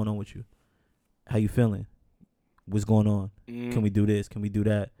deeper. What's going on with you? How you feeling? What's going on? Can we do this? Can we do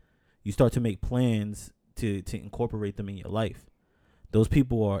that? You start to make plans to incorporate them in your life. Those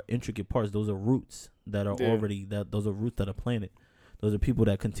people are intricate parts. Those are roots that are those are roots that are planted. Those are people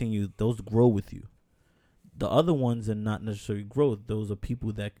that those grow with you. The other ones are not necessarily growth. Those are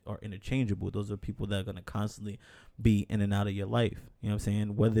people that are interchangeable. Those are people that are going to constantly be in and out of your life. You know what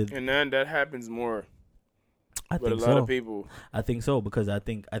I'm saying? And then that happens more with a lot of people. I think so, because I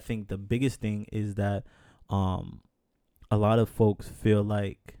think the biggest thing is that a lot of folks feel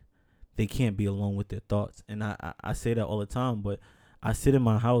like they can't be alone with their thoughts. And I say that all the time, but I sit in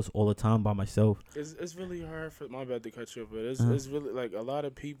my house all the time by myself. It's really hard for my bad to cut you off, but it's really like a lot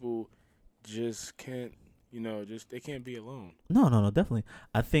of people just can't, they can't be alone. No, definitely.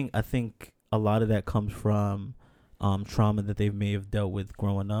 I think a lot of that comes from trauma that they may have dealt with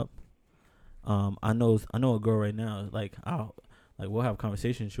growing up. I know a girl right now, we'll have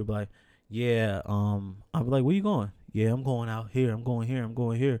conversations. She'll be like, yeah, I'll be like, where you going? Yeah, I'm going out here. I'm going here. I'm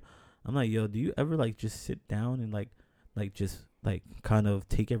going here. I'm like, yo, do you ever just sit down and just kind of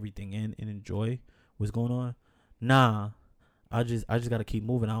take everything in and enjoy what's going on? Nah, I just got to keep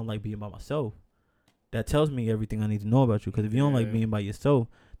moving. I don't like being by myself. That tells me everything I need to know about you. Because if you don't like being by yourself,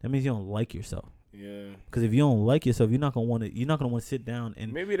 that means you don't like yourself. Yeah. Because if you don't like yourself, you're not gonna want to sit down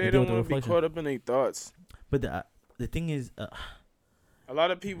and maybe they don't want to be caught up in their thoughts. But the thing is, a lot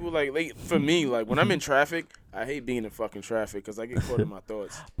of people for me, when I'm in traffic, I hate being in fucking traffic because I get caught in my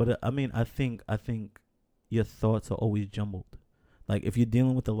thoughts. But I think your thoughts are always jumbled. Like, if you're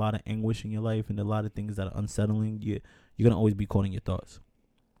dealing with a lot of anguish in your life and a lot of things that are unsettling, you're gonna always be caught in your thoughts.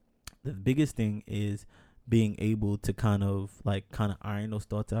 The biggest thing is being able to kind of iron those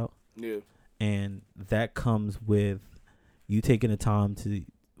thoughts out. Yeah. And that comes with you taking the time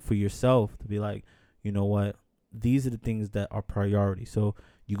for yourself to be like, you know what, these are the things that are priority. So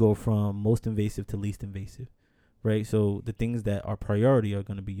you go from most invasive to least invasive, right? So the things that are priority are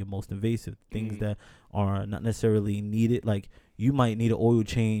going to be your most invasive. Things that are not necessarily needed, like you might need an oil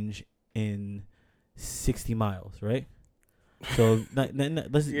change in 60 miles, right? So let's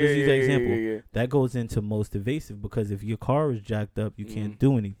use that example. Yeah. That goes into most invasive, because if your car is jacked up, you can't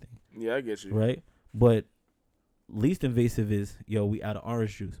do anything. Yeah, I get you. Right? But least invasive is, we out of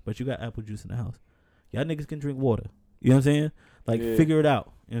orange juice, but you got apple juice in the house. Y'all niggas can drink water. You know what I'm saying? Figure it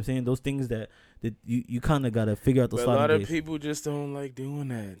out. You know what I'm saying? Those things that you kind of got to figure out the sliding a lot of gauge. people just don't like doing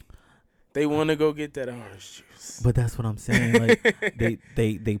that. They want to go get that orange juice. But that's what I'm saying. Like,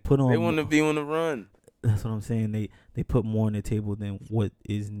 they put on. They want to be on the run. That's what I'm saying. They put more on the table than what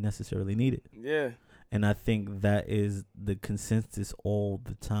is necessarily needed. Yeah. And I think that is the consensus all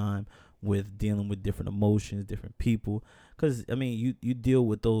the time with dealing with different emotions, different people. Because, I mean, you deal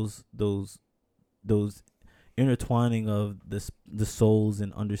with those intertwining of the souls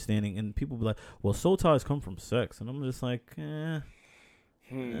and understanding. And people be like, well, soul ties come from sex. And I'm just like,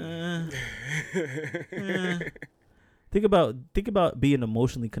 Think about being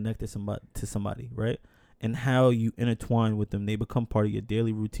emotionally connected to somebody, right? And how you intertwine with them. They become part of your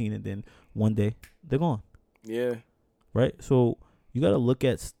daily routine, and then one day they're gone. Yeah. Right? So you got to look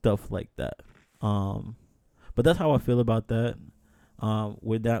at stuff like that. But that's how I feel about that.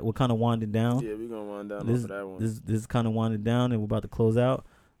 We're kind of winding down. Yeah, we're going to wind down off of that one. This is kind of winding down, and we're about to close out.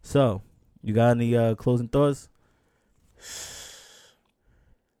 So, you got any closing thoughts?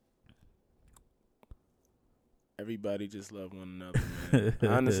 Everybody just love one another,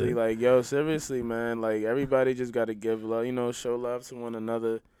 man. Honestly, like, yo, seriously, man. Like, everybody just got to give love, show love to one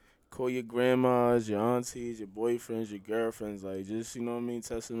another. Call your grandmas, your aunties, your boyfriends, your girlfriends. Like, just, you know what I mean?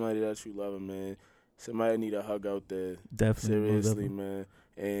 Tell somebody that you love them, man. Somebody need a hug out there. Definitely. Seriously, man.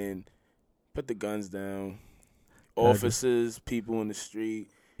 And put the guns down. Officers, people in the street,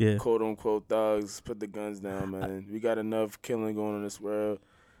 quote-unquote thugs, put the guns down, man. We got enough killing going on in this world.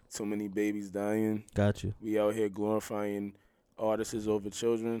 Too many babies dying. Got you. We out here glorifying artists over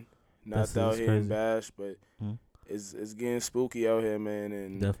children. Not out here in bash, but it's getting spooky out here, man.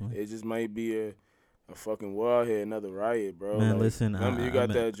 And definitely. It just might be a fucking war out here, another riot, bro. Man, listen. Remember, you got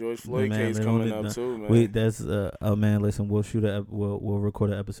that George Floyd case coming up too, man. Wait, that's man. Listen, we'll we'll record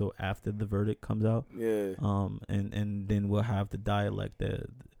an episode after the verdict comes out. Yeah. And then we'll have the dialect that,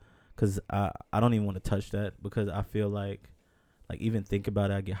 because I don't even want to touch that, because I feel like even think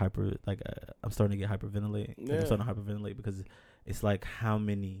about it, I get hyper. I'm starting to get hyperventilate. Yeah. I'm starting to hyperventilate because it's like how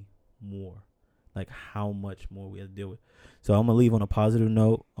many more, how much more we have to deal with. So I'm gonna leave on a positive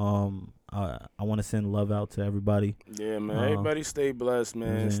note. I want to send love out to everybody. Yeah, man. Everybody stay blessed,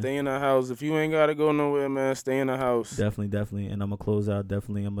 man. Stay in the house. If you ain't gotta go nowhere, man, stay in the house. Definitely. And I'm gonna close out.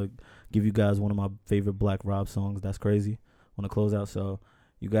 Definitely, I'm gonna give you guys one of my favorite Black Rob songs. That's crazy. I want to close out. So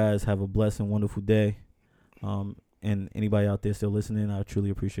you guys have a blessed and wonderful day. And anybody out there still listening, I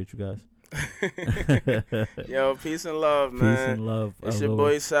truly appreciate you guys. Yo, peace and love, man. Peace and love. It's your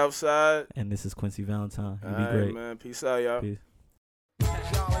boy Southside. And this is Quincy Valentine. You be great. Right, man. Peace out, y'all. Peace.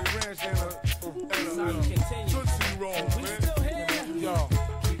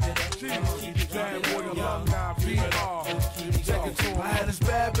 I had this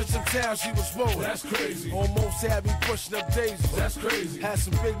bad bitch in town, she was rolling. That's crazy. Almost had me pushing up daisies. That's crazy. Had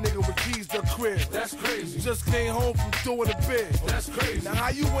some big nigga with keys to the crib. That's crazy. Just came home from doing a bid. That's crazy. Now how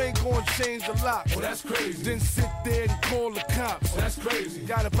you ain't gonna change the lock? Oh, that's crazy. Then sit there and call the cops. That's crazy.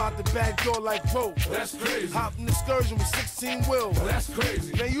 Got about the back door like rope. That's crazy. Hopped in the excursion with 16 wheels. Oh, that's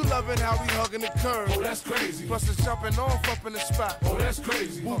crazy. Man, you loving how we hugging the curb. Oh, that's crazy. Plus the jumping off up in the spot. Oh, that's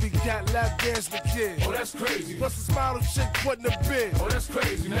crazy. Movie cat lap dance with kids. Oh, that's crazy. Plus the model chick putting a bid. Oh, that's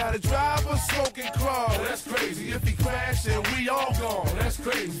crazy. Now the driver smoking crawl. Oh, that's crazy. If he crash, then we all gone. Oh, that's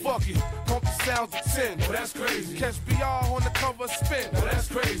crazy. Fuck it. Pump the sounds to 10. Oh, that's crazy. Catch BR on the cover spin. Oh, that's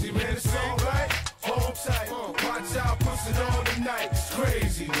crazy, man. It's alright. Hold tight. Watch out, push it on tonight. It's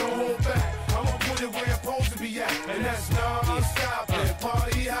crazy. Don't hold back. I'ma put it where it's supposed to be at. And that's non-stop.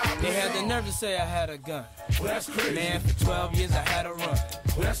 Party hopping. They had the nerve to say I had a gun. Well, that's crazy. Man, for 12 years I had a run.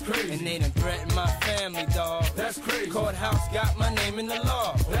 Well, that's crazy. And they done threatened my family, dawg. That's crazy. Courthouse got my name in the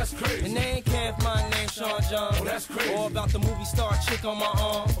law. Well, that's crazy. And they ain't care if my name's Sean John. Well, that's crazy. Or about the movie star chick on my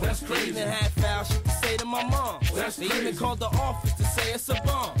arm. Well, that's crazy. They even had foul shit to say to my mom. Well, that's they crazy. even called the office to say it's a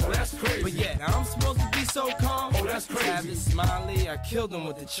bomb. Well, that's crazy. But yet I'm supposed to be so calm. Oh, that's crazy. Travis Smiley, I killed him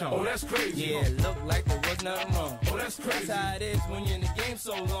with the charm. Oh, that's crazy. Yeah, it looked like there was nothing wrong. Oh, that's crazy. That's how it is when you're in the game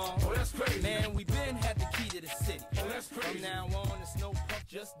so long. Oh, that's crazy. Man, we been had the key to the city. Oh, that's crazy. From now on, it's no pump,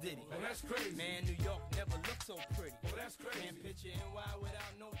 just Diddy. Oh, that's crazy. Man, New York never looked so pretty. Oh, that's crazy. Can't picture NY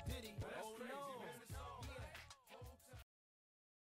without no Diddy. Oh, that's crazy. No.